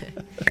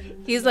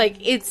 he's like,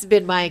 it's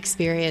been my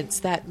experience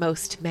that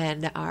most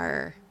men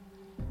are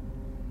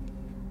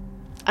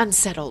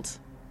unsettled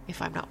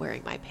if I'm not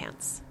wearing my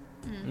pants.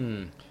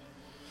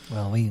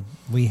 well,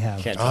 we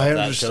have. Can't tell I if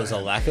that understand. shows a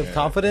lack of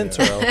confidence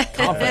or a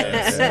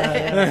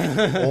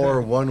confidence.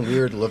 Or one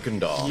weird looking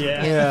dog.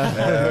 Yeah.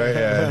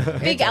 Yeah.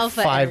 Big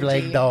alpha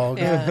five-legged energy. dog.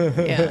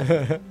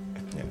 Yeah.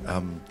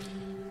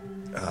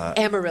 Yeah.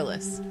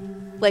 Amaryllis.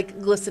 Like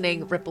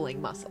glistening,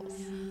 rippling muscles.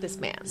 This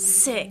man.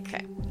 Sick.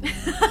 Okay.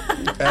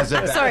 As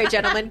a, Sorry,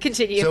 gentlemen.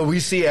 Continue. So we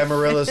see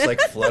Amaryllis like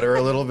flutter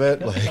a little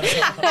bit, like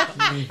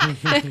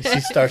She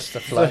starts to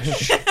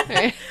flush.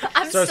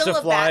 I'm Starts still to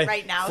a fly, bat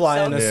right now. fly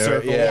so. in a yeah,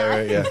 circle.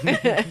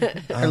 yeah.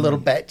 Her little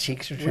bat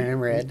cheeks are turning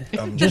red.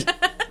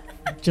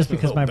 Just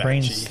because my Little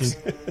brain bat cheeks.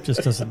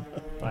 just doesn't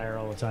fire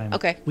all the time.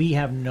 Okay. We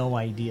have no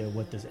idea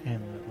what this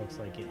amulet looks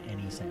like in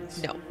any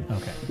sense. No.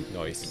 Okay.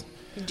 Nice.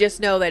 Just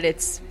know that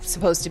it's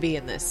supposed to be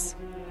in this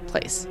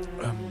place.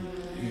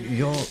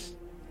 You're.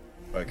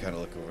 I kind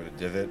of look over to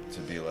Divot to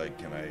be like,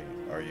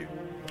 are you?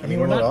 I mean,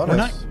 we're we're not.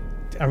 honest.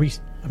 Are we?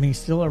 I mean,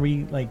 still, are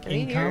we like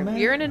in combat?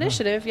 You're in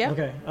initiative, yeah.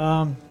 Okay.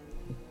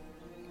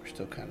 We're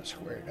still kind of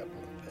squared up a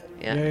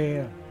little bit.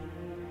 Yeah.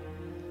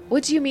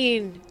 What do you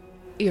mean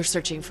you're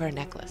searching for a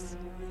necklace?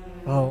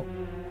 Well,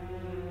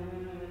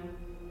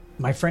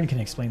 my friend can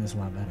explain this a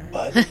lot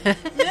better.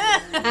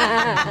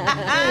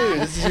 Hey,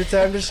 this is your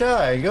time to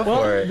shine. Go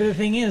Well, for it. the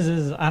thing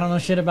is I don't know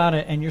shit about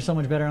it, and you're so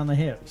much better on the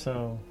hip.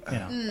 So you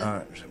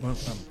know. Well,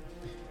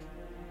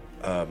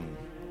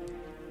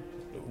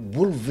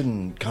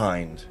 Wolven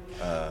kind.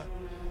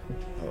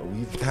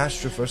 We've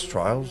passed your first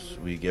trials.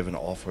 We give an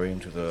offering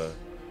to the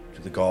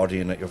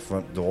guardian at your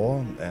front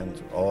door,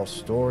 and our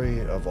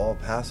story of all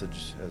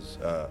passage has,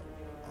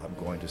 I'm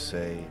going to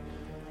say,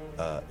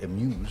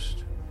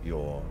 amused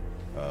your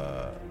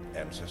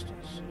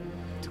ancestors.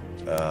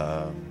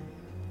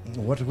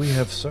 What we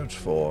have searched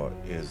for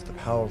is the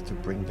power to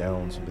bring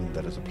down something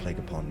that is a plague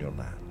upon your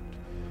land.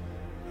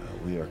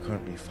 We are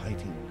currently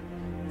fighting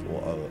for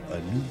a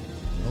new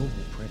noble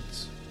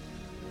prince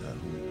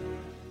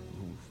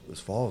who, as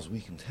far as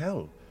we can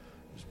tell,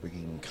 is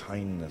bringing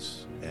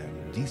kindness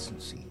and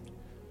decency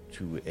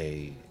to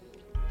an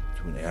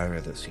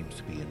area that seems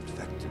to be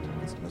infected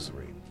with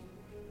misery.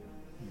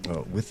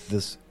 With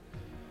this,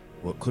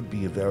 what could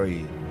be a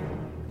very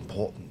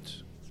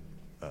important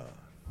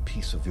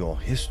piece of your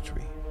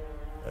history,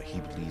 he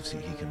believes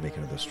that he can make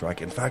another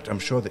strike. In fact, I'm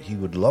sure that he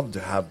would love to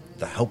have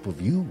the help of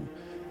you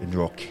and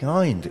your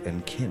kind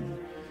and kin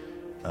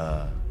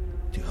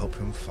to help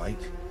him fight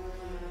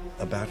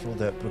a battle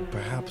that would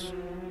perhaps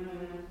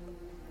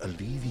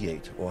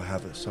alleviate or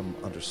have some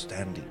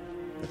understanding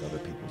with other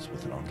peoples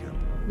within our camp.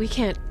 We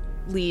can't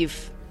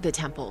leave the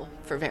temple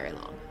for very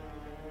long.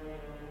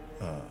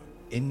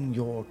 In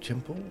your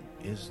temple,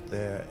 is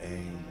there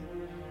an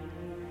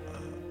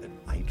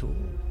idol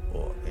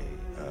or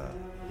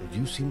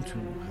you seem to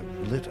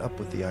have lit up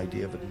with the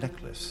idea of a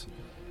necklace.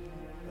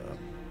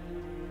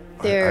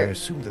 I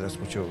assume that that's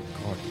what you're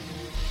guarding.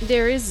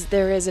 There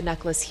is a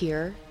necklace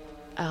here.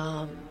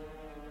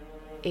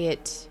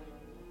 It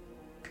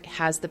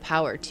has the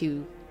power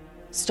to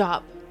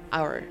stop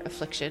our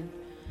affliction.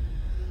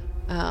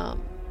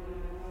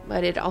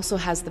 But it also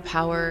has the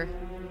power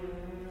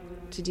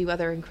to do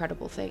other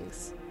incredible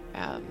things.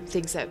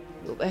 Things that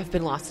have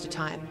been lost to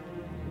time.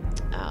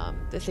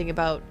 The thing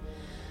about,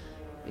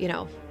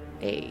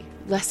 a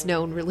less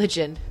known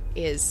religion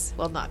is,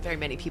 well, not very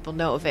many people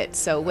know of it.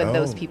 So when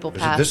those people is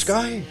pass... it this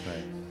guy?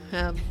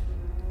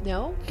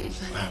 No?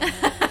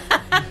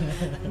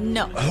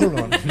 No. Hold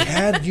on.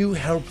 Can you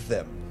help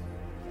them?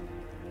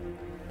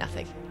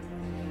 Nothing.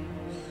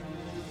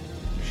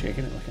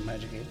 Shaking it like a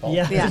magic 8 ball.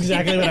 Yeah, Yeah. that's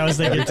exactly what I was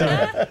thinking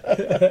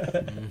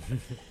too.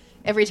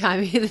 Every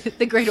time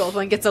the great old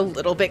one gets a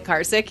little bit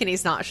carsick and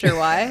he's not sure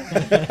why.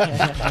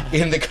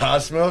 In the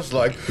cosmos,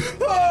 like,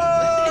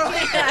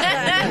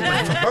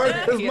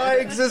 part of my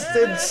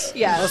existence.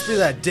 Yeah, Must be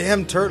that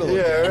damn turtle.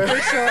 Yeah, for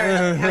sure.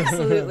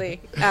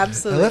 Absolutely. I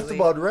Absolutely. left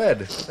them on red.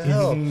 What the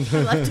hell? I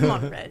left him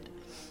on red.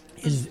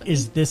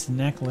 Is this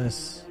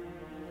necklace?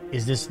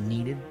 Is this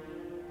needed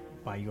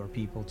by your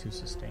people to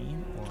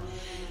sustain, or?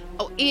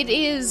 Oh, it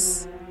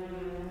is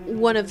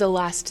one of the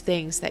last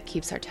things that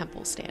keeps our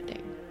temple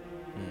standing.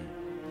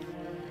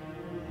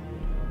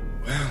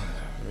 I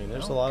mean,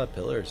 there's a lot of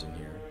pillars in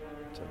here.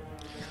 So.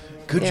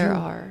 Could There you?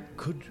 are.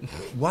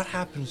 What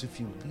happens if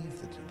you leave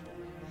the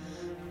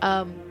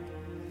temple?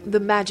 The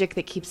magic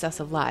that keeps us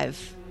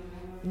alive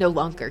no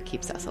longer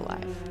keeps us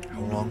alive.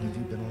 How long have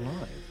you been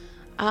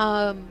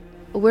alive?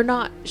 We're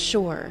not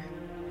sure.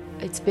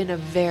 It's been a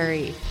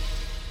very,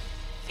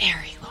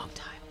 very long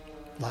time.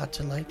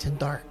 Lots of lights and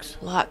darks.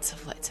 Lots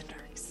of lights and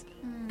darks.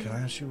 Can I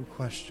ask you a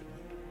question?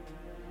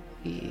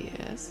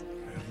 Yes.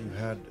 Have you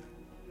had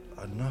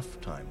enough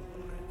time alive?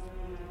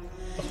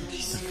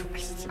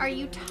 Are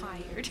you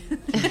tired?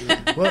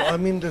 Well, I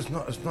mean, it's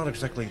not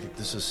exactly that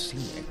this is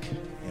scenic.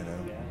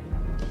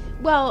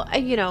 Well,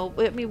 you know,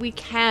 I mean, we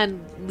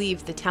can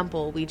leave the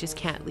temple. We just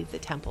can't leave the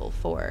temple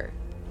for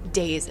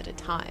days at a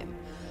time.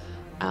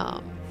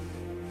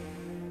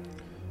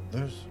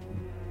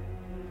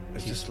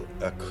 Is this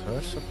a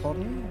curse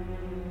upon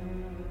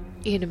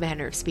you? In a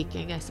manner of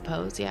speaking, I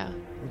suppose, yeah.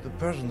 Well, the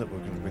person that we're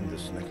going to bring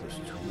this necklace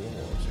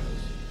towards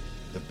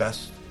has the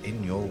best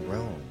in your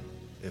realm.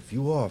 If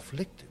you are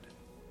afflicted,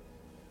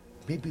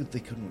 maybe they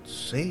couldn't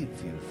save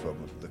you from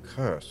the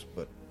curse,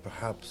 but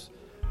perhaps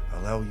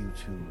allow you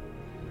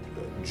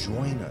to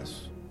join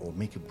us or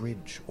make a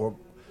bridge. Or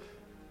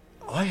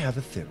I have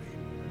a theory.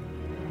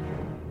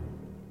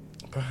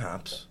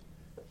 Perhaps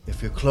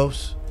if you're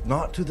close,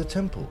 not to the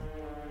temple,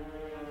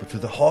 but to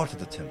the heart of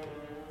the temple,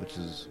 which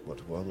is what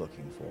we're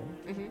looking for.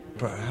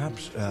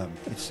 Perhaps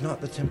it's not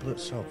the temple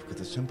itself,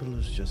 because the temple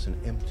is just an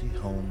empty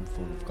home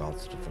full of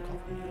gods that have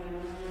forgotten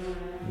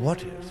you.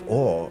 What if,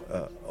 or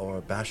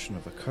a bastion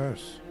of a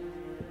curse?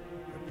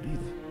 I believe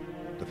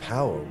the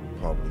power will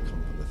probably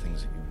come from the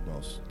things that you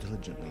most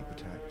diligently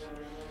protect.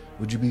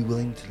 Would you be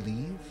willing to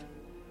leave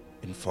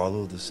and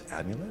follow this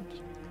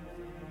amulet?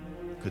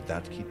 Could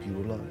that keep you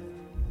alive?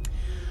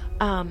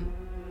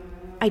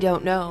 I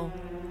don't know.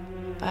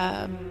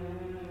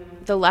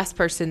 The last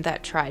person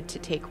that tried to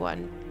take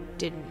one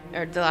didn't,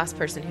 or the last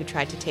person who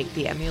tried to take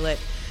the amulet,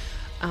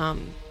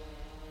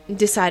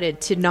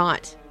 decided to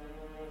not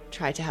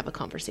try to have a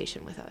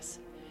conversation with us.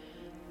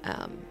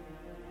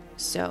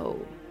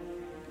 So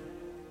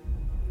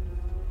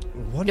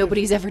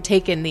nobody's ever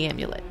taken the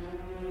amulet.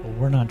 Well,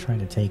 we're not trying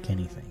to take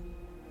anything.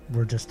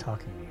 We're just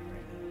talking to you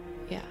right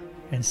now. Yeah.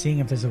 And seeing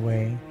if there's a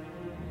way,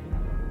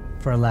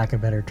 for lack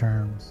of better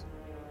terms,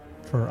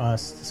 for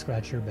us to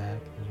scratch your back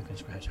and you can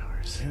scratch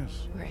ours.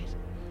 Yes. Right.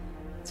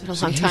 It's been a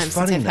long time since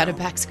I've had a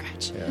back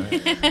scratch.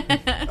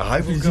 Yeah. I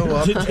will go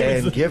up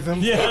and give him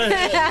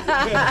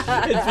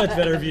It's much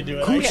better if you do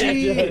it.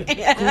 coochie,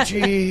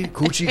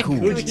 coochie,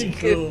 coochie,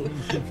 coo.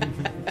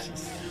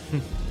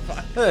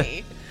 Fuck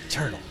me.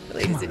 Turtle.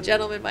 Ladies and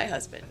gentlemen, my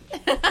husband.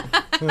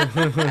 I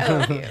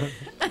love you.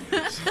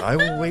 I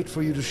will wait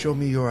for you to show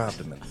me your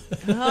abdomen.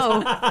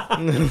 Oh.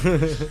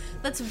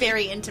 That's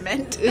very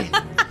intimate.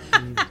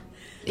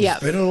 Yeah.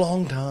 It's been a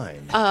long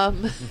time.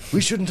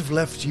 We shouldn't have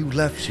left you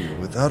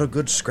without a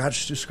good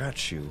scratch to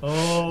scratch you.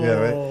 Oh. Yeah,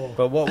 right?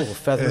 But what will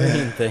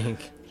Featherine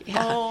think?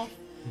 Yeah. Oh,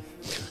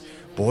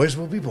 Boys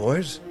will be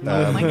boys.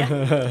 oh my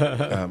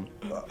god.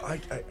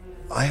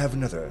 I have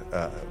another,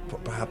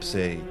 perhaps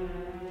a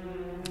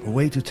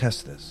way to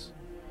test this.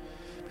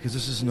 Because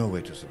this is no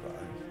way to survive.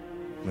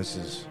 This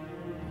is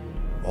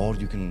all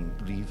you can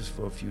leave is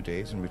for a few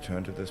days and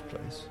return to this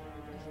place.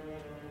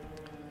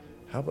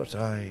 How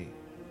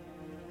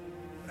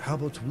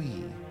about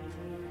we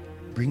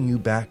bring you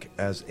back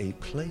as a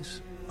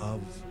place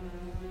of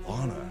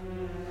honor?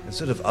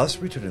 Instead of us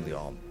returning the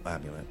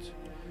amulet,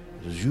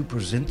 it is you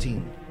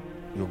presenting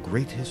your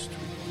great history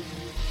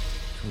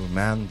to a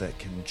man that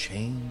can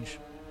change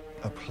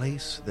a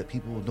place that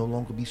people will no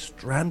longer be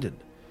stranded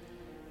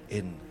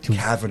in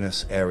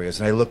cavernous areas.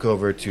 And I look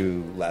over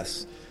to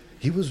Les.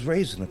 He was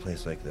raised in a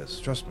place like this.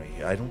 Trust me.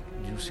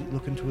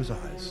 Look into his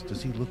eyes.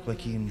 Does he look like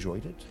he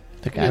enjoyed it?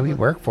 The guy we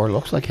work for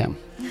looks like him.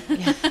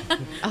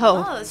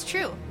 Oh, that's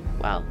true.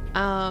 Well,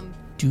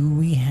 Do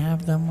we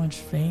have that much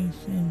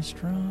faith in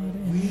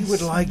Strahd? We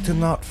would like to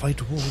not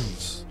fight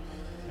wolves.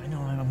 I know,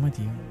 I'm with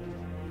you.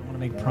 I don't want to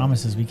make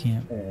promises we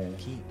can't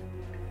keep.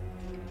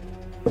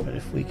 But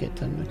if we get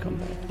them to come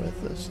back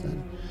with us,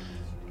 then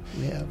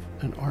we have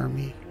an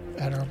army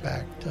at our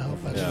back to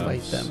help us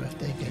fight them if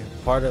they get.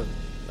 Part of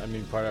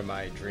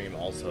my dream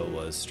also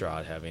was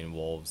Strahd having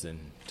wolves in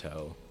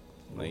tow.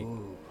 Like,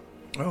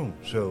 Oh,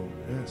 so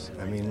yes.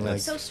 I mean,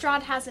 like, So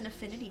Strahd has an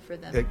affinity for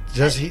them.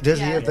 does he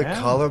have the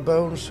Yeah.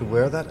 collarbones to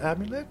wear that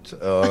amulet?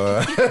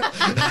 Or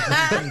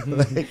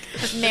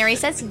Mary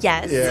says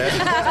yes.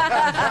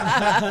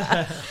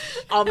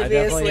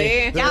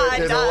 obviously.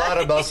 there's a lot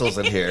of muscles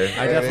in here.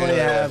 I definitely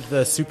have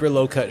the super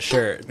low cut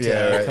shirt.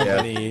 Yeah, right, yeah.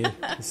 Company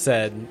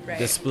said Right.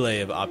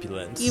 display of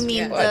opulence. You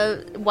mean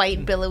the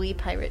white billowy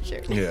pirate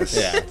shirt? Yes.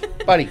 Yeah.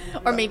 Buddy,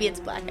 Or maybe it's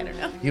black, I don't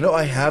know. You know,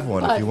 I have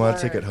one. If you want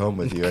to take it home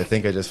with you, I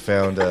think I just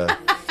found a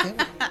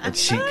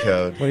cheat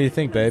code. What do you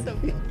think, babe?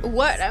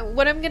 What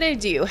I'm gonna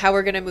do, how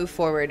we're gonna move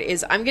forward,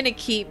 is I'm gonna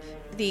keep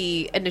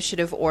the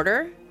initiative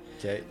order.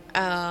 Okay.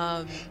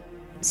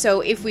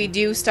 So if we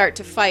do start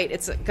to fight,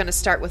 it's gonna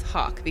start with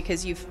Hawk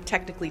because you've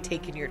technically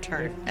taken your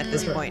turn at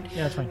this point.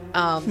 Yeah, that's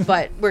fine.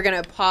 But we're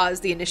gonna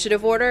pause the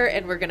initiative order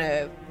and we're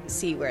gonna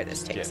see where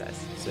this takes Okay.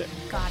 us. Sick.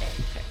 Got it.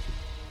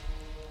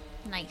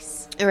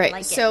 Nice. All right.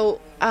 Like it.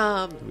 So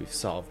We've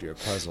solved your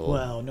puzzle.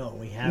 Well, no,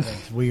 we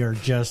haven't. We are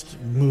just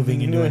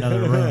moving into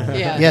another room.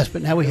 yeah. yes,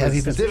 but now we have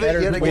even Did it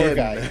better yet tour again.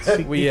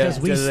 guides. we have because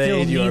we still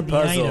delayed your need the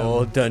puzzle,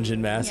 item.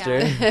 Dungeon Master.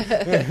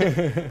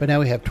 Yeah. But now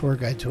we have tour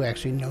guides who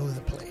actually know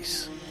the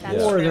place. That's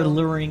Yeah. Or they're true.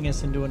 luring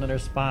us into another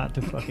spot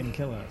to fucking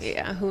kill us.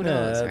 Yeah. Who Yeah,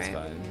 knows? that's right?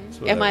 fine. It's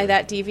Am I whatever.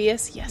 that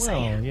devious? Yes, I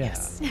Well, am. yeah.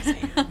 Yes. Yes,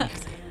 I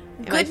am.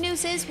 Good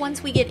news is,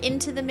 once we get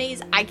into the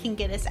maze, I can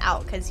get us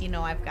out because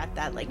I've got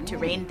that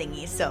terrain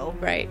thingy. So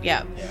Right,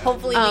 yeah.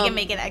 hopefully we can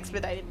make an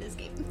expedited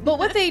escape. But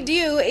what they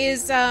do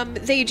is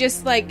they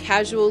just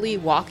casually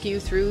walk you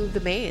through the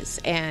maze,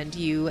 and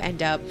you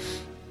end up,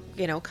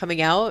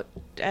 coming out,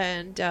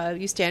 and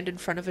you stand in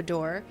front of a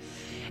door.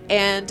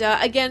 And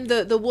again,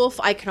 the wolf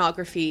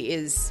iconography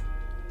is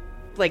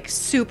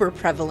super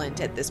prevalent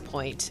at this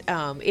point.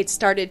 It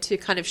started to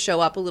kind of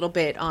show up a little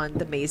bit on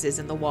the mazes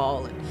in the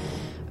wall and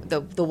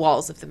the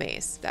walls of the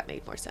maze. That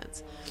made more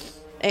sense.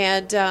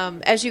 And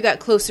as you got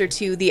closer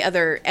to the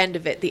other end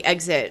of it, the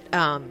exit,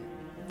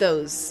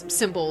 those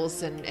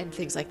symbols and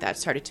things like that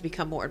started to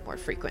become more and more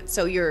frequent.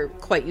 So you're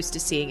quite used to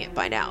seeing it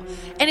by now.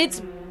 And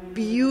it's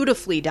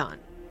beautifully done.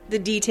 The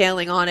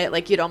detailing on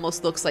it, it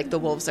almost looks like the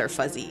wolves are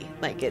fuzzy.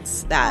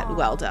 It's that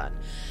well done.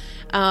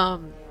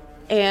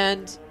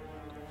 And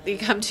you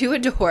come to a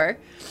door,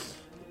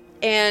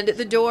 and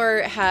the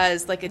door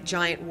has a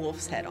giant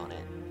wolf's head on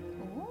it.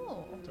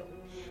 Oh.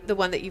 The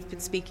one that you've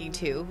been speaking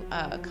to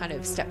kind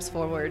of steps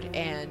forward,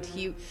 and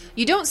you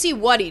don't see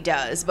what he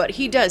does, but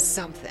he does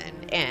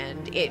something,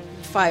 and it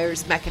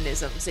fires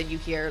mechanisms, and you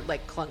hear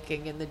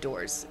clunking, and the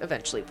doors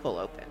eventually pull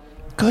open.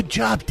 Good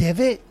job,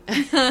 Divot.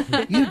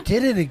 You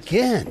did it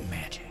again.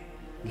 Magic.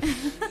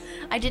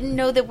 I didn't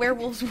know that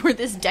werewolves were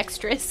this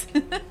dexterous.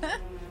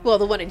 Well,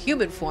 the one in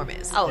human form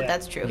is. Oh,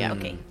 that's true. Yeah.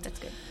 Okay, that's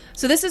good.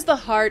 So this is the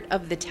heart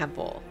of the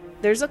temple.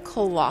 There's a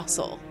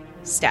colossal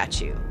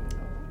statue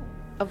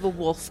of the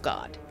wolf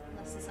god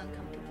This is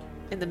uncomfortable.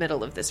 in the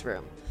middle of this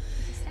room.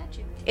 It's a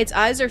statue. Its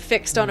eyes are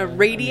fixed on a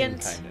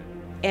radiant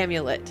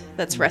amulet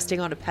that's resting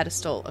on a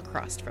pedestal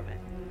across from it.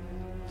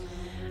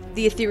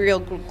 The ethereal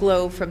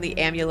glow from the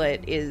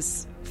amulet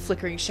is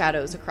flickering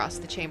shadows across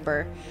the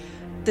chamber.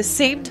 At the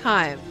same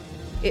time,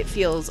 it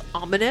feels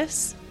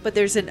ominous, but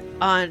there's an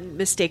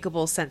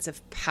unmistakable sense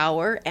of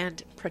power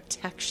and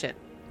protection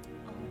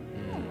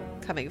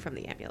coming from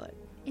the amulet.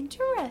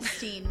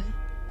 Interesting.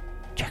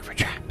 Check for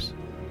traps.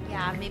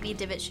 Yeah, maybe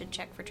Divot should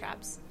check for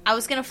traps. I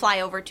was going to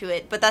fly over to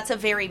it, but that's a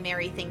very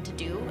Mary thing to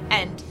do,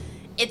 and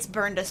it's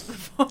burned us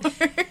before.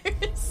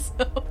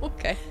 So.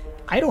 Okay.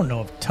 I don't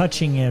know if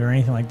touching it or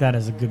anything like that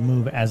is a good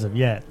move as of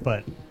yet,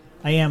 but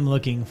I am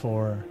looking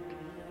for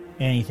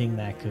anything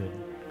that could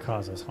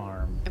cause us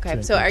harm.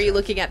 Okay, so are you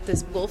looking at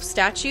this wolf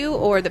statue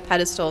or the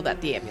pedestal that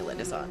the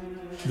amulet is on?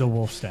 The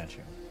wolf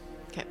statue.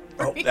 Okay.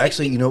 Oh,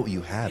 actually, you know what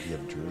you have? You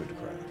have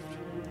Druidcraft.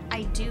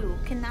 I do.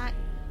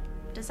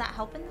 Does that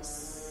help in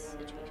this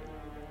situation?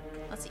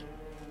 Let's see.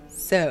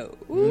 So,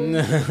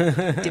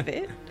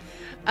 Divot.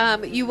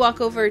 You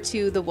walk over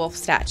to the wolf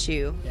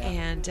statue,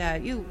 and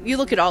you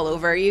look it all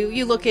over.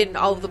 You look in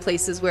all of the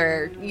places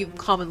where you've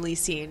commonly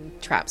seen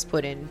traps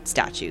put in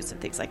statues and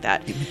things like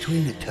that. In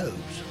between the toes.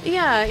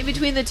 Yeah, in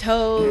between the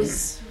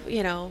toes,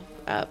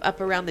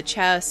 up around the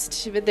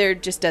chest. But there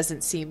just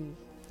doesn't seem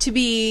to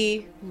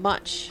be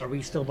much. Are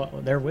we still?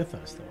 They're with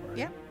us, though, right?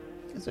 Yeah.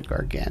 It's a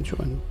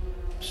gargantuan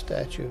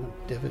statue.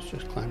 Divot's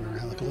just climbing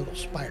around like a little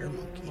spider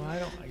monkey. Well, I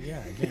don't.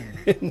 Yeah, again.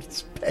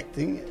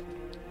 Inspecting it.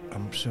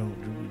 So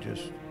do we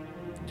just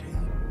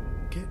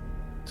take it?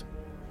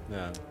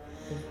 Yeah.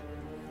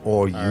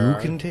 Or you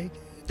Alright. can take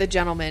it? The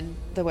gentleman,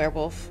 the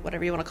werewolf,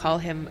 whatever you want to call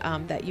him,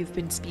 that you've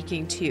been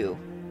speaking to,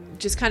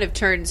 just kind of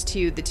turns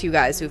to the two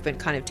guys who've been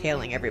kind of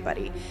tailing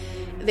everybody.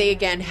 They,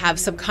 again, have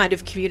some kind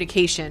of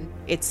communication.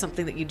 It's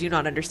something that you do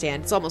not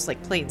understand. It's almost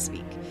like plain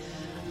speak.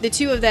 The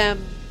two of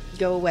them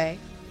go away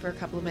for a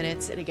couple of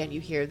minutes, and again, you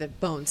hear the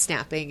bone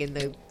snapping and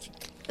the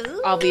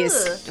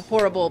obvious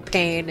horrible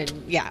pain, and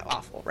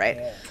awful, right?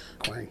 Yeah.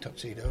 Wearing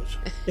tuxedos.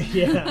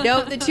 Yeah.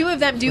 No, the two of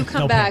them do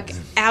come No back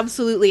pants.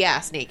 absolutely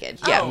ass naked.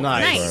 Yeah. Oh,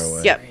 Nice.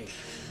 nice. Yep.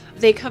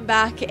 They come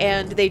back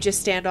and they just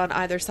stand on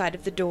either side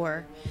of the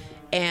door,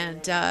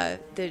 and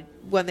the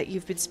one that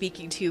you've been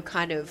speaking to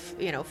kind of,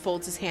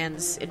 folds his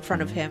hands in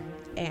front of him,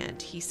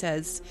 and he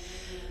says,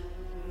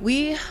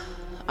 "We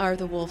are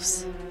the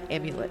wolf's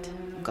amulet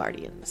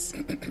guardians.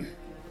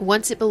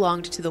 Once it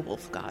belonged to the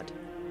wolf god,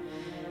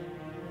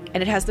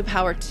 and it has the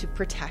power to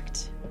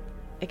protect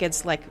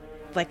against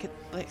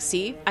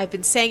see, I've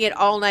been saying it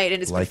all night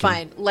and it's been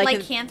fine.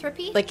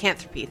 Lycanthropy?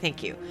 Lycanthropy,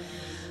 thank you.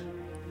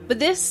 But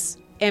this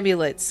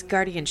amulet's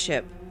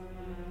guardianship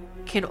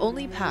can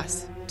only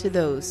pass to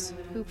those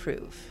who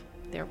prove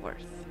their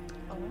worth.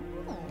 Oh.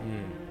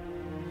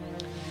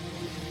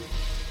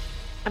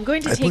 I'm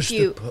going to I take pushed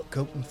you. the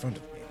coat in front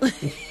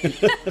of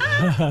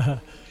me.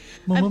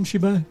 Mom,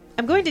 Shiba.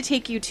 I'm going to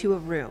take you to a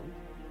room,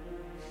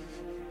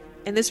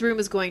 and this room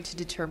is going to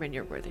determine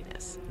your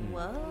worthiness.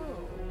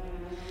 Whoa.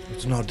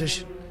 It's an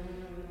audition.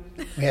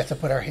 We have to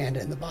put our hand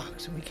in the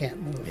box and we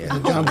can't move. Yeah.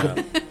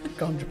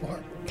 Comes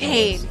apart.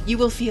 Pain. You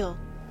will feel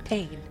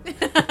pain. Put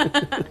me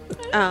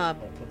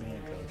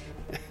in, coach.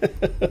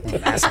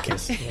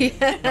 Masochist.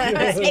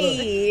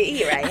 Hey,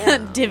 here I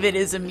am. Divot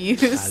is I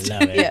amused.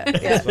 love it. Yeah,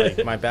 yeah. It's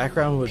like my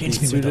background would be Pinch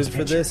me with suited those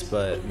for this,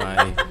 but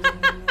my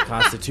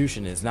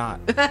constitution is not.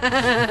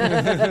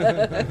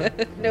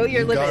 Know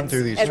your You've gone limits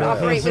through these and trials.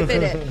 operate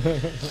within it.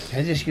 Can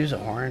I just use a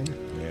horn?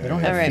 Yeah. They don't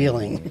have All right.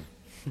 feeling.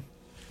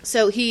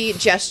 So he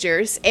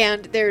gestures,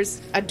 and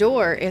there's a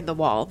door in the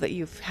wall that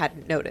you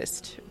hadn't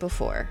noticed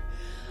before.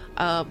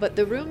 But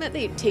the room that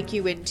they take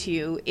you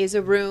into is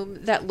a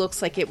room that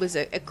looks like it was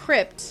a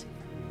crypt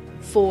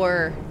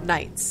for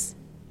knights.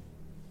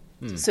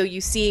 So you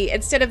see,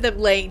 instead of them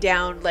laying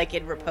down like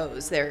in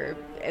repose, the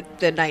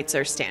knights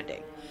are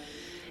standing.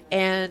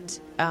 And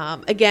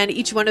again,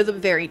 each one of them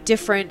very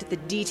different. The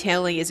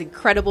detailing is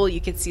incredible.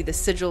 You can see the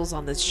sigils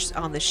on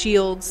the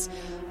shields.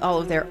 All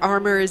of their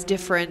armor is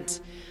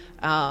different.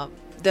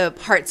 The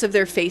parts of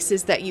their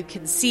faces that you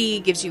can see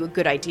gives you a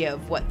good idea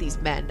of what these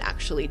men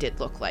actually did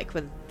look like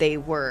when they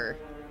were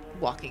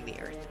walking the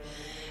earth.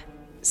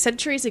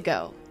 Centuries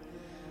ago,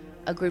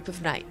 a group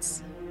of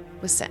knights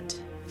was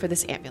sent for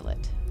this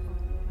amulet.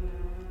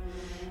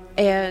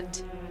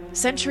 And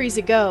centuries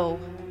ago,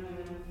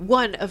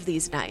 one of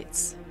these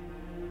knights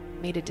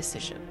made a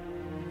decision.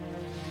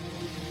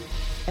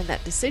 And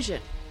that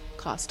decision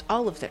cost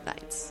all of their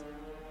knights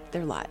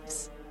their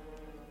lives.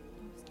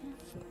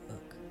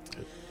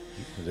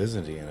 It is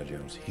Indiana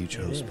Jones. He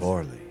chose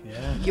poorly.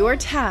 Yeah. Your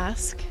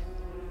task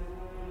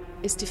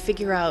is to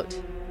figure out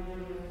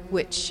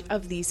which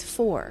of these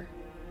four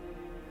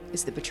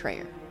is the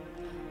betrayer.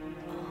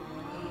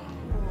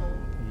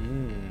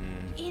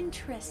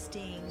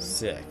 Interesting.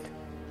 Sick.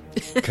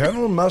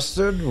 Colonel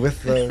Mustard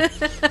with the...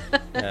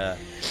 Yeah.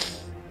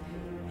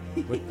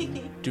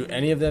 Do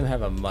any of them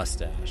have a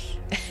mustache?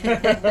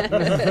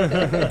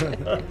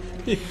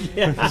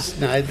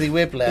 Snidely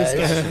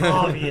Whiplash.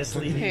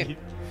 Obviously.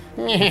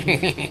 No,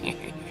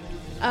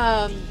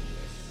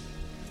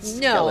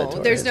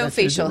 Skeletor. there's no That's in the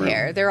facial room.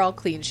 hair. They're all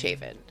clean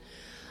shaven.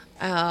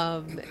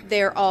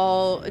 They're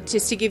all,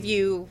 just to give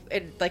you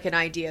an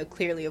idea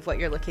clearly of what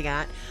you're looking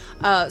at.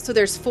 So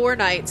there's 4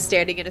 knights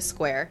standing in a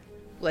square,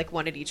 like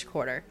one at each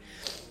corner.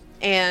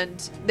 And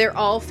they're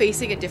all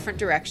facing a different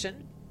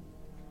direction.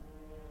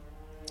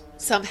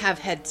 Some have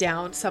head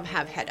down, some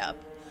have head up.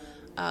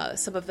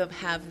 Some of them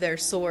have their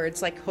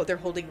swords, like they're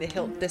holding the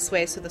hilt this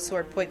way, so the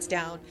sword points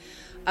down.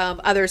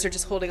 Others are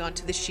just holding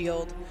onto the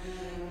shield.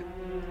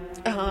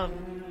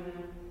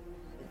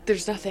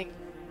 There's nothing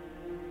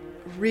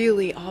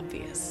really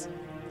obvious.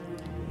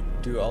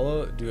 Do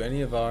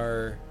any of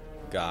our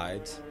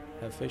guides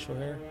have facial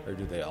hair, or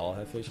do they all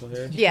have facial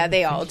hair? Yeah,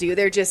 they all do.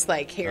 They're just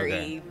like hairy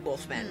Okay.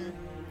 wolfmen.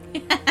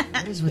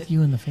 What is with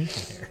you and the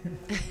facial hair?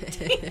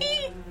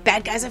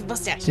 Bad guys have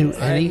mustaches. Do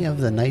any of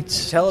the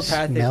knights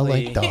Telepathically- smell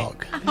like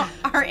dog?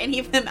 Are any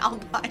of them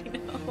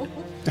albino?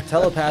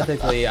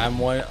 Telepathically, I'm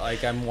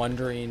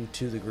wondering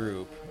to the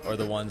group, or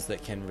the ones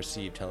that can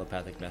receive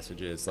telepathic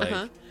messages,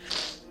 like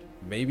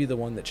maybe the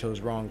one that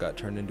chose wrong got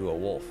turned into a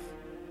wolf.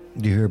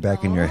 Do you hear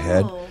back in your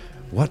head? Oh.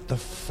 What the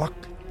fuck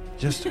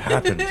just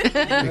happened?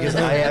 Because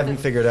I haven't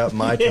figured out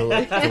my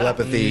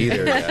telepathy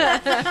either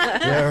yet.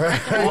 Yeah,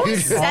 right? You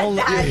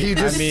just, you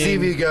just see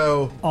me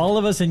go... All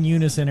of us in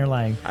unison are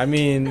like, I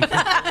mean,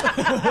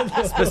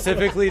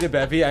 specifically to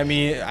Beppy, I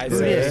Yes,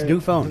 say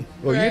new phone.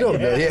 Well, you don't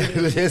know. Yeah,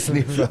 who is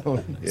new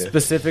phone? Yeah.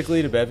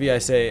 specifically to Beppy, I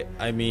say,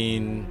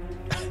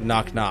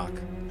 knock knock.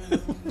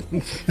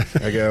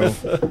 I go,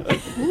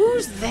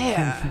 Who's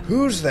there?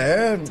 who's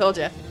there? Told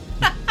you.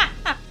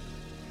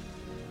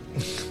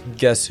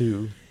 Guess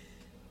who?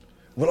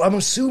 Well, I'm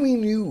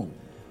assuming you.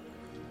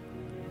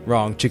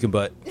 Wrong, chicken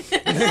butt.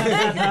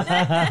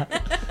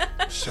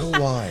 So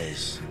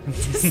wise.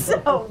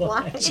 So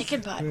why?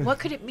 Chicken butt. What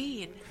could it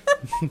mean?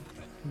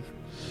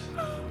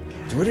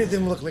 Do any of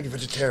them look like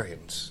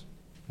vegetarians?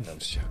 No, I'm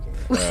just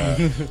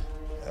joking.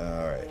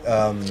 All right.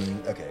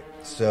 Okay.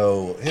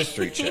 So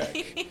history check.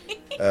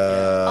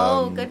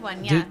 Good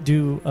one. Yeah.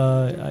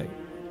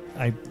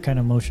 I kind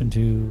of motion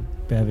to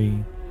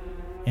Bevy.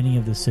 Any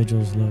of the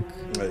sigils look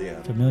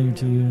Yeah. familiar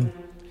to you?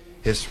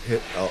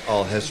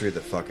 I'll history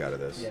the fuck out of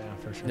this.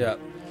 For sure.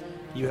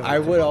 Yeah. I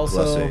would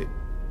also.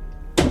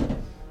 +8.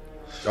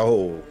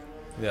 Oh,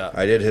 Yeah.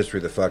 I did history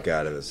the fuck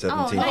out of it.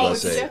 17 nice.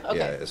 plus 8.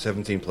 Okay. Yeah,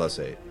 17 plus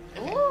 8.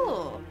 Ooh.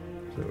 So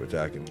we're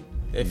talking.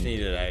 If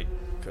needed, I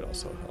could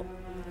also help.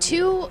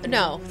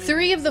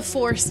 3 of the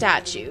 4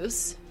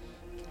 statues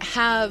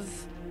have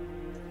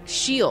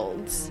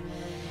shields,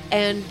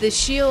 and the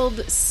shield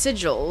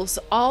sigils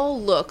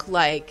all look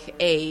like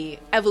a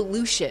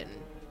evolution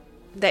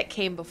that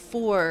came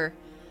before.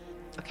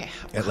 Okay,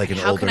 Like an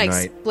how older can I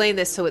knight. explain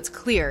this so it's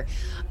clear?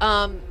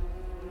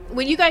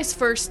 When you guys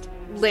first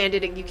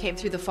landed and you came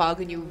through the fog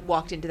and you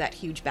walked into that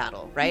huge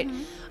battle, right?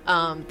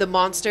 The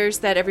monsters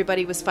that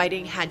everybody was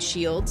fighting had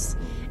shields,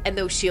 and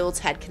those shields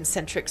had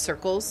concentric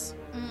circles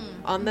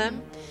on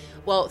them.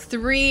 Well,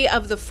 3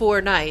 of the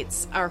 4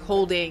 knights are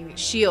holding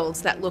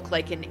shields that look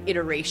like an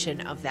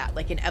iteration of that,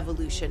 like an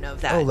evolution of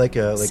that. Oh, like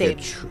a same-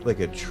 tree. Like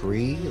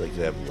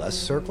they have less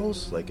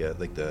circles. Like the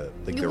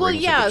well,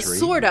 rings yeah, of a tree?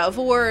 sort of,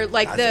 or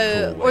like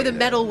That's a cool way the to-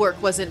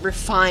 metalwork wasn't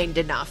refined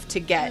enough to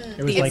get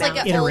It was the like It's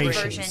like an old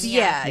iterations. version.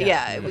 yeah, Yeah.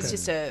 yeah, it was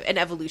just an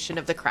evolution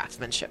of the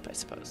craftsmanship, I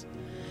suppose.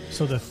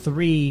 So the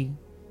 3.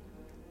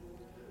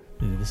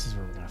 Ooh, this is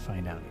where we're gonna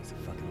find out he's a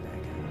fucking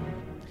bad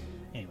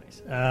guy.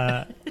 Anyways,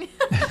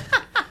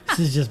 this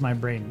is just my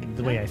brain,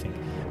 the way I think.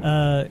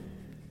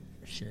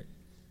 Shit.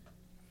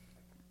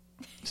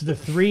 So the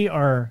 3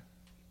 are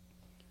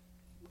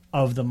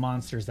of the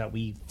monsters that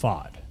we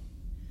fought.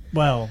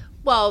 Well,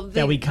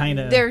 that we kind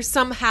of... They're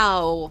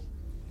somehow...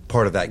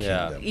 Part of that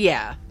Yeah. kingdom.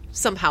 Yeah,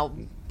 somehow...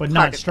 But part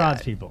not of Strahd's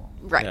that. people.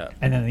 Right. Yeah.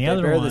 And then the They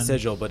other bear one... the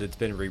sigil, but it's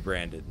been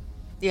rebranded.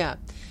 Yeah.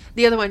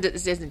 The other one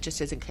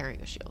isn't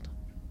carrying a shield.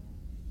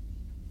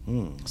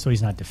 So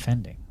he's not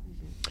defending.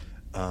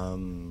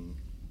 Can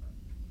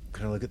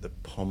I look at the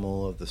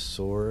pommel of the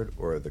sword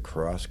or the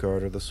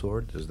crossguard of the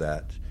sword? Does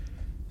that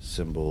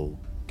symbol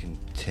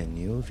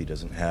continue if he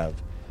doesn't have,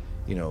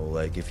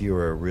 like if you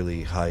were a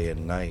really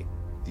high-end knight,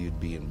 you'd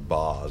be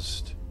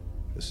embossed,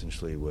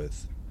 essentially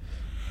with,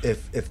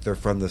 if they're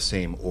from the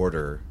same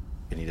order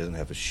and he doesn't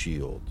have a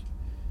shield,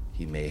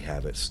 he may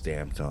have it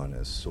stamped on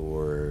his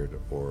sword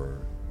or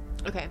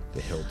Okay. the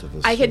hilt of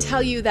his I can sword.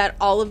 tell you that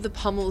all of the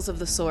pommels of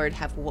the sword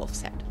have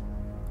wolf's head.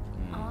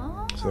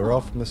 So they're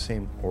all from the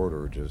same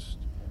order, just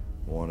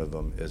one of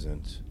them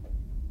isn't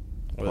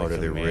Or part the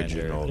of the commander.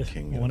 original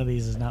kingdom. One of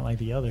these is not like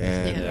the other.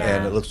 And, Yeah.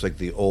 and it looks like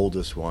the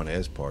oldest one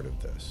is part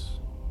of this.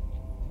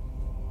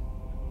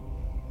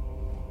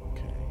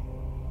 Okay.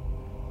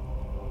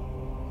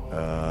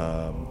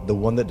 The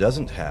one that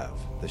doesn't have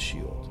the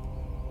shield.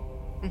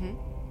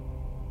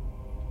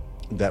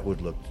 That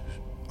would look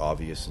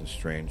obvious and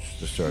strange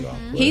to start off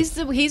with.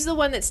 He's the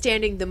one that's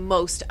standing the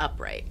most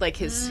upright. Like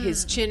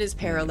his chin is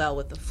parallel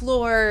with the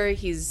floor.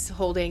 He's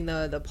holding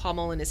the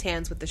pommel in his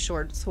hands with the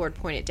short sword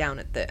pointed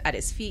down at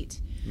his feet.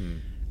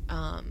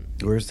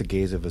 Where's the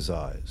gaze of his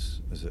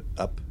eyes? Is it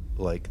up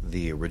like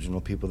the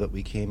original people that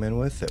we came in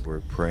with that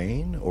were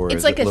praying? Or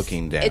is it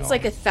looking down? It's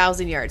like a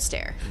 1,000-yard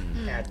stare.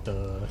 At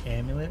the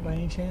amulet, by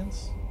any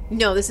chance?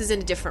 No, this is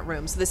in a different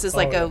room. So this is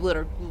like yeah. a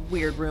little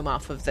weird room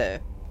off of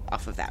that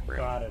room.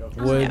 Got it.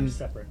 Okay. Would- Yeah.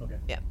 Separate. Okay.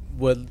 Yeah.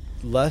 Would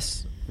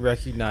Les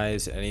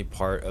recognize any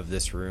part of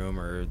this room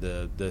or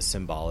the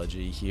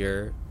symbology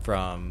here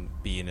from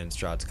being in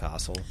Strahd's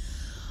castle?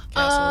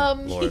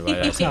 Lord, why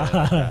did I say it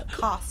like that?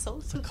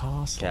 Castles.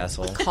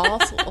 Castle.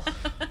 Castle.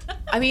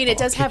 I mean, it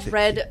does have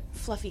red,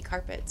 fluffy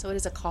carpet, so it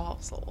is a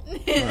castle.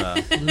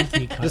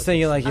 Just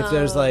thinking, like, if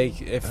there's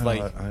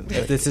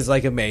if this is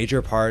like a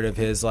major part of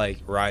his like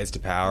rise to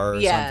power or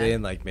Yeah.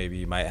 something, like maybe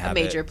you might have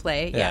major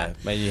play, yeah.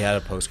 Maybe you had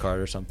a postcard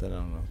or something.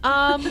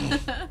 I don't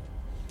know.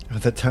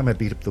 At that time I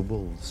beat up the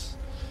wolves.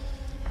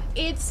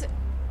 It's,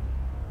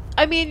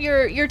 I mean,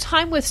 your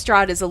time with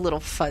Strahd is a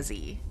little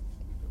fuzzy,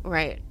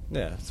 right?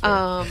 Yeah, it's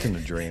fair. It's in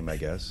a dream, I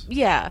guess.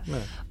 Yeah.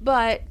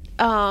 But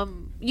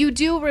you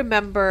do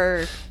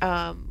remember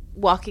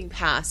walking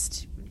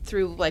past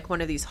through like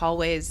one of these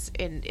hallways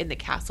in the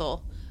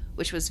castle,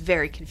 which was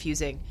very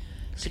confusing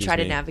to try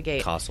to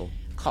navigate. Castle.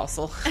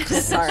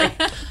 Sorry.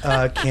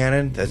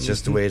 Canon, that's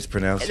just the way it's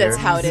pronounced That's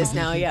here. how it is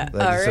now, yeah.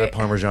 Like All instead right. of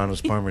Parmesan, it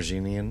was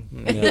Parmesan.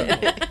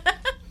 Yeah.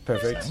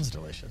 Perfect. Sounds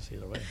delicious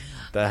either way.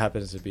 That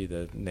happens to be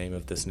the name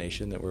of this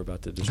nation that we're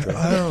about to destroy.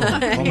 Oh,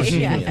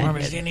 Parmesan.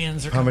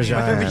 Parmesanians are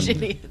Parmesan.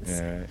 Parmesanians.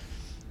 Yeah, right.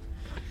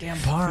 damn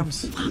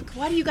parms.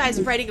 Why are you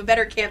guys writing a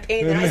better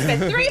campaign than I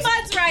spent 3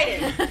 months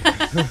writing?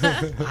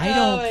 I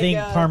don't my think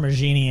God.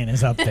 Parmesan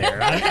is up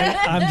there.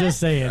 I'm just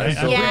saying. I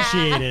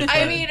appreciate it.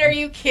 I but- mean, are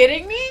you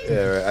kidding me? Yeah,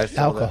 right. I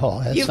saw Alcohol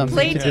has You've something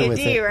played to do with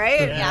D&D, it.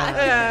 right?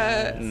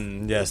 Yeah.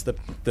 Yes, the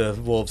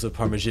wolves of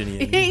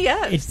Parmesanian.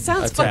 Yeah, it It's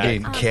sounds attack.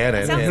 fucking in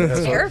canon. sounds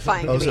yeah.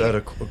 terrifying to Oh, so me. at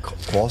a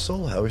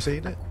Quassel? How are we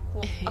saying it?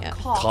 Yeah.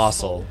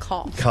 Castle.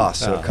 Call.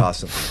 Castle.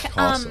 Castle.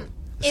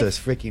 So it's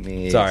freaking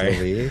me.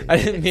 Sorry, I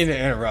didn't mean to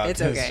interrupt.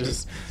 It's okay.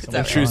 Just It's okay.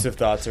 intrusive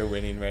thoughts are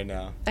winning right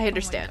now. I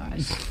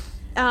understand.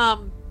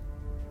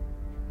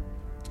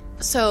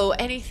 So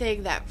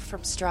anything that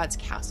from Strahd's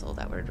castle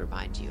that would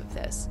remind you of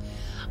this?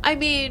 I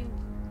mean,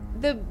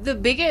 the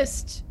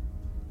biggest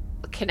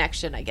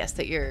connection, I guess,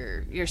 that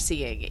you're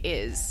seeing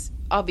is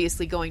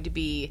obviously going to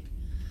be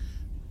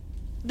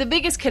the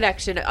biggest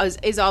connection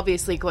is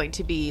obviously going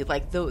to be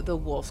like the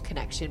wolf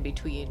connection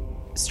between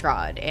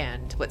Strahd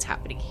and what's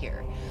happening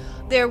here.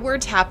 There were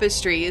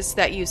tapestries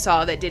that you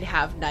saw that did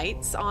have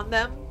knights on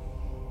them,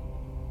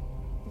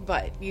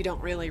 but you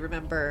don't really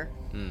remember.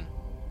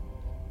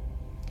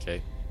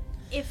 Okay.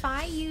 If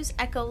I use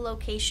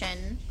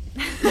echolocation,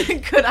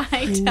 could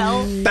I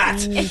tell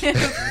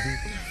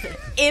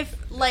if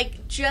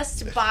like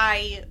just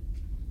by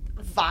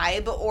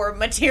vibe or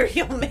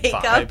material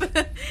makeup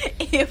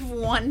if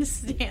one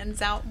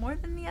stands out more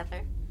than the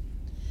other?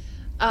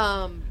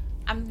 I'm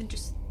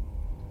just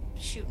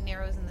shooting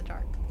arrows in the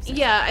dark.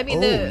 Yeah, I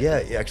mean,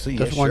 yeah, actually,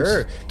 yeah,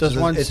 sure. Does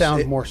So one it's-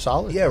 sound it- more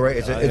solid? Yeah, right.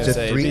 It's I was gonna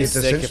say, it'd be it's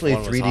sick if essentially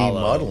one was 3D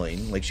hollow.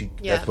 modeling. Like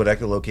Yeah. that's what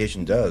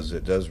echolocation does.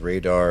 It does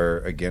radar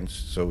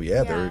against. So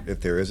yeah, Yeah. if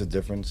there is a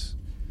difference,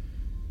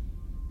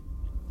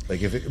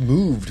 like if it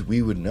moved,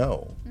 we would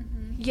know.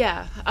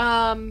 yeah.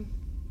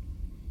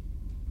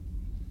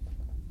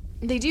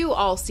 They do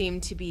all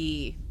seem to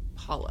be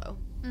hollow.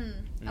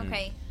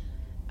 Okay.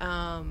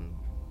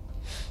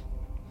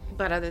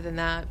 But other than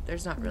that,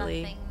 there's not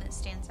really. Nothing that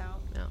stands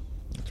out. No.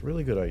 That's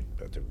really good.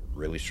 That's a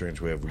really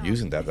strange way of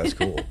using that. That's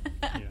cool.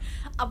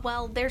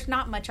 Well, there's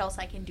not much else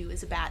I can do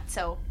as a bat,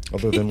 so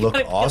Other than look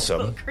gotta be a awesome.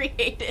 little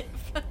creative.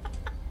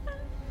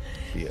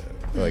 Yeah,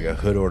 like a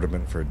hood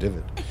ornament for a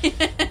divot.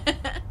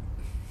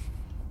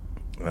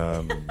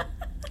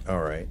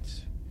 All right.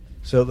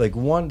 So, like,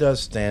 one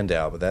does stand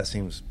out, but that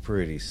seems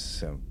pretty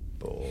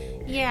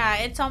simple. Yeah,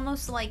 it's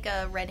almost like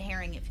a red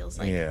herring. It feels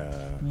like.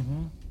 Yeah.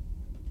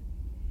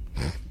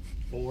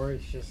 Or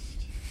it's just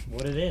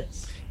what it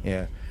is.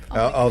 Yeah.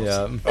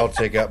 Yeah. I'll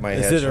take out my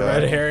Is hedgehog. it a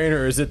red herring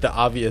or is it the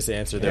obvious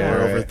answer that Yeah,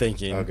 we're right.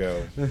 overthinking? I'll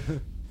go.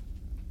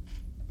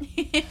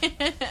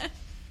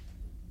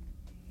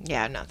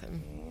 Yeah,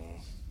 nothing.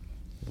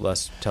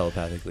 Less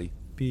telepathically.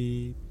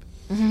 Beep.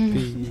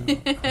 Beep.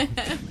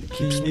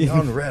 Keeps me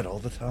on red all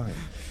the time.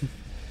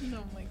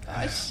 Oh my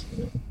gosh.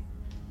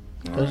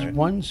 Does right.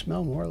 one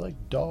smell more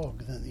like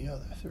dog than the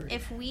other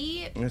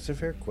three? That's a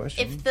fair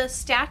question. If the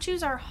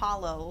statues are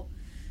hollow,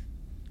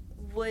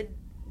 Well, would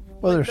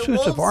they're the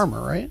suits of wolves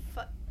armor, right?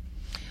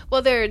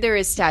 Well, there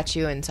is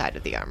statue inside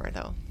of the armor,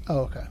 though. Oh,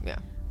 okay. Yeah.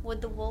 Would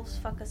the wolves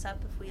fuck us up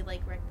if we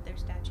like wrecked their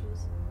statues?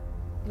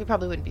 We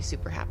probably wouldn't be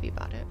super happy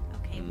about it.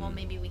 Okay, well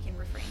maybe we can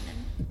refrain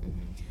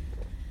then.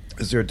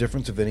 Is there a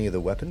difference of any of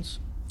the weapons?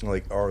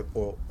 Like,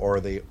 are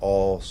they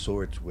all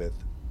swords with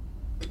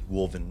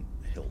woven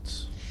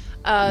hilts?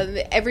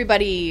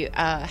 Everybody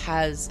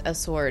has a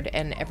sword,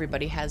 and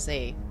everybody has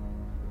a...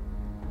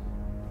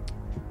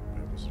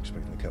 I was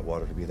expecting the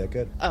Cutwater to be that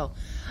good.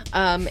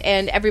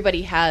 and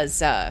everybody has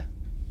the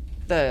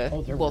they're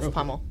wolf real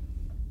pommel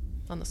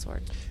on the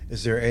sword.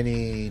 Is there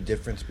any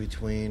difference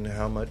between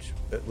how much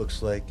it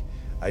looks like?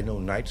 I know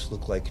knights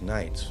look like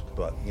knights,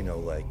 but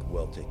like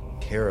well taken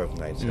care of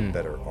knights have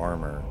better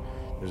armor.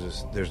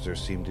 There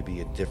seemed to be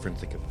a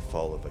difference, like of the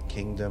fall of a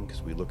kingdom,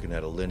 because we're looking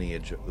at a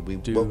lineage.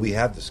 What we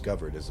have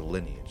discovered is a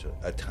lineage,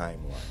 a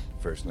timeline.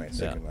 First knight,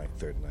 second knight,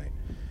 third knight.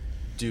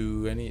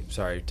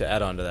 To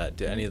add on to that,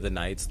 do any of the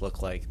knights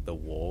look like the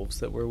wolves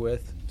that we're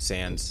with?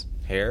 Sans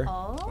hair?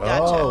 Oh.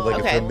 Gotcha. Oh, like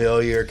Okay. a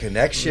familiar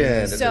connection.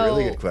 That's a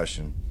really So- good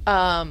question.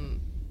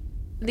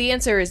 The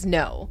answer is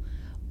no.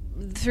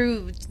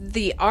 Through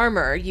the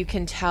armor, you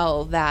can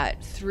tell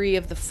that 3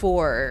 of the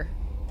 4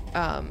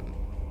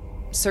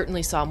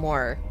 certainly saw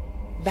more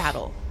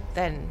battle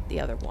than the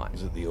other one.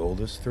 Is it the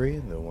oldest 3?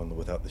 The one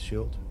without the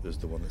shield is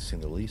the one that's seen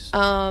the least?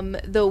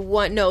 The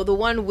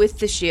one with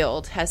the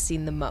shield has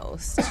seen the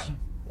most.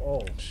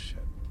 Oh, shit.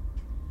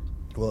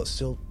 Well, it's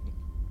still...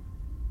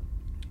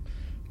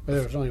 But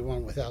there was only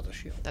one without the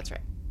shield. That's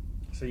right.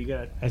 So you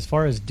got, as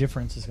far as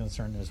difference is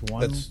concerned, there's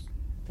one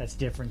that's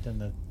different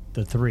than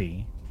the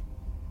 3,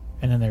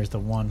 and then there's the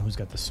one who's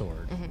got the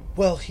sword.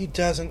 Well, he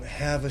doesn't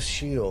have a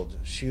shield.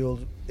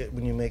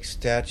 When you make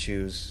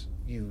statues,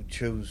 you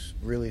choose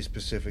really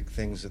specific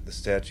things that the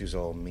statues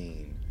all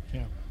mean.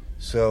 Yeah.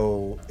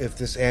 So if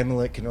this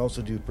amulet can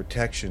also do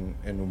protection,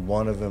 and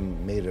one of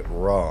them made it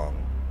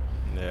wrong,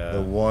 Yeah.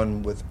 the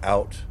one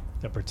without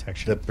The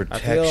protection. the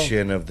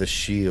protection of the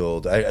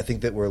shield, I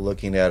think that we're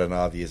looking at an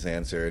obvious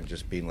answer and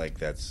just being like,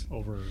 that's...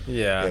 Over.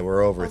 Yeah.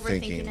 we're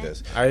Overthinking overthinking it.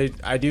 this.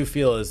 I do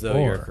feel as though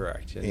you're Or-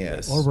 correct in Yeah.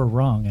 this. Or we're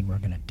wrong and we're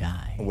gonna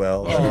die.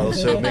 Well, it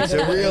also makes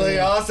a really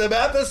awesome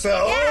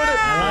episode.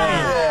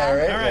 Yeah,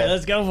 right. All right,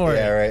 let's go for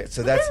Yeah, it. right.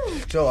 So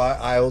so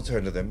I will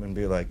turn to them and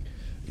be like,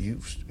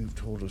 you've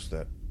told us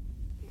that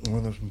one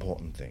of those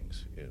important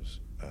things is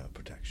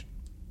protection,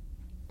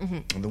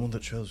 and the one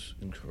that chose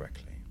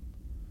incorrectly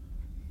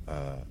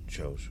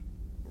chose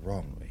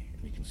wrongly.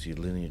 And you can see a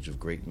lineage of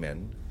great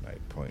men. I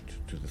point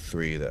to the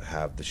 3 that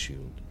have the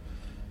shield.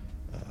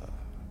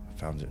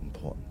 Found it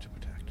important to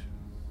protect.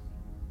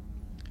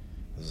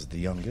 This is the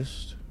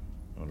youngest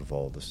out of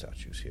all the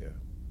statues here.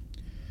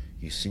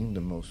 He's seen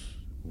the most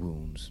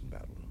wounds in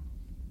battle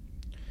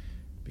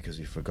because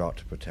he forgot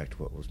to protect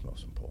what was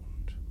most important.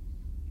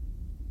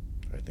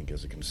 I think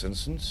as a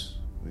consensus,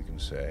 we can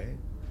say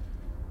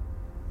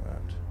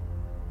that,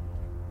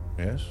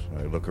 yes,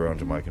 I look around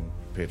to my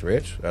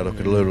compatriots. I look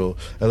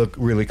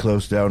really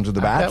close down to the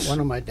I've bats. got one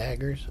of my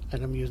daggers,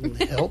 and I'm using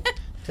the hilt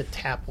to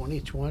tap on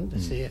each one to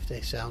see if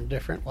they sound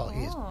different while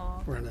he's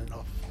Oh. running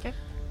off.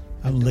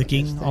 I'm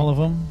licking all of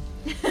them.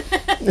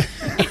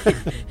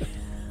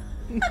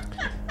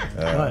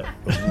 But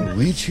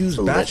We choose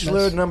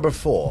bachelor number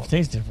 4. it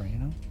tastes different, you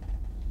know?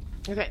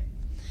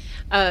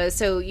 Okay.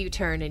 So you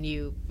turn and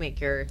you make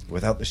your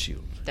Without the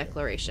shield.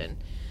 declaration.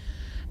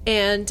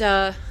 And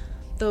the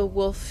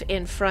wolf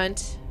in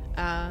front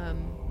kind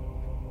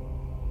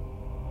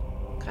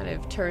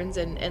of turns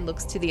and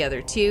looks to the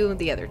other 2.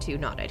 The other 2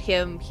 nod at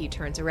him. He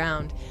turns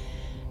around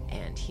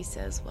and he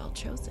says, "Well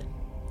chosen."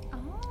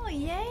 Oh,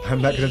 yay.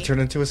 I'm not going to turn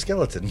into a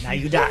skeleton. Now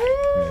you die.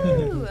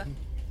 Ooh.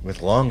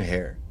 With long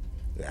hair.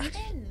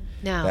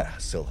 Now,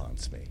 That still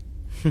haunts me.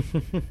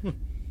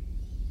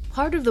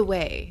 part of the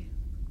way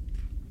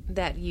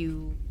that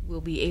you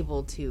will be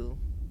able to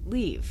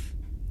leave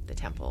the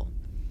temple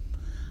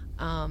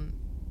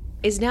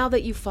is now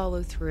that you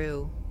follow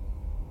through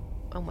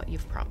on what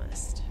you've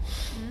promised.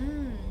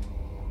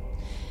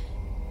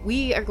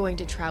 We are going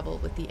to travel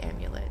with the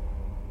amulet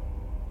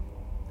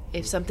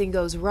if something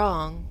goes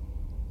wrong,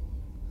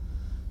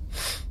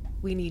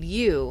 we need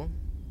you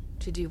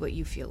to do what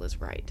you feel is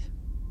right.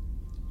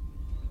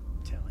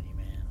 I'm telling you,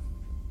 man.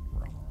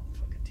 We're all on the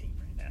fucking team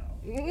right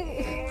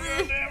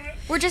now.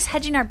 We're just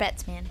hedging our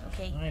bets, man.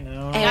 Okay. I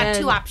know. We got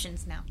two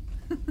options now.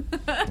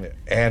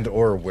 And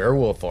or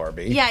werewolf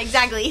army. Yeah,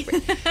 exactly.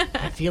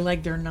 I feel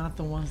like they're not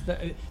the ones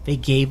that they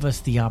gave us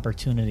the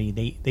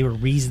opportunity. They were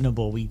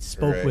reasonable. We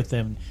spoke Right. with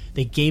them.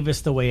 They gave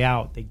us the way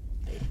out. They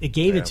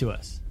gave it to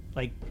us.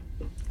 Like,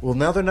 Well,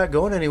 now they're not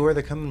going anywhere.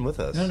 They're coming with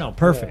us. no,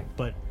 perfect.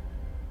 But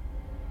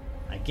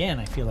again,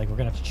 I feel like we're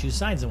gonna have to choose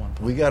sides at one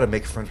point. We got to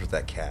make friends with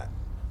that cat.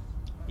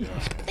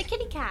 The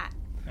kitty cat.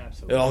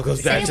 Absolutely. It all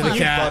goes back to the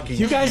cat.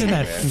 You guys and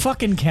that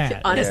fucking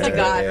cat. Honest to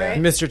God, right?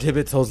 Mr.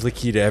 Tibbet tells the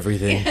key to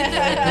everything.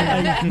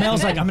 And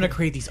Mel's like, I'm gonna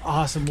create these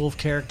awesome wolf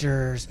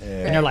characters,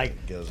 and they're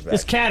like, Goes back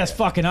this to cat is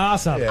fucking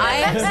awesome. Yeah. I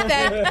have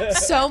spent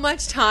so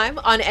much time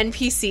on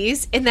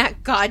NPCs in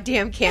that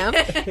goddamn camp,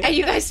 and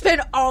you guys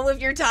spend all of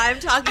your time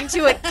talking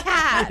to a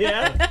cat.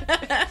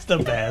 Yeah, it's the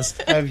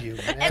best. Have you?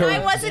 And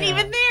I wasn't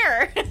even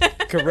there.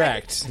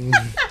 Correct.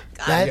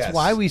 That's Yes.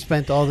 why we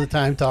spent all the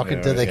time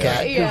talking to the Yeah.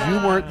 cat, because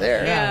you weren't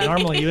there. Yeah,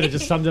 normally you would have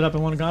just summed it up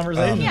in one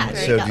conversation. Yeah,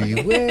 there So you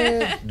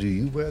go. do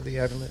you wear the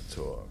amulet,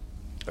 or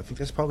I think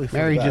that's probably for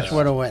Mary the just best.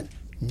 would have went,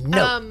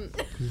 no,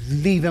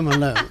 leave him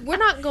alone. We're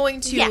not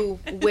going to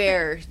Yeah.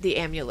 wear the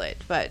amulet,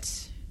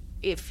 but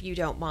if you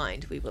don't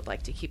mind, we would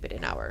like to keep it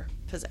in our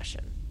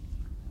possession.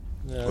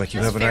 Like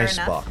you That's have an fair ice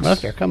enough. box. Well,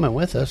 if you're coming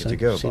with us, Good to it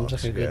go, seems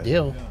boss. like a good Yeah.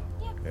 deal.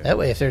 That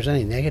way, if there's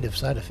any negative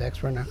side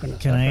effects, we're not going to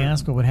Can I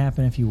ask what would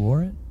happen if you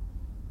wore it?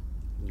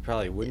 You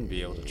probably wouldn't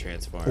be able to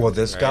transform. Well,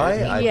 this right? guy,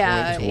 I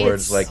Yeah, point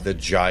towards it's- like the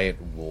giant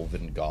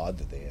woven god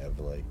that they have.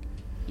 Like,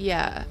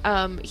 Yeah.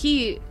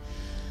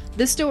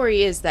 The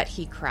story is that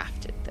he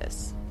crafted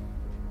this.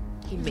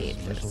 He made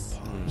this.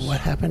 What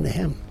happened to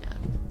him?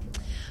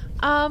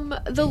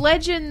 The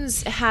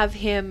legends have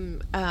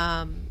him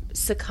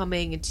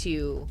succumbing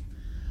to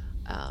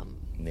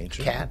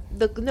nature. Cat?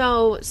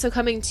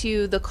 succumbing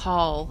to the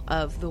call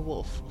of the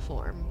wolf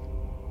form.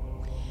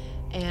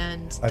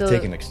 And I've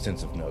taken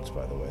extensive notes,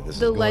 by the way. This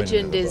the is going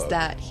legend into the is book.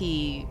 that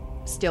he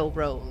still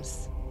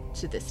roams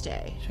to this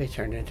day. So he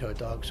turned into a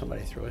dog.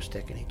 Somebody threw a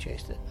stick and he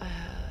chased it.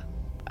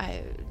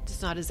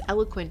 It's not as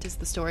eloquent as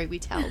the story we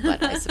tell,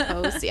 but I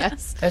suppose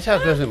yes. That's how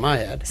it goes in my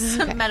head.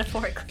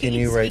 Metaphorically. Can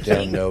you write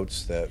speaking. down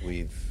notes that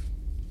we've?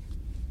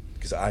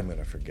 Because I'm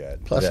gonna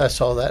forget. Plus, that, I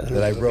saw that in that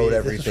the I movie wrote this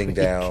everything week.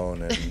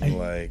 down and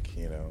like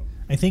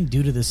I think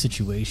due to the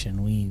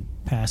situation, we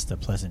passed the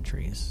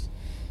pleasantries.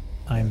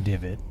 I'm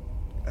Divot.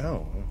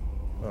 Oh,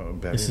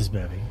 Bevy, This is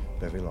Bevy.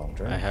 Bevy Long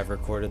Drive. I have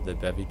recorded that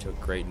Bevy took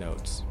great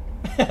notes.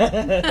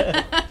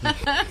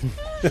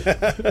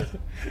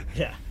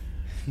 Yeah.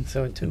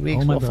 So in 2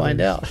 weeks, my we'll find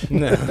out.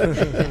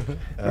 brothers.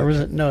 Or was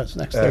it? No, it's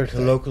next Thursday.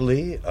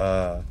 Colloquially,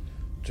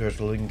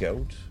 turtle and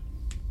goat.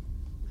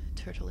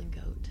 Turtle and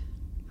goat.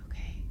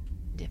 Okay.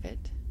 Divot.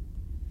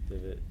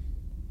 Divot.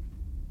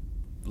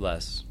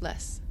 Less.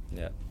 Less.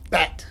 Yeah.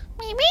 Bat.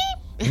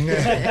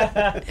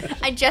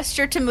 I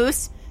gesture to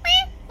Moose.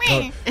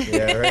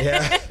 Yeah, right,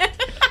 yeah.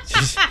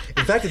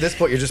 In fact, at this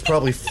point, you're just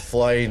probably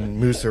flying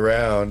Moose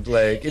around,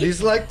 like, and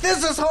he's like,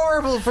 "This is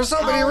horrible for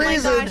so many Oh my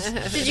reasons."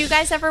 gosh. Did you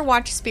guys ever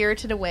watch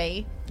Spirited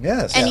Away?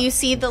 Yes, And yeah. you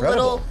see the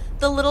Incredible.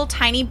 little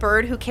tiny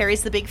bird who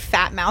carries the big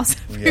fat mouse.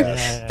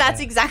 Yes. That's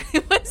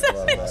exactly what's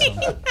Love happening.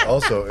 that.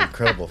 Also,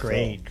 incredible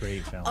Great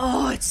film.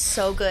 Oh, it's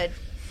so good.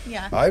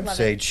 Yeah. I'd love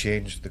say it.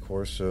 changed the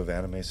course of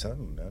anime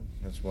cinema, man.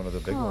 That's one of the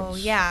big Oh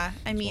ones. yeah. I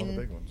It's one of mean,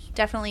 the big ones.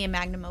 definitely a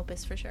magnum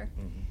opus for sure.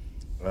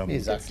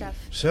 He's Good up. stuff.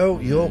 So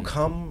you'll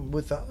come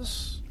with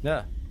us?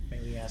 Yeah. May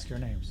we ask your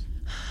names?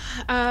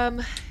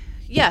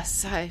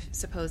 Yes, I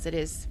suppose it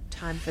is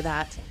time for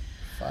that.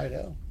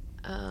 Fido.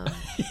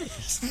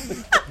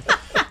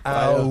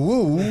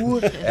 Woo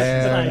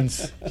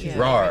and Yeah.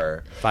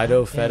 rar.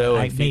 Fido, Fedo,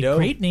 I and made Fido.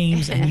 great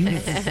names, and you.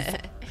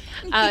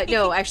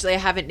 No, actually, I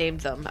haven't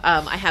named them.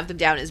 I have them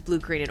down as blue,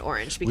 green, and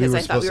orange because were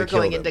I thought we supposed were to kill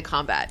going them. into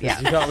combat. You Yeah,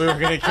 thought we were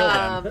going to kill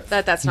them.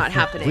 that's not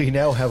happening. We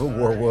now have a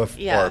werewolf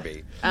Yeah.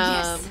 army.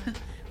 Yes.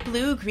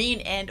 Blue,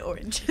 green, and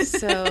orange.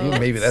 So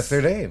Maybe that's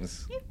their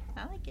names.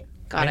 I like it.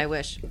 God, I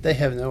wish. They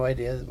have no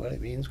idea what it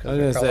means I because was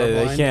they're going to say,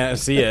 colorblind. they can't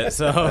see it,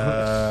 so.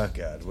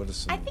 God, what is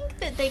some... I think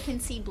that they can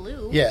see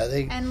blue. Yeah,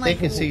 they and they like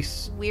can see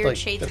weird like,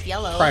 shades the of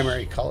yellow.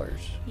 primary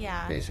colors.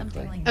 Yeah, basically.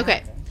 something like that.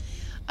 Okay.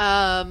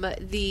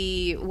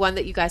 The one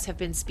that you guys have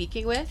been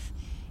speaking with,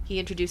 he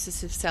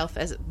introduces himself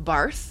as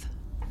Barth.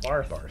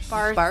 Barth.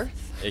 Barth.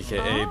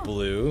 AKA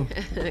Blue.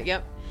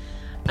 Yep.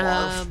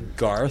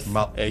 Garth.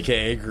 Mul-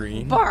 AKA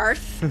Green.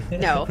 Barth.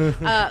 No.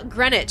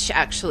 Greenwich,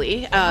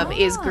 actually,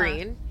 is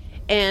green.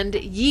 And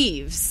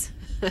Yeeves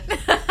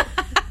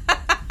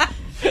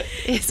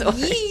is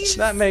orange.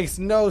 That makes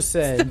no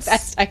sense.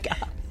 Best I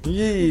got.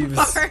 Yeeves.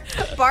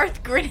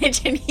 Barth,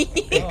 Greenwich, and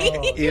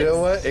Eve. You know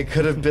what? It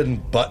could have been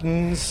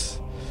Buttons.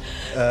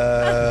 No,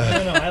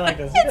 I like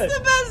this. It's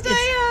the best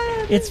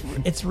I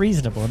had. It's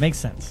reasonable. It makes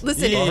sense.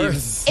 Listen,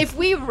 Yeeves. if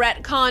we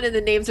retcon and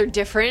the names are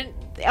different,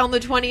 on the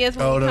 20th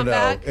when we come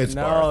back? It's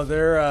No, Barth.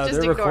 they're Just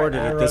ignore recorded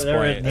that. at this They're-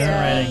 point. they're-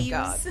 Thank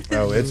God.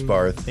 Oh, it's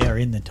Barth. They are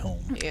in the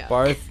tome. Yeah.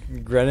 Barth,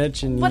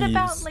 Greenwich, and What Yves.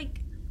 about like?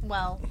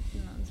 Well,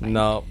 no, it's fine.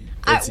 No,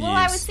 I it's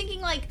I Yves. was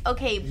thinking like,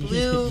 okay,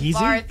 blue, Easy?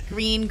 Barth,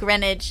 green,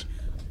 Greenwich,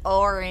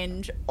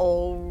 orange,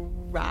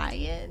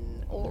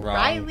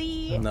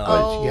 O'Reilly. No.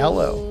 Oh,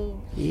 Yellow.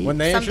 When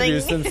they something.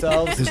 introduce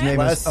themselves, His name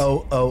Les, is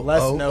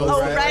Les knows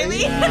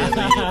O'Reilly.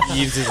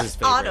 Yves is his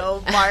favorite.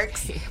 Otto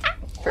Marks.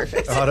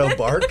 Perfect. Otto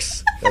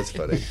Barks. That's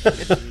funny.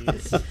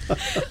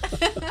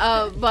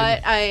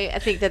 But I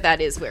think that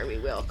is where we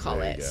will call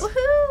There it you go.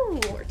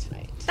 Woohoo! for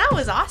tonight. That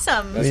was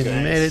awesome. We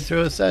made it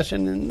through a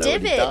session and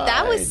nobody Divot.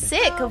 That was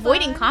died. sick.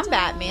 Avoiding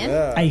combat, man.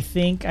 Yeah. I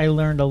think I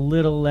learned a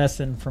little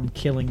lesson from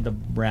killing the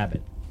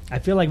rabbit. I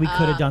feel like we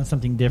could have done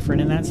something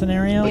different in that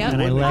scenario, Yeah. and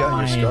I When we let got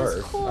my your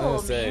scarf. Cool, I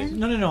was saying.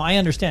 man. No, I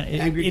understand.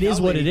 Angry It is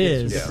what it Kelly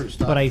gets is. different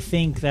stuff. But I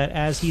think that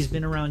as he's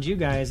been around you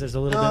guys, there's a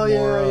little Oh bit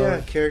more.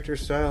 yeah. Character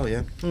style.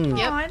 Yeah. Oh,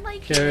 I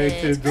like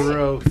Character it.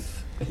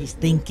 growth. He's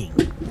thinking.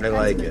 I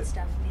like Good it.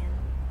 stuff, man.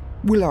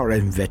 Will our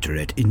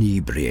inveterate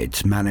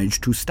inebriates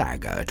manage to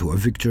stagger to a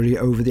victory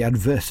over the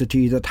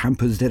adversity that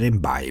hampers their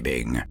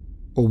imbibing?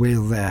 Or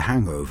will their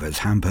hangovers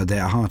hamper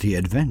their hearty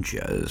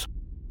adventures?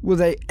 Will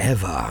they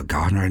ever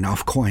garner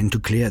enough coin to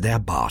clear their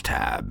bar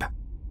tab?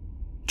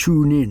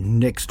 Tune in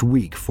next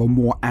week for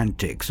more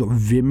antics of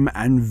Vim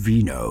and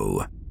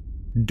Vino.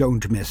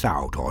 Don't miss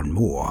out on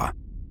more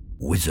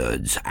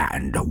Wizards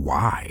and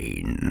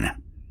Wine.